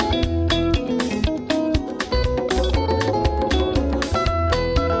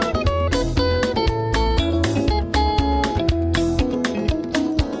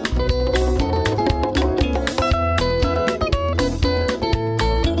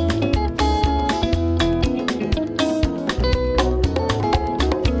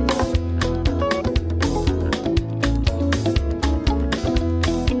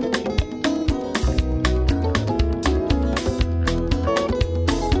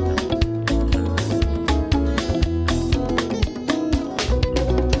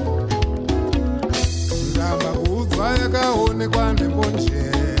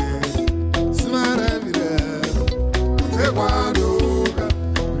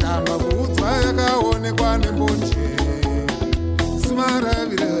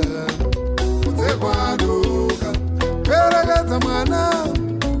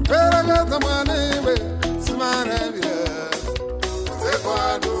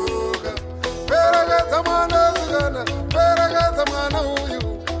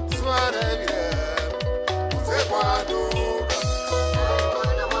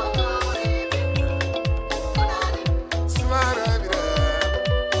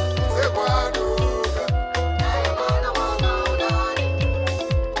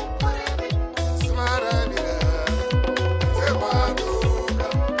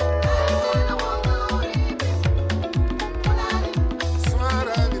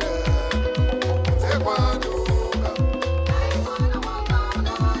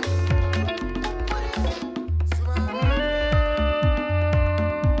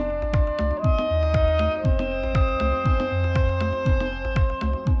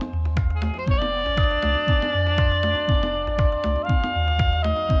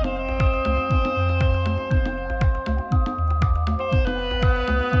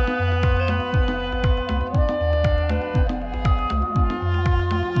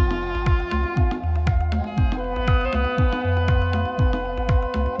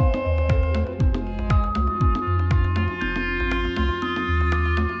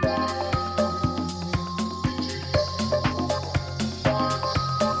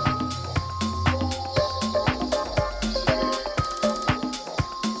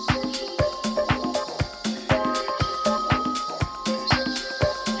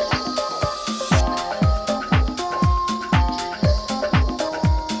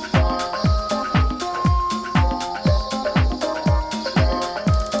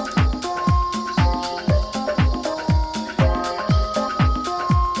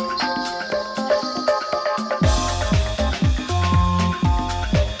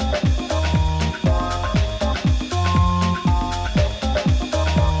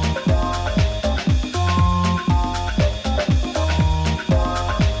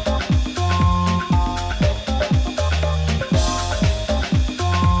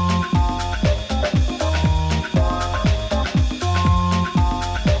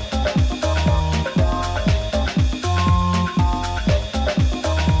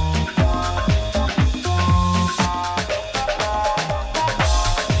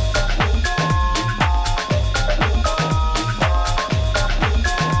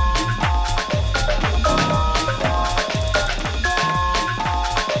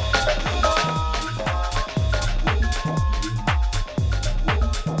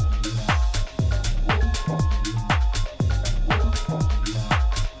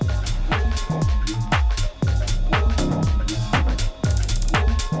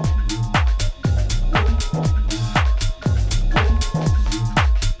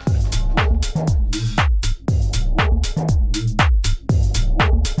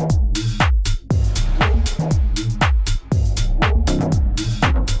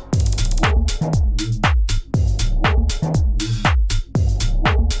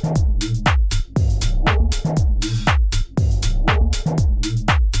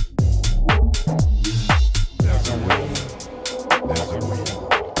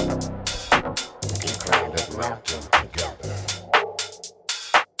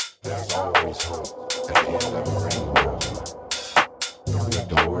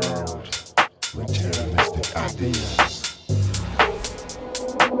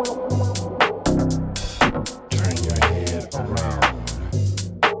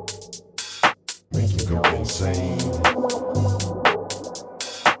same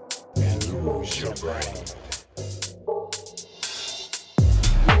and lose your brain.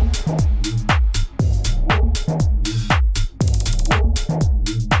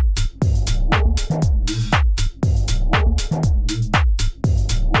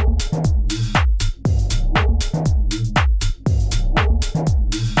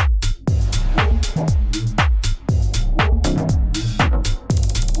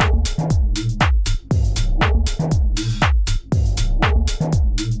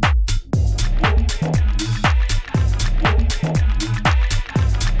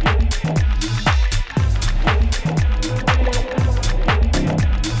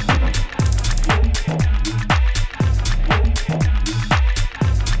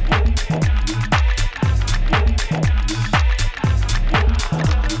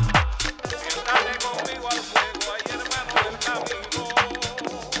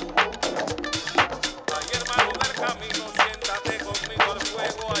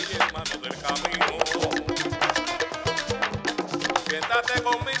 Siéntate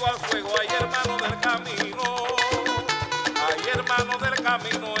conmigo al fuego, ay hermano del camino. Ay hermano del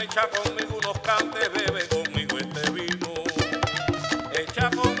camino, echa conmigo unos cantes, bebe conmigo este vino. Echa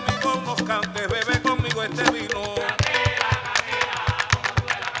conmigo unos cantes, bebe conmigo este vino.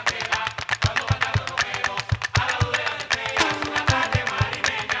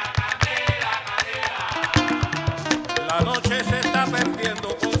 La noche se está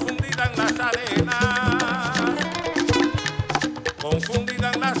perdiendo, confundida en las arenas.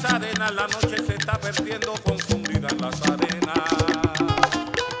 Confundida en las arenas, la noche se está perdiendo, confundida en las arenas.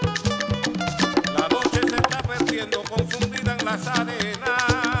 La noche se está perdiendo, confundida en las arenas.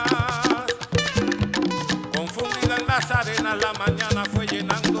 Confundida en las arenas, la mañana fue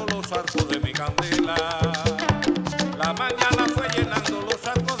llenando los arcos de mi candela. La mañana fue llenando los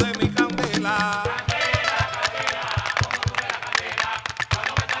arcos de mi candela.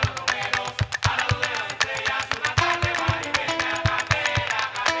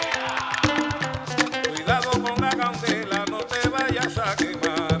 Cuidado con la candela,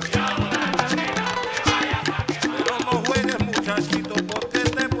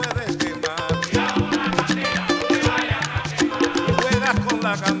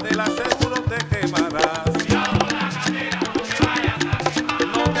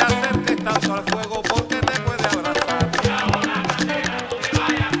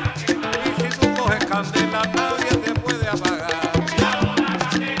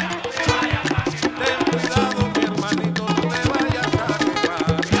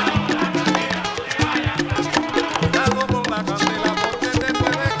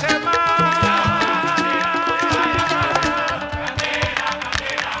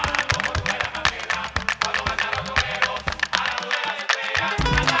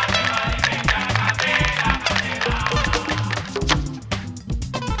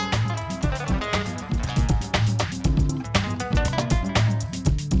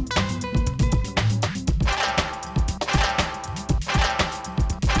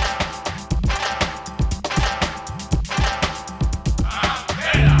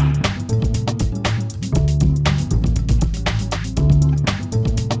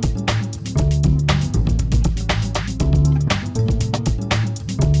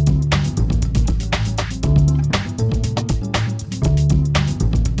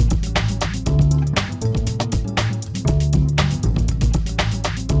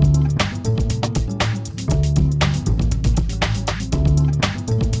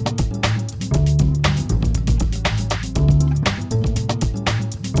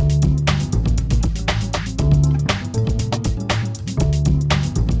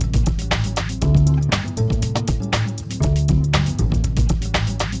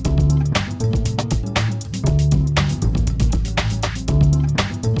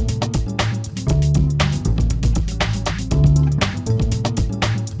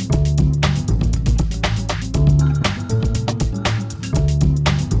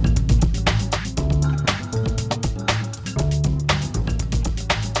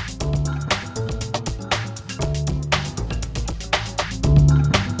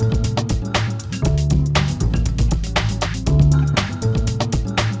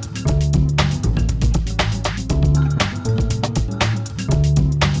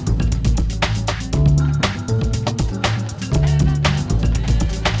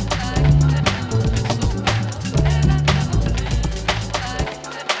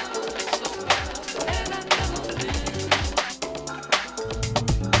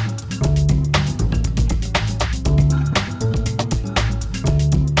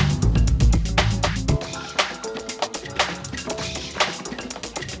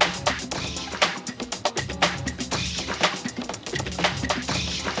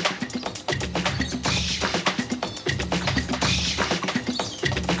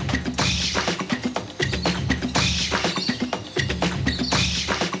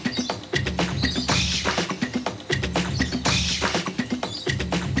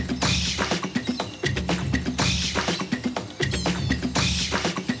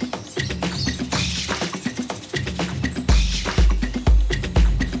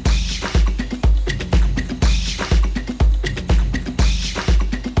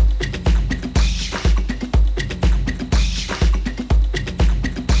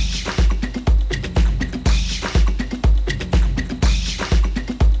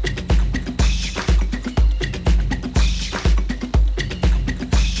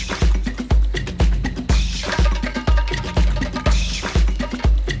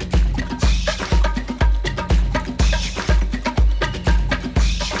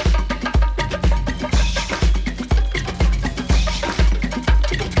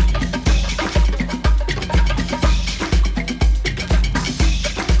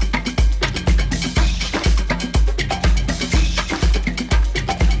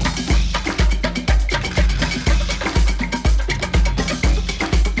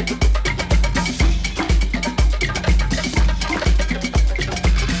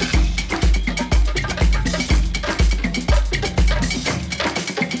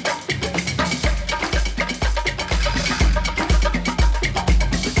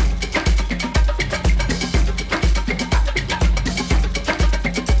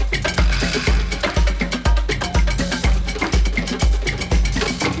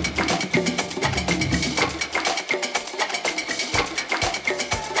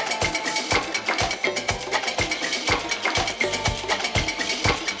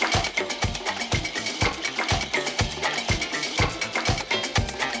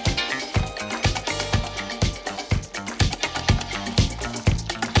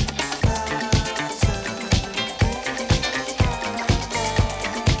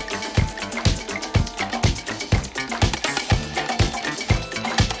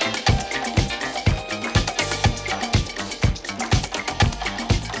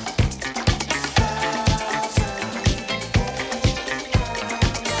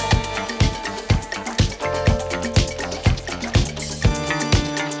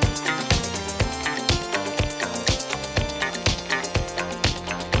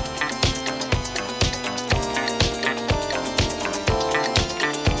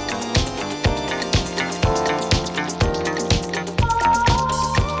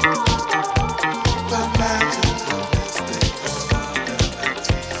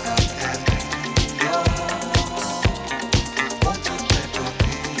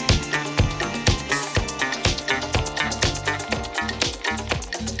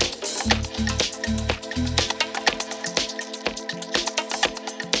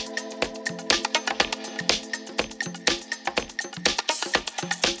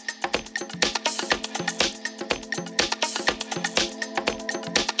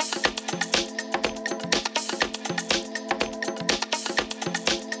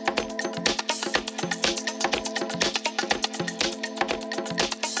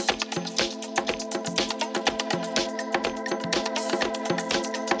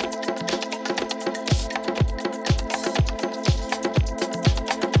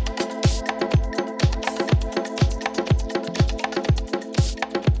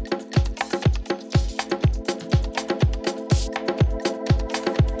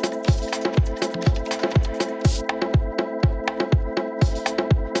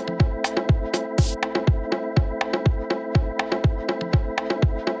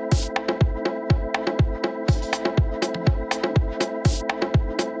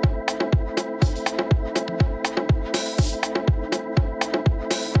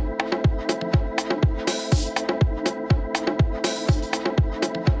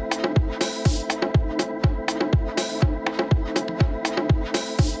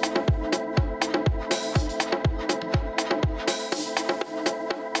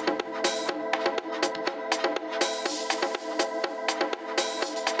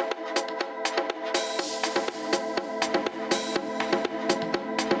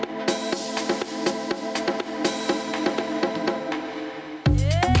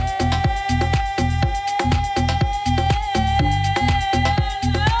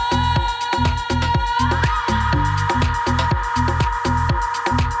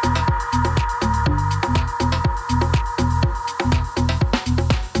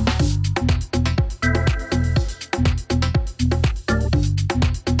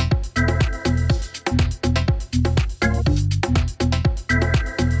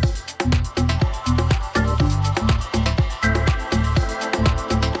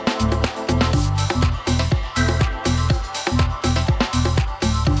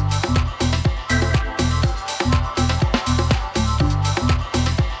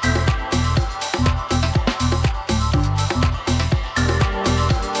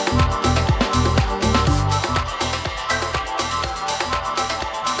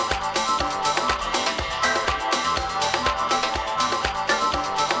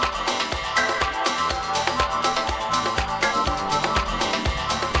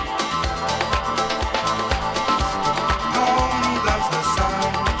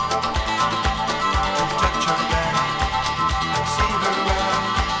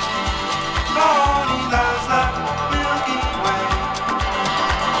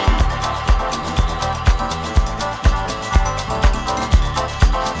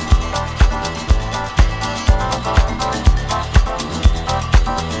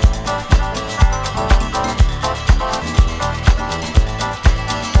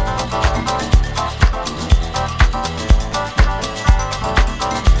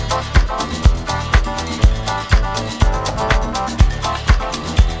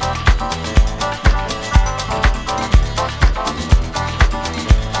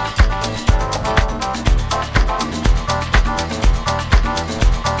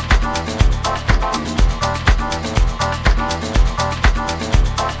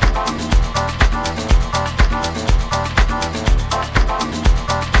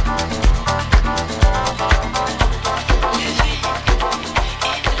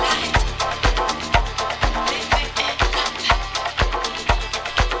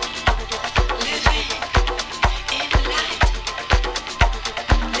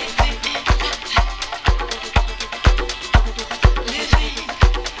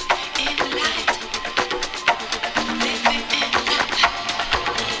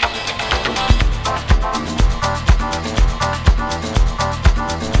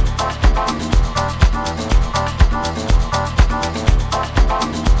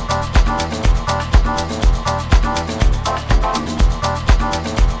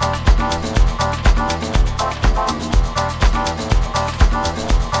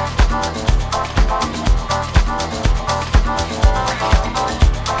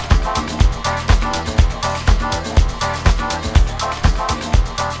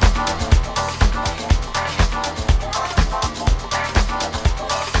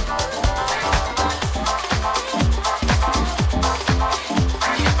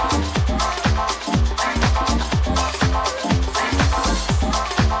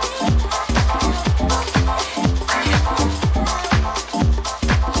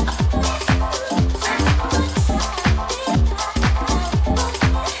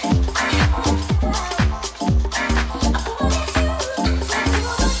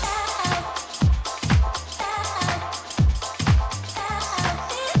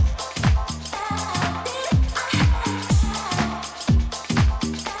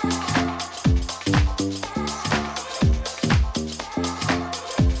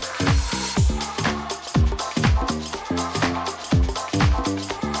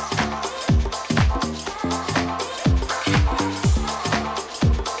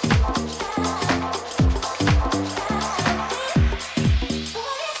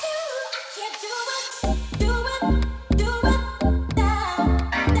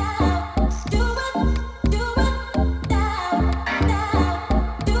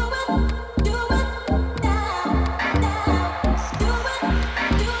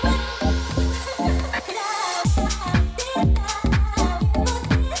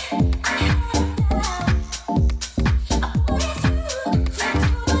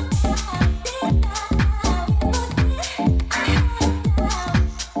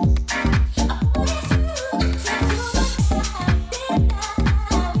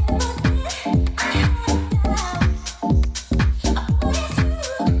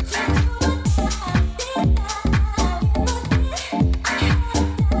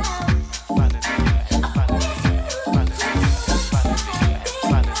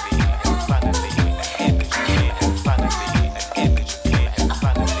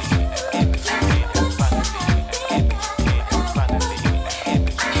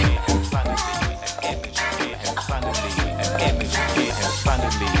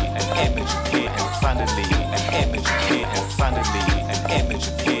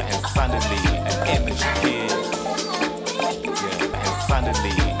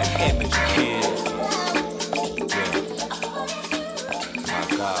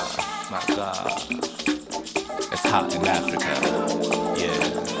 God. It's hot in Africa. Yeah.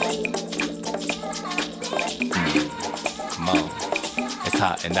 Come on. It's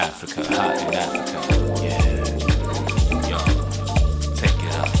hot in Africa. Hot in Africa. Yeah. Yo. Take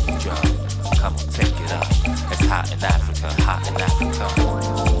it up. Yo. Come on, take it up. It's hot in Africa. Hot in Africa.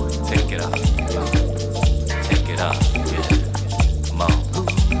 Take it up. Yo. Take it up. Yeah. Come on.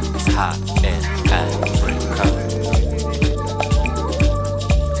 It's hot in Africa.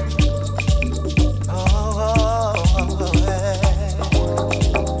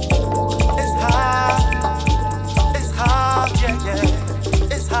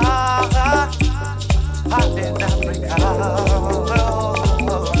 Hot in Africa.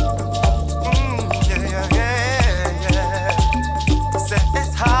 Say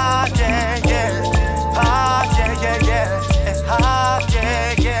it's hot, yeah, yeah. Hot, yeah, yeah, yeah. It's hot,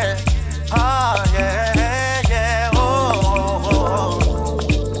 yeah, yeah. Hot, yeah, yeah. Oh, oh,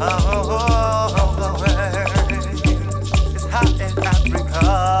 oh, oh, oh, it's hot in Africa.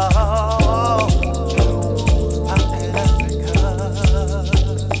 Hot in Africa.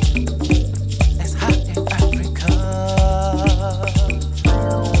 It's hot in Africa.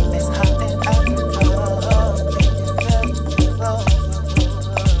 It's hot in Africa.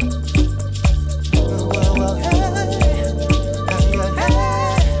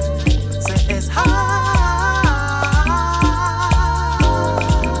 Say it's hot.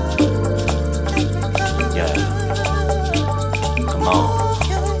 Yeah. Come on.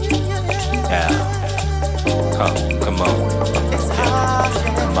 Yeah. Come on. It's hot.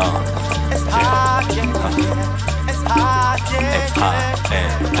 Come on. It's hot. It's hot. It's hot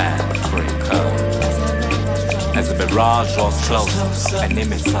in Africa. As the mirage draws close, an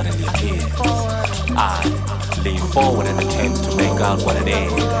image suddenly appears. I lean forward and attempt to make out what it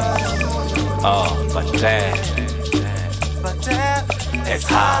is. Oh, but damn, it's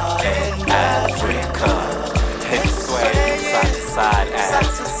hot in Africa. Hips sway side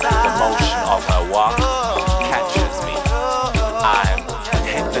to side as the motion of her walk catches me. I'm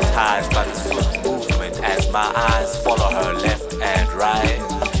hypnotized by the swift movement as my eyes follow her left and right.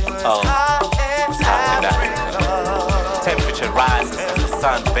 Oh, it's hot in Africa. Temperature rises as the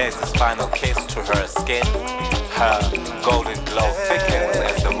sun bears its final kiss to her skin. Her golden glow thickens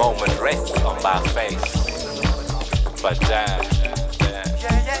as the moment rests on my face. But damn,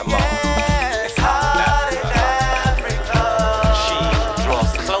 come on, it's hot in Africa. She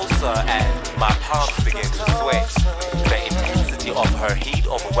draws closer and my palms begin to sweat. The intensity of her heat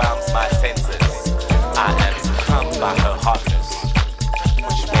overwhelms my senses. I am succumbed by her hotness,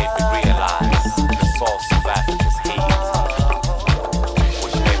 which made me realize the source of Africa's heat.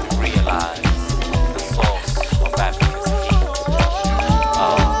 Which made me realize the source of Africa's heat.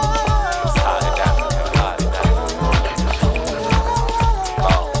 Oh, it's hot in Africa, hot in Africa.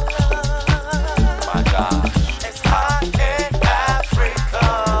 Oh, my gosh, it's hot in Africa.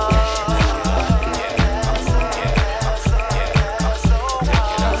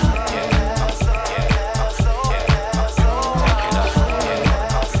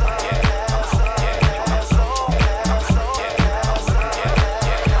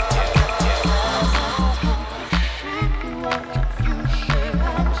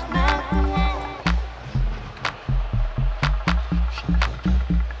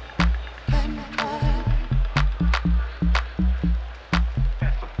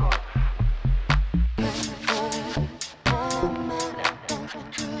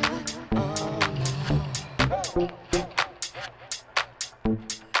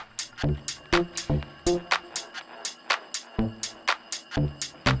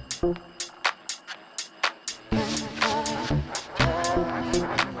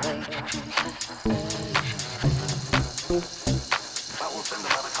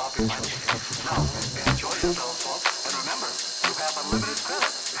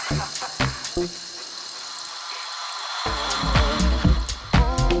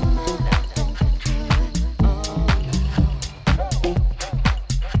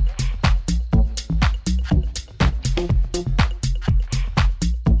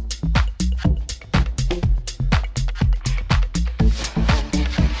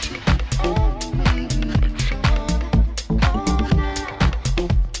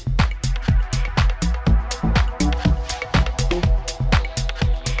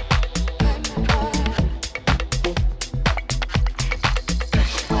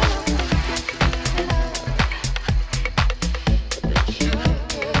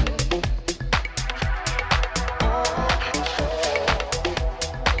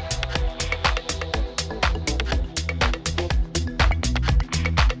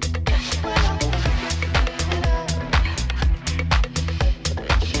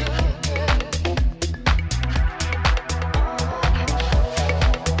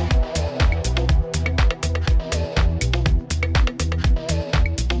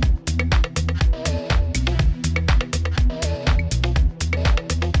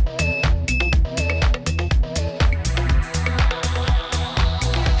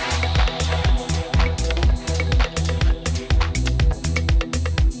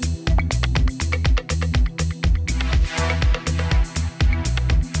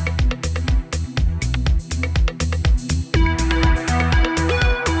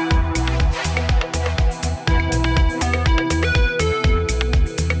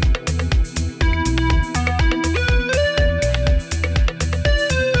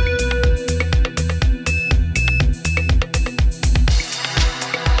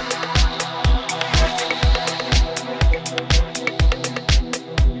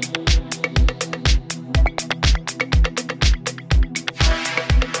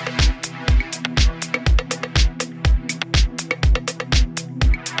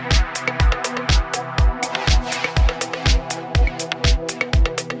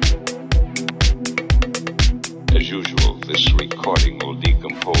 recording will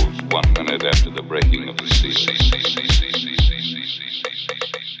decompose 1 minute after the breaking of the seal.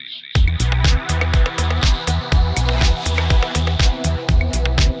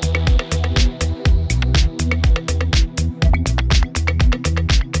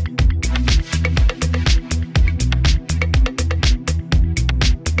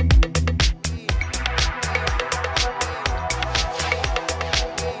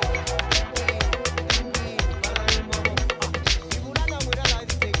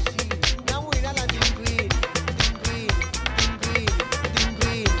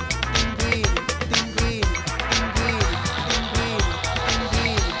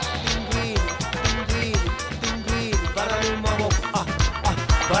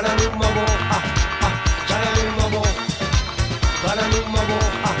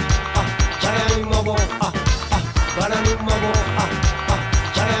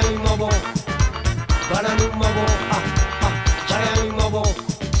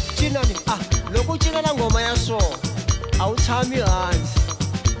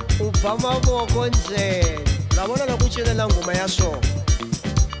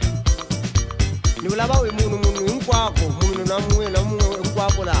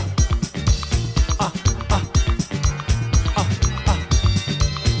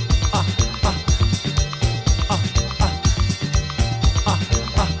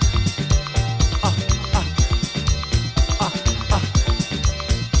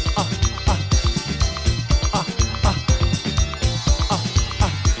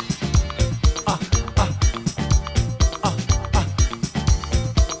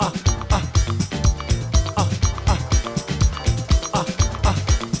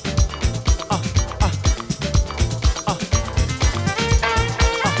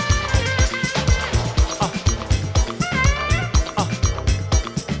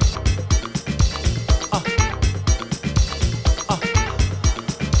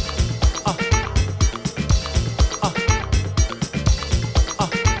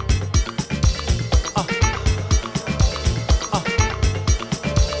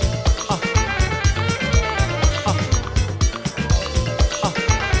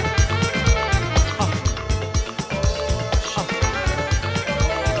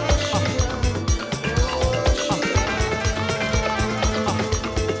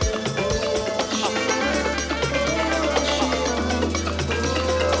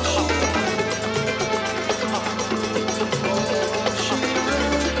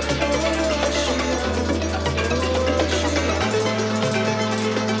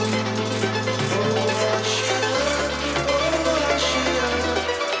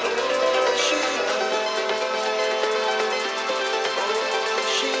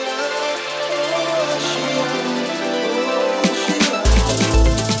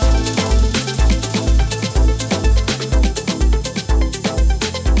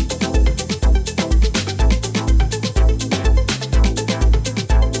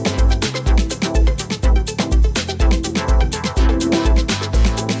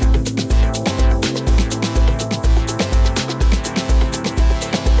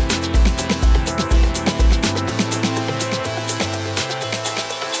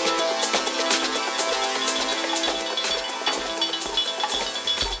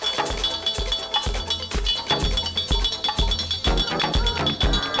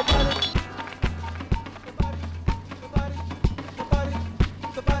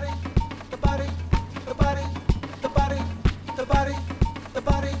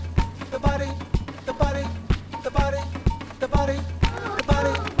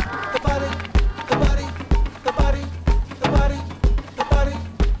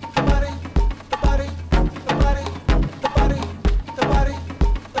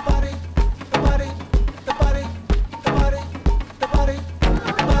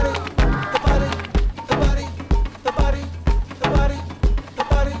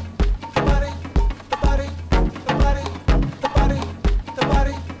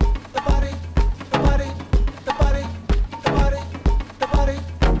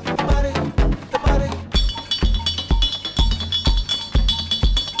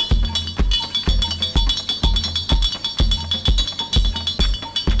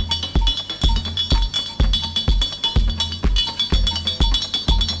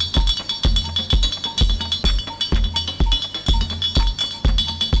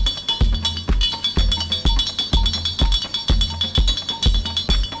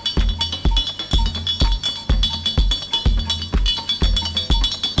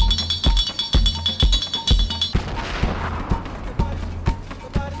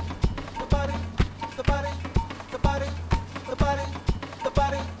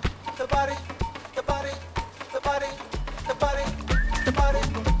 the body,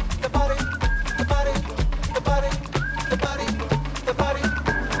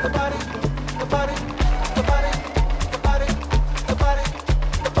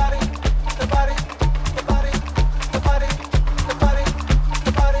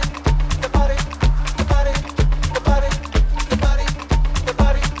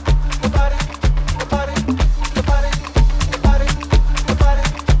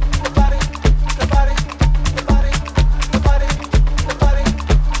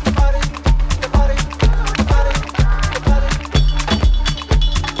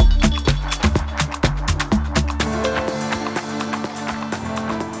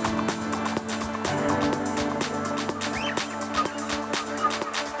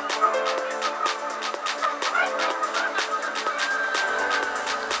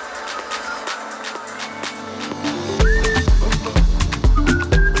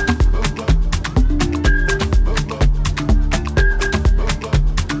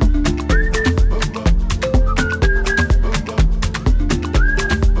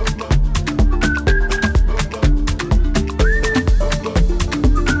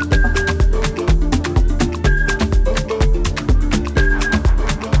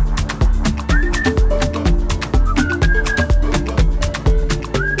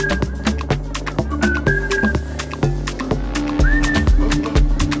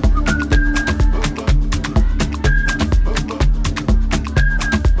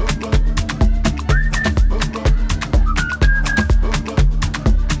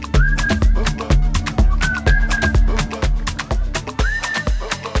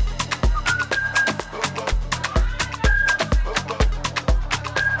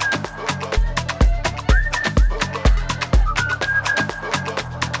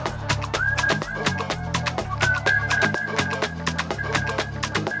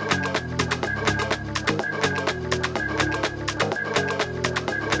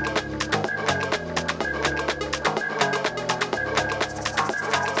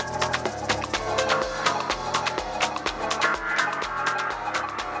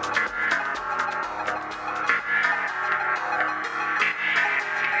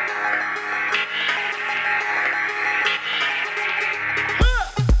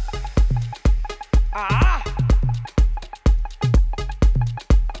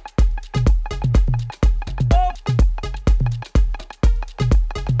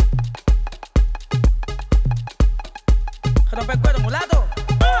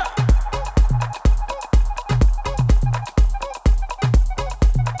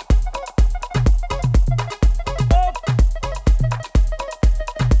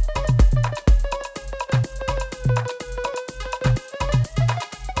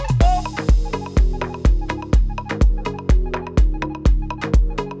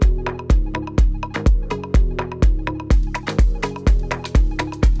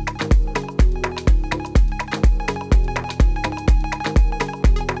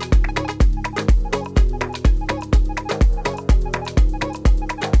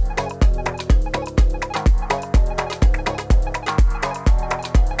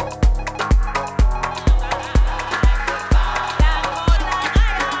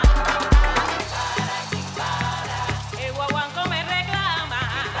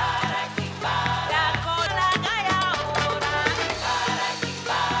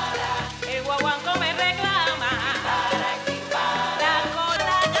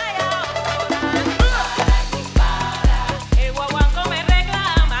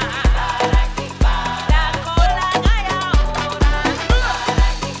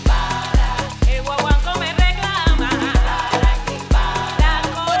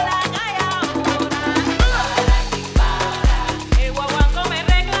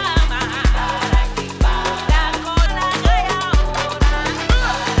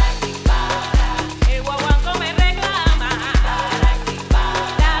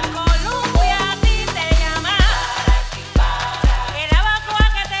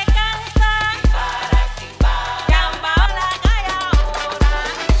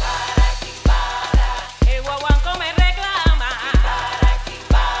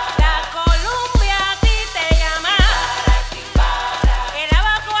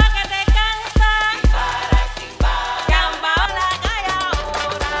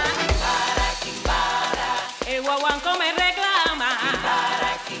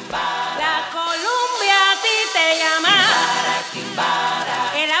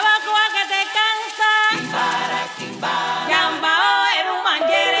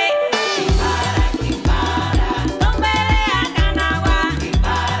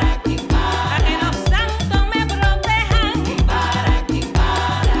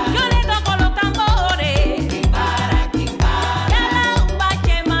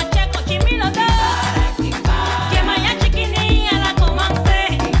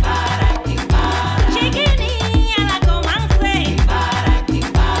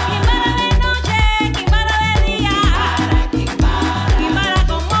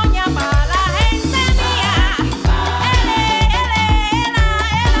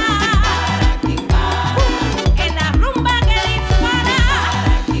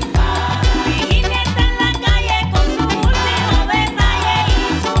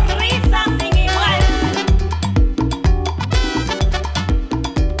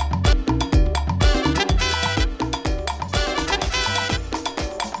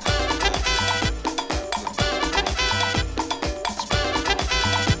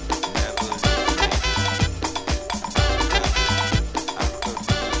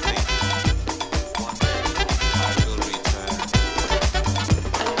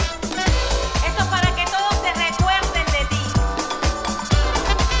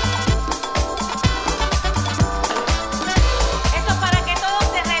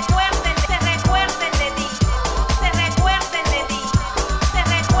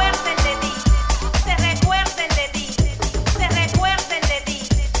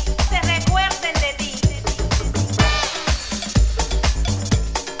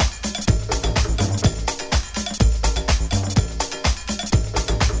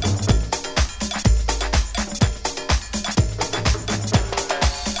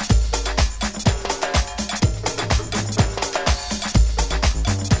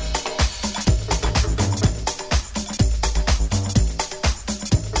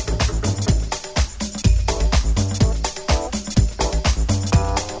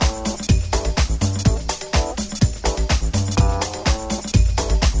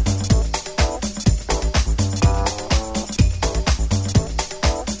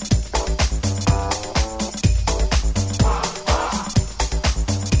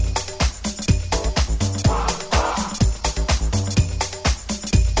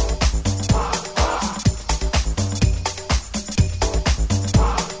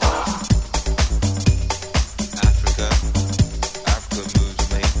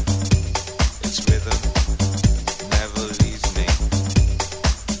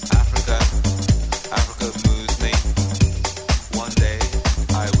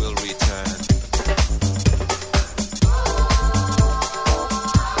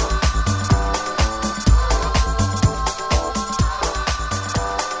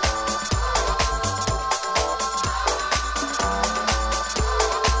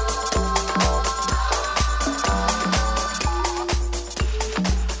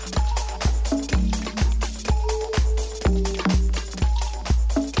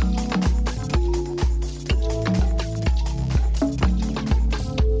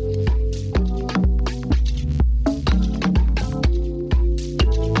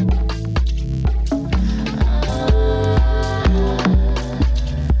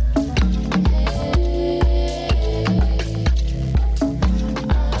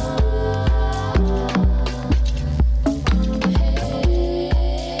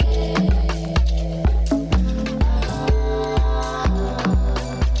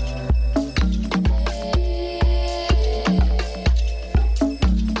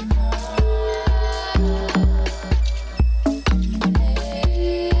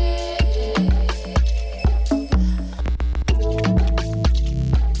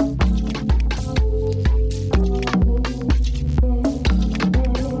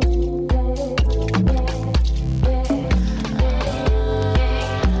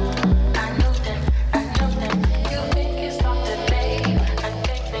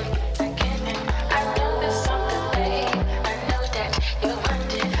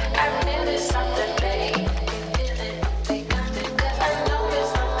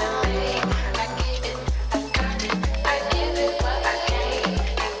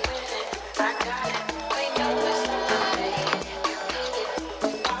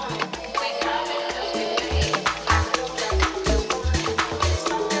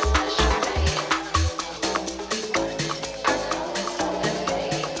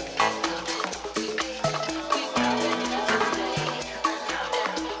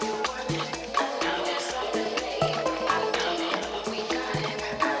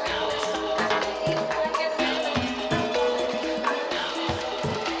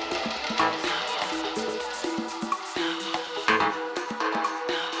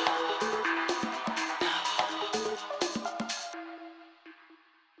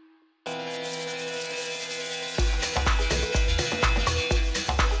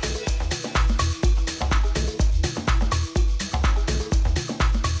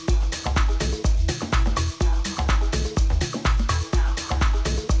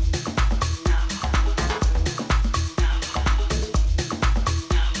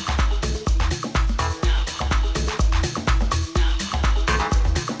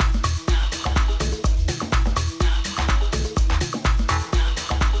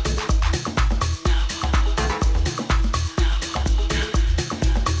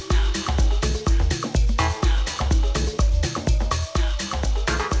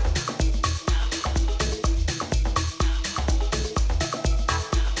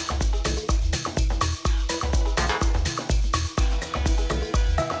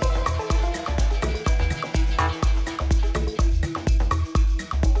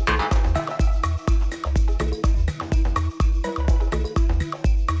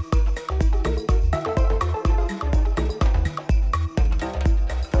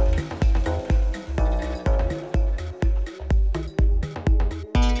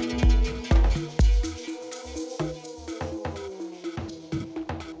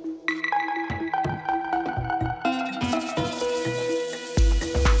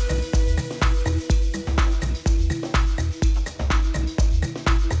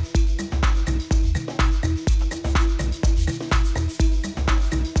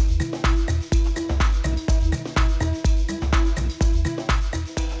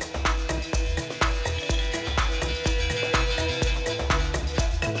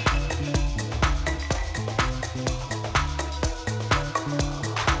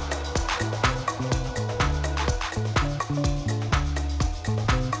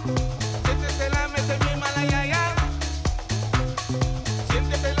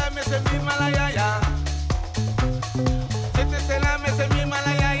 mesa misma la yaya. Siéntese en la mesa misma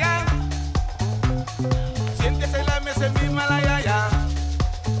la yaya. Siéntese en la mesa misma la yaya.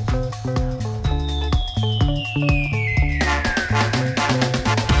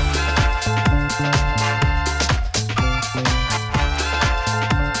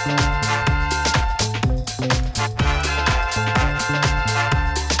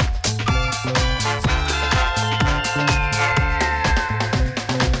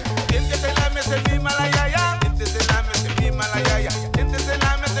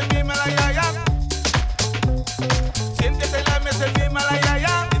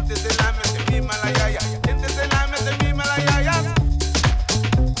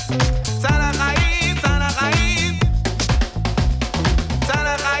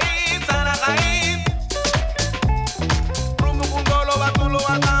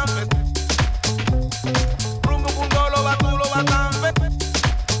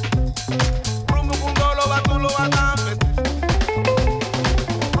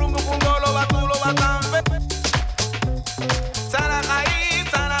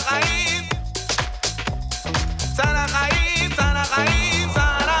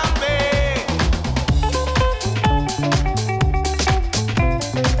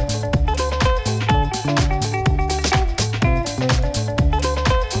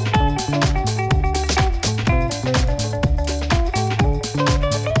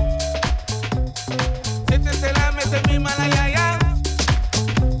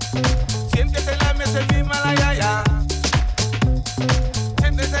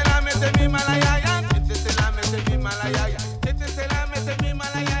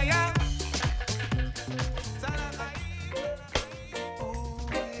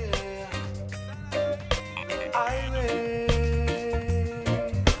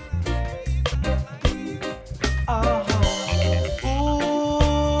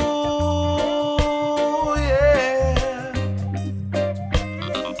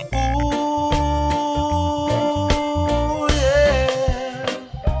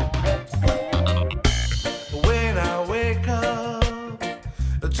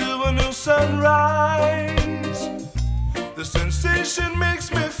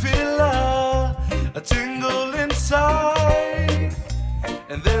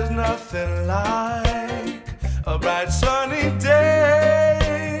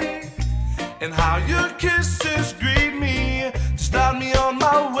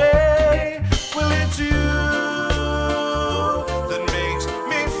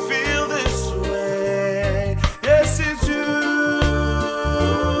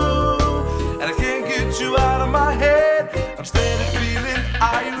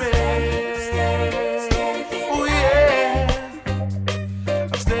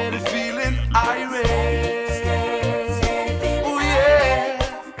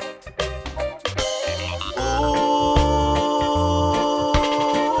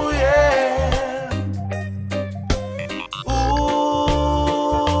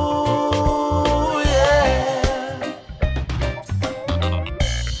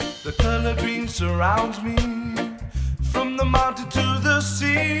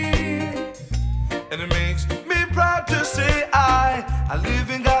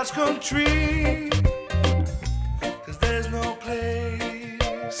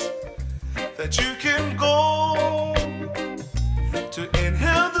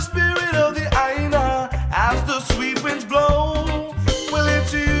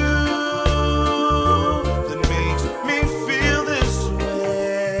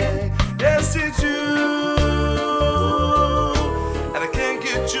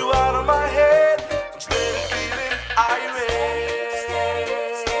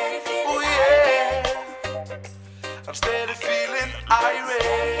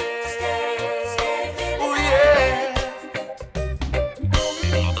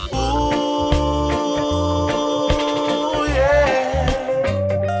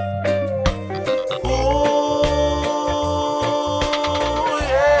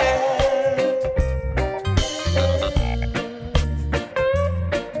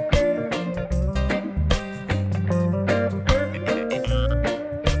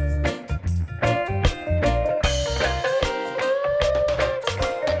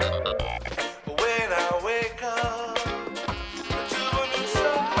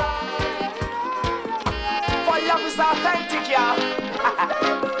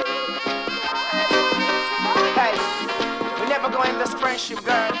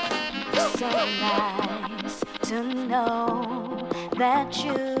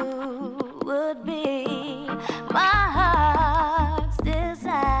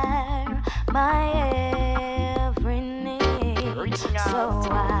 So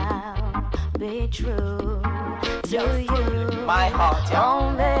I'll be true to you. My heart, yeah.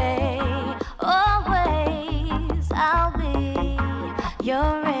 Only, always, I'll be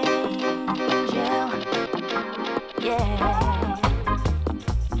your angel. Yeah.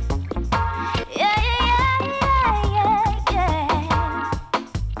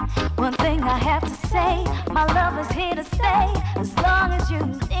 One thing I have to say, my love is here to stay. As long as you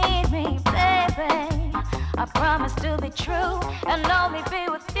need me, baby, I promise to be true and only be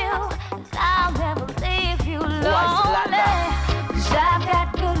with you. And I'll never leave you lonely. 'Cause I've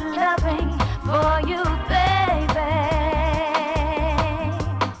got good loving for you, baby.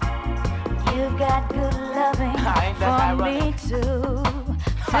 You've got good loving for me too.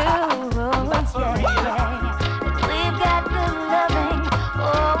 Yeah. We've got good loving,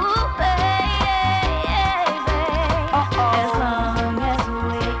 oh baby. As long as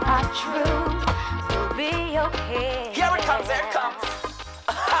we are true, we'll be okay. Here it comes, here it comes.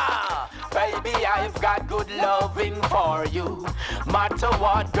 Baby, I've got good loving for you. Matter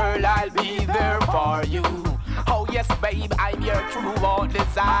what, girl, I'll be there for you. Oh yes, babe, I'm your true all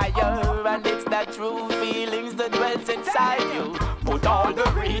desire, and it's the true feelings that dwells inside you. Put all the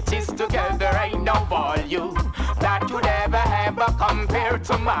reaches together, ain't no volume that you'd ever compare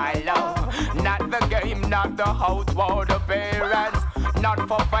to my love. Not the game, not the house, or the parents, not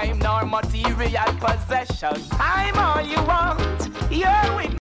for fame nor material possession. I'm all you want, you're with